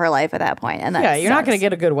majority of her life at that point. And that Yeah, you're not going to sucks.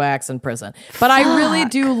 get a good wax in prison. But I really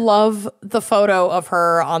do love the photo of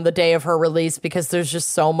her on the day of her release because there's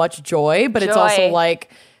just so much joy, but it's also Joy. like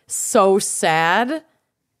so sad.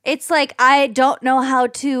 It's like I don't know how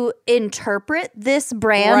to interpret this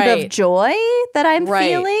brand Right. of joy that I'm Right.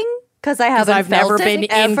 feeling because I Because haven't I've never felt been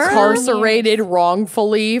it ever. incarcerated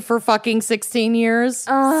wrongfully for fucking 16 years.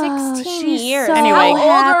 16 she's years. so Anyway. How old were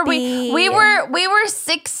happy. we? We were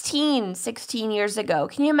 16 years ago.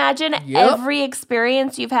 Can you imagine Yep. every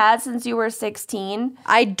experience you've had since you were 16?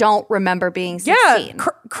 I don't remember being Yeah, 16.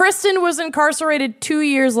 Kristen was incarcerated 2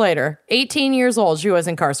 years later. 18 years old, she was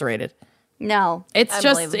incarcerated. No. It's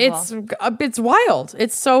just, it's wild.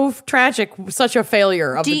 It's so tragic. Such a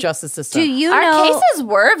failure of the justice system. Do you Our know? cases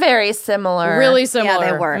were very similar. Really similar.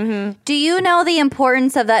 Yeah, they were. Do you know the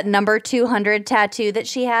importance of that number 200 tattoo that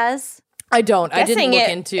she has? I don't. I didn't look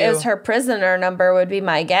into. Is her prisoner number would be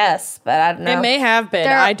my guess, but I don't know. It may have been.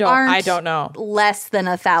 There I don't aren't know. Less than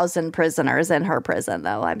 1,000 prisoners in her prison,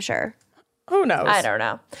 though, I'm sure. Who knows? I don't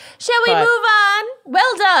know. Shall we But- move on?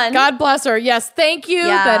 Well done. God bless her. Yes, thank you.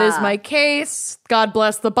 Yeah. That is my case. God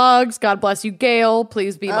bless the bugs. God bless you, Gail.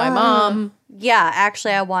 Please be my mom. Yeah,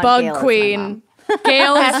 actually, I want Bug Gail as my queen. mom.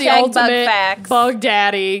 Gail is the Hashtag bug ultimate facts. bug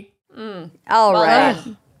daddy. All right.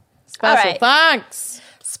 Special right. thanks.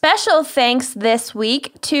 Special thanks this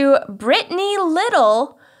week to Brittany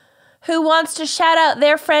Little, who wants to shout out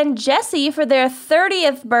their friend Jessie for their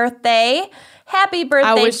 30th birthday. Happy birthday,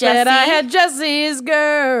 I wish Jessie. that I had Jesse's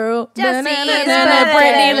girl. Jesse's Brittany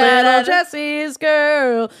birthday. Little, Jesse's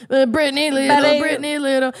girl. Brittany Little, Brittany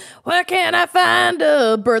Little. Where can I find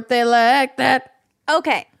a birthday like that?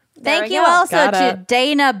 Okay. Thank we you go. also Got to it.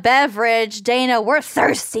 Dana Beveridge. Dana, we're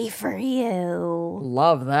thirsty for you.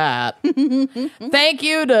 Love that. Thank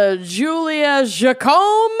you to Julia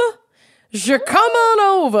Jacome. Come on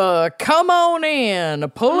over. Come on in.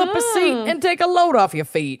 Pull up a seat and take a load off your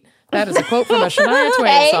feet. That is a quote from a Shania Twain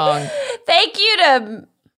Hey, song. Thank you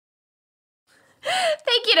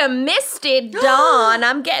to Misty Dawn.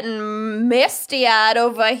 I'm getting misty-eyed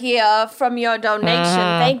over here from your donation.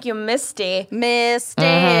 Thank you, Misty.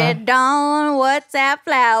 Misty Dawn, what's that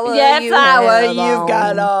flower Yes, you flower have you've on?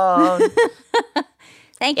 got on.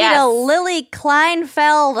 Thank you Yes. to Lily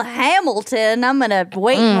Kleinfeld Hamilton. I'm going to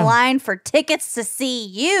wait in line for tickets to see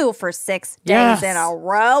you for 6 Yes. days in a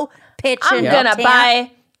row. Pitching I'm the gonna tent.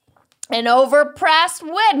 buy an overpriced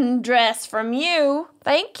wedding dress from you.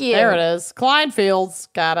 Thank you. There it is. Kleinfeld's.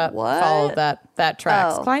 Gotta What? follow that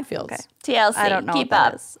tracks. Oh, Kleinfeld's. okay. TLC. I don't know Keep what that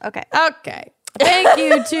up. is. Okay. Okay. Thank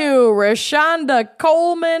you to Rashonda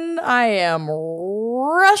Coleman. I am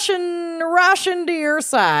rushing to your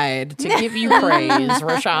side to give you praise,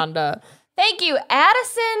 Rashonda. Thank you,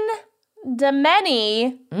 Addison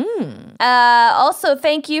Demeni. Also,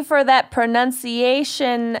 thank you for that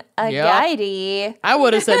pronunciation, guidey. I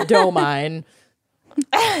would have said Domine.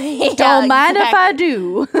 Don't mind if I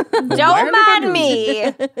do. Don't mind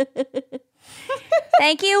me.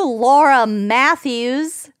 Thank you, Laura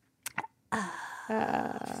Matthews.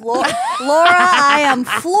 Laura, I am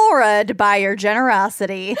floored by your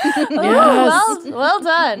generosity. Yes. Well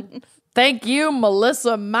done. Thank you,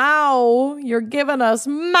 Melissa Mao. You're giving us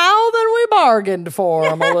Mao than we bargained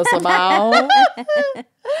for, Melissa Mao.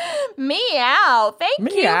 Meow. Thank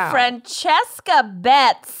you, Meow. Francesca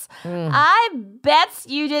Betts. I bet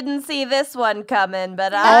you didn't see this one coming,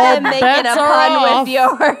 but I'm making bets a are pun off. with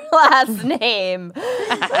your last name.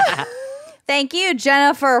 Thank you,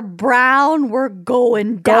 Jennifer Brown. We're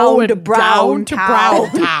going down to Brown Town.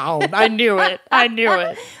 Town. I knew it. I knew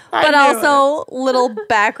it. But also, little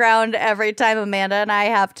background, every time Amanda and I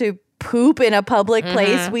have to poop in a public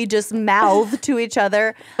place, we just mouth to each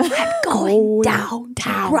other, I'm going down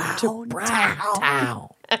to Brown Town.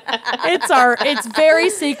 It's very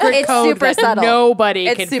secret It's code super that subtle. nobody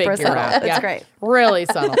It's can super figure subtle. out. It's great. Really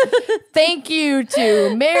subtle. Thank you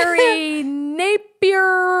to Mary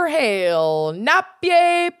Napier Hale.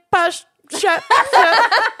 Napier Pash.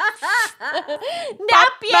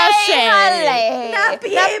 Napier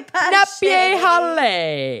Napier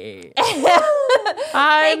Halle.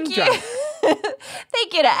 I'm Thank drunk. you.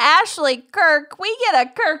 Thank you to Ashley Kirk. We get a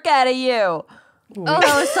Kirk out of you. Oh,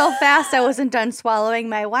 that was so fast, I wasn't done swallowing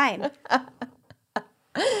my wine.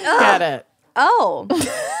 Got it. Oh,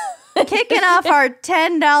 kicking off our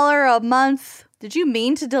 $10 a month. Did you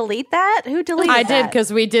mean to delete that? Who deleted I that? did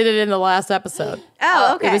because we did it in the last episode.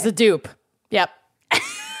 Oh, okay. It was a dupe. Yep.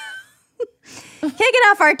 Kicking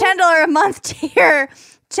off our $10 a month tier,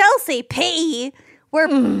 Chelsea P. We're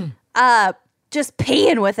just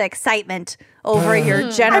peeing with excitement over your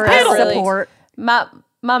generous Really. support.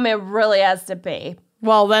 Mommy really has to pee.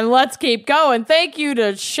 Well, then let's keep going. Thank you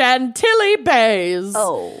to Chantilly Bays.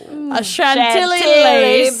 Oh, A Chantilly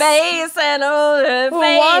lace. Base and old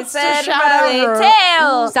wants face to and shout out rolly her-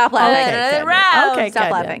 tail. Stop laughing. And around. Okay, Stop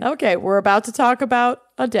good. laughing. Okay, we're about to talk about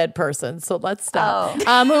a dead person, so let's stop.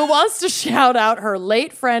 Who wants to shout out her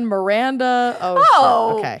late friend Miranda?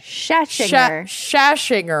 Oh. shit. Okay. Shatchinger.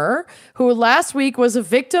 Shashinger, who last week was a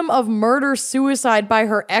victim of murder-suicide by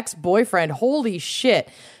her ex-boyfriend. Holy shit.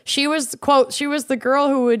 She was, quote, she was the girl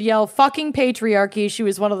who would yell, fucking patriarchy. She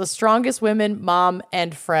was one of the strongest women, mom,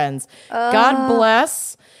 and friends. God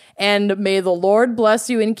bless. And may the Lord bless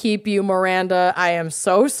you and keep you, Miranda. I am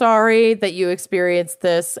so sorry that you experienced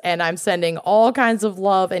this, and I'm sending all kinds of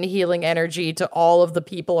love and healing energy to all of the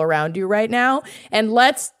people around you right now. And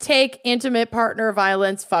let's take intimate partner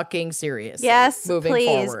violence fucking seriously. Yes, moving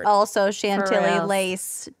please. forward. Also, Chantilly reals.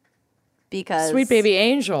 lace, because Sweet baby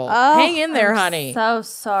angel. Hang in there, honey. So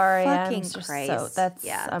sorry. fucking I'm just Christ.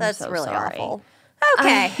 I'm that's so really sorry. awful.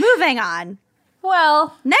 Okay, moving on.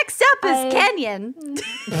 Well, Next up is Kenyon.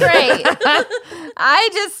 great.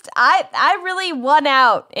 I really won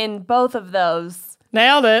out in both of those.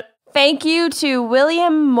 Nailed it. Thank you to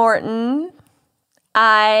William Morton.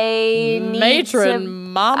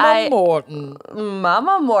 Matron Mama Morton.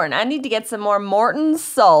 Mama Morton. I need to get some more Morton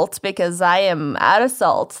salt because I am out of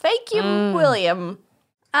salt. Thank you, William.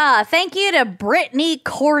 Thank you to Brittany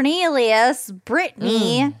Cornelius.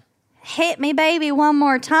 Brittany, hit me, baby, one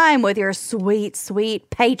more time with your sweet, sweet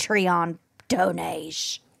Patreon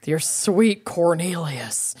donation. Your sweet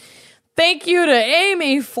Cornelius. Thank you to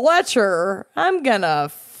Amy Fletcher. I'm gonna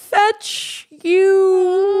fetch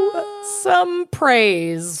you some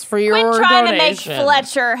praise for your Quit trying donation. to make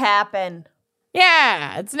Fletcher happen.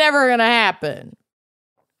 Yeah, it's never gonna happen.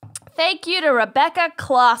 Thank you to Rebecca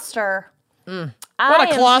Kloster. What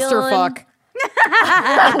a clusterfuck.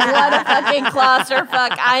 What a fucking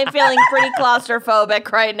clusterfuck. I am feeling pretty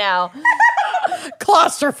claustrophobic right now.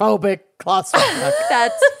 Claustrophobic. Clusterfuck.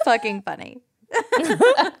 That's fucking funny.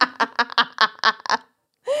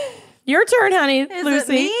 Your turn, honey, Is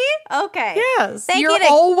Lucy. it me? Okay. Yes. Thank You're you to-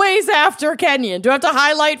 always after Kenyon. Do I have to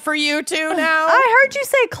highlight for you too now? I heard you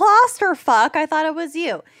say clusterfuck. I thought it was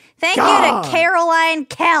you. Thank you God. to Caroline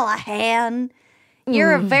Callahan.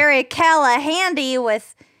 You're very Callahandy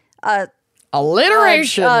with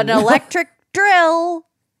Alliteration. an electric drill.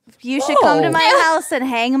 You should come to my house and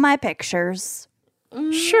hang my pictures.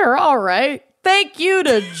 Sure, all right. Thank you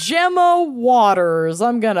to Gemma Waters.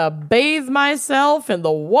 I'm gonna bathe myself in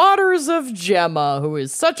the waters of Gemma, who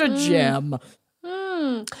is such a gem.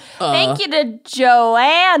 Thank you to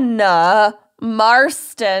Joanna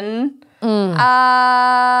Marston. I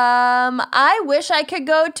wish I could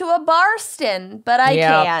go to a Barston, but I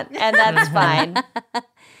Yep. can't, and that's fine.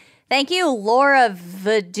 Thank you, Laura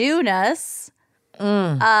Vadunas.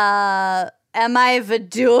 Am I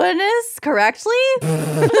Vadunas correctly?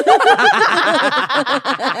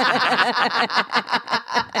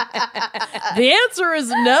 The answer is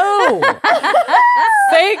no.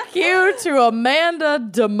 Thank you to Amanda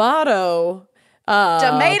D'Amato.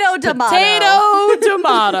 Tomato D'Amato. Potato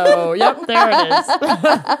D'Amato. Yep, there it is.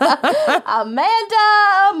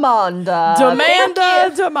 Amanda.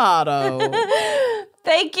 D'Amanda D'Amato.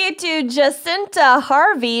 Thank you to Jacinta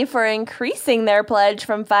Harvey for increasing their pledge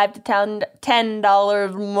from $5 to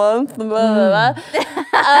 $10 a month.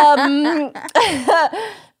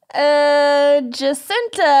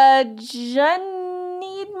 Jacinta,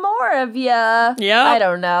 need more of ya. Yep. I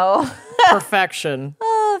don't know. Perfection.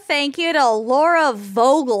 Oh, thank you to Laura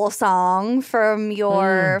Vogelsong from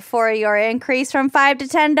for your increase from $5 to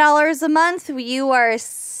 $10 a month. You are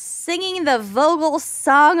singing the Vogel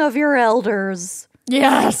song of your elders.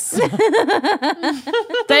 Yes.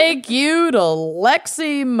 Thank you to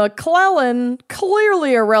Lexi McClellan,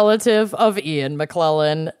 clearly a relative of Ian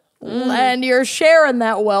McClellan. And you're sharing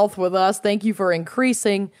that wealth with us. Thank you for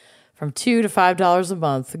increasing from $2 to $5 a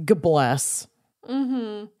month. God bless.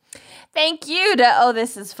 Thank you to,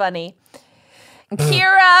 this is funny.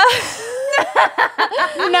 Kira.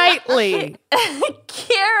 Nightly.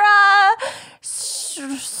 Kira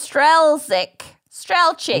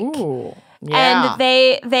Strelchik. Ooh. Yeah. And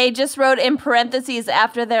they just wrote in parentheses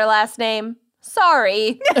after their last name,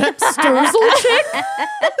 sorry. Struzzelchick?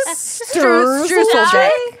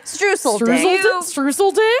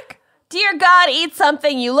 Struzzeldick? Dear God, eat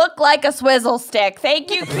something. You look like a swizzle stick.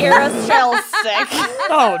 Thank you, Kira Strelchik.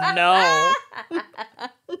 Oh, no.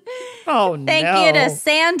 Oh, no. Thank you to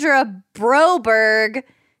Sandra Broberg.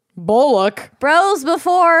 Bullock. Bros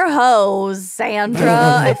before hoes,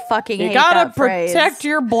 Sandra. I fucking hate You gotta that phrase. protect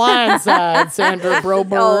your blind side, Sandra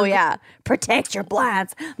Broberg. Oh, yeah. Protect your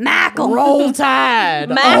blinds. Mackle. Roll Tide.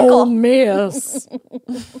 Mackle. Ole Miss.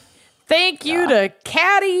 Thank you to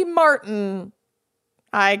Caddy Martin.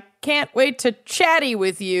 I can't wait to chatty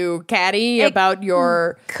with you, Caddy, about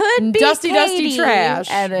your Could be dusty Katie, trash.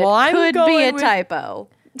 and it I'm could be going a with- typo.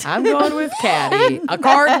 I'm going with Caddy. A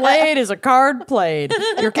card played is a card played.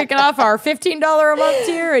 You're kicking off our $15 a month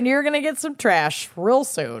tier, and you're going to get some trash real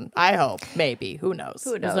soon. I hope. Maybe. Who knows?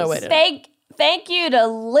 Who There's no knows? way to know. Thank you to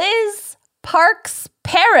Liz Parks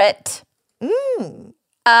Parrott.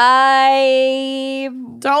 I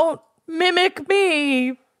Don't mimic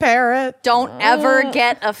me, parrot. Don't ever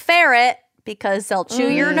get a ferret because they'll chew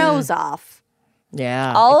your nose off.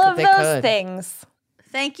 Yeah. All of those things.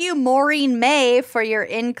 Thank you, Maureen May, for your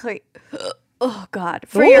increase. Oh, God.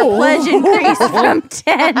 For your pledge increase from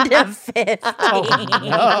 10 to 15.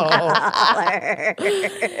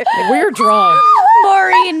 We're drunk.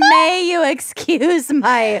 Maureen May, you excuse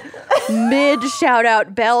my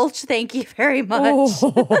mid-shout-out belch. Thank you very much.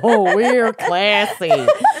 Oh, we're classy.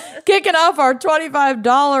 Kicking off our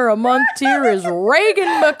 $25 a month tier is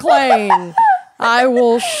Reagan McLean. I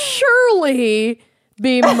will surely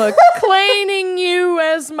be McLeaning you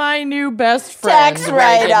as my new best friend. Tax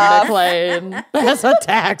write-off. McLean. As a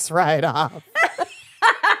tax write-off.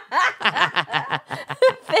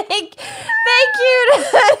 Thank you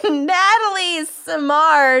to Natalie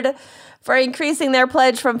Samard for increasing their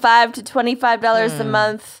pledge from $5 to $25 a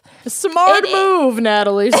month. Smart move,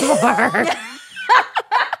 Natalie. Smart.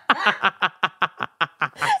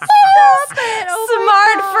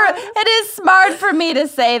 It is smart for me to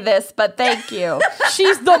say this, but thank you.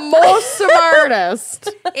 She's the most smartest.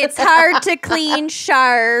 It's hard to clean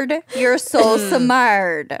shard. You're so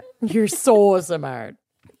smart. You're so smart.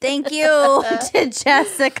 Thank you to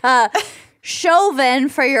Jessica Chauvin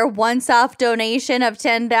for your once-off donation of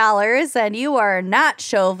 $10. And you are not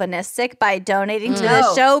chauvinistic by donating to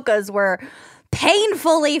the show because we're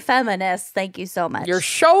painfully feminist. Thank you so much. You're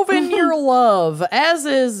shoving your love, as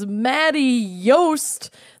is Maddie Yost,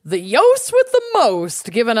 the Yost with the most,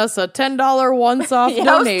 giving us a $10 once-off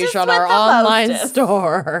donation on our online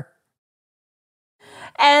store.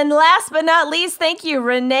 And last but not least, thank you,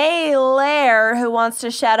 Renee Lair, who wants to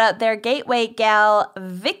shout out their gateway gal,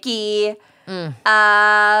 Vicky.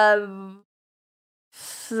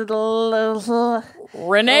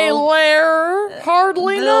 Renee Lair,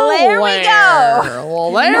 hardly know There we go.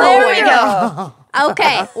 Well, there we go.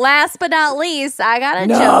 Okay, last but not least, I got a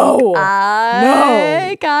No. joke.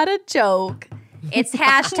 I got a joke. It's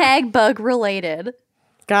hashtag bug related.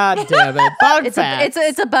 God damn it. Bug facts.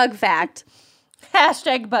 It's a bug fact.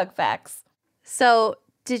 Hashtag bug facts. So,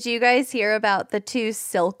 did you guys hear about the two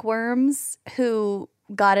silkworms who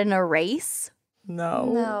got in a race?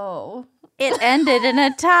 No. It ended in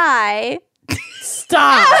a tie.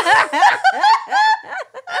 Stop.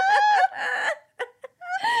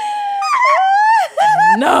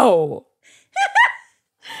 No.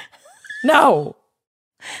 No.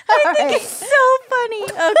 I think it's so funny.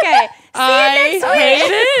 Okay. I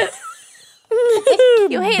hate it.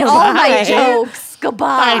 You hate all my jokes.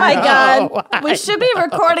 Goodbye. Oh my God. We should be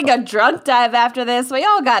recording a drunk dive after this. We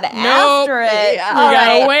all got after it. You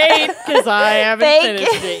gotta wait because I haven't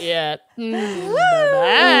finished it yet.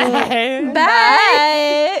 Bye.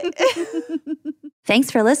 Bye.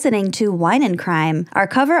 Thanks for listening to Wine and Crime. Our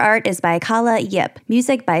cover art is by Kala Yip,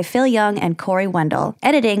 music by Phil Young and Corey Wendell,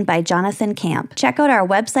 editing by Jonathan Camp. Check out our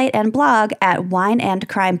website and blog at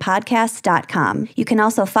wineandcrimepodcast.com. You can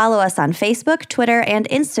also follow us on Facebook, Twitter, and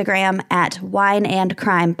Instagram at Wine and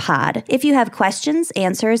Crime Pod. If you have questions,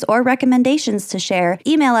 answers, or recommendations to share,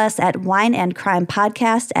 email us at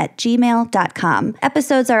wineandcrimepodcast@gmail.com.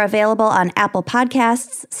 Episodes are available on Apple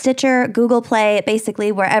Podcasts, Stitcher, Google Play,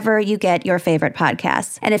 basically wherever you get your favorite podcasts.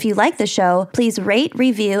 And if you like the show, please rate,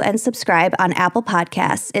 review, and subscribe on Apple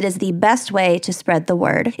Podcasts. It is the best way to spread the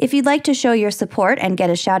word. If you'd like to show your support and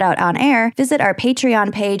get a shout out on air, visit our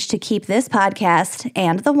Patreon page to keep this podcast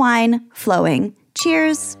and the wine flowing.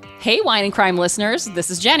 Cheers. Hey, Wine and Crime listeners,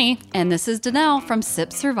 this is Jenny. And this is Danelle from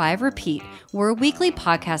Sip, Survive, Repeat. We're a weekly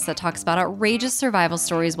podcast that talks about outrageous survival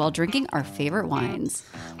stories while drinking our favorite wines.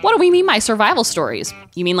 What do we mean by survival stories?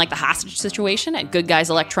 You mean like the hostage situation at Good Guys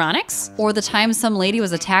Electronics? Or the time some lady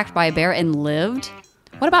was attacked by a bear and lived?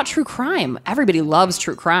 What about true crime? Everybody loves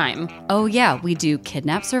true crime. Oh yeah, we do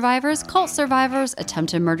kidnap survivors, cult survivors,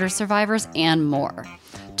 attempted murder survivors, and more.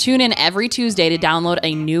 Tune in every Tuesday to download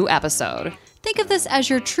a new episode. Think of this as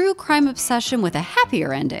your true crime obsession with a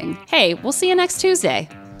happier ending. Hey, we'll see you next Tuesday.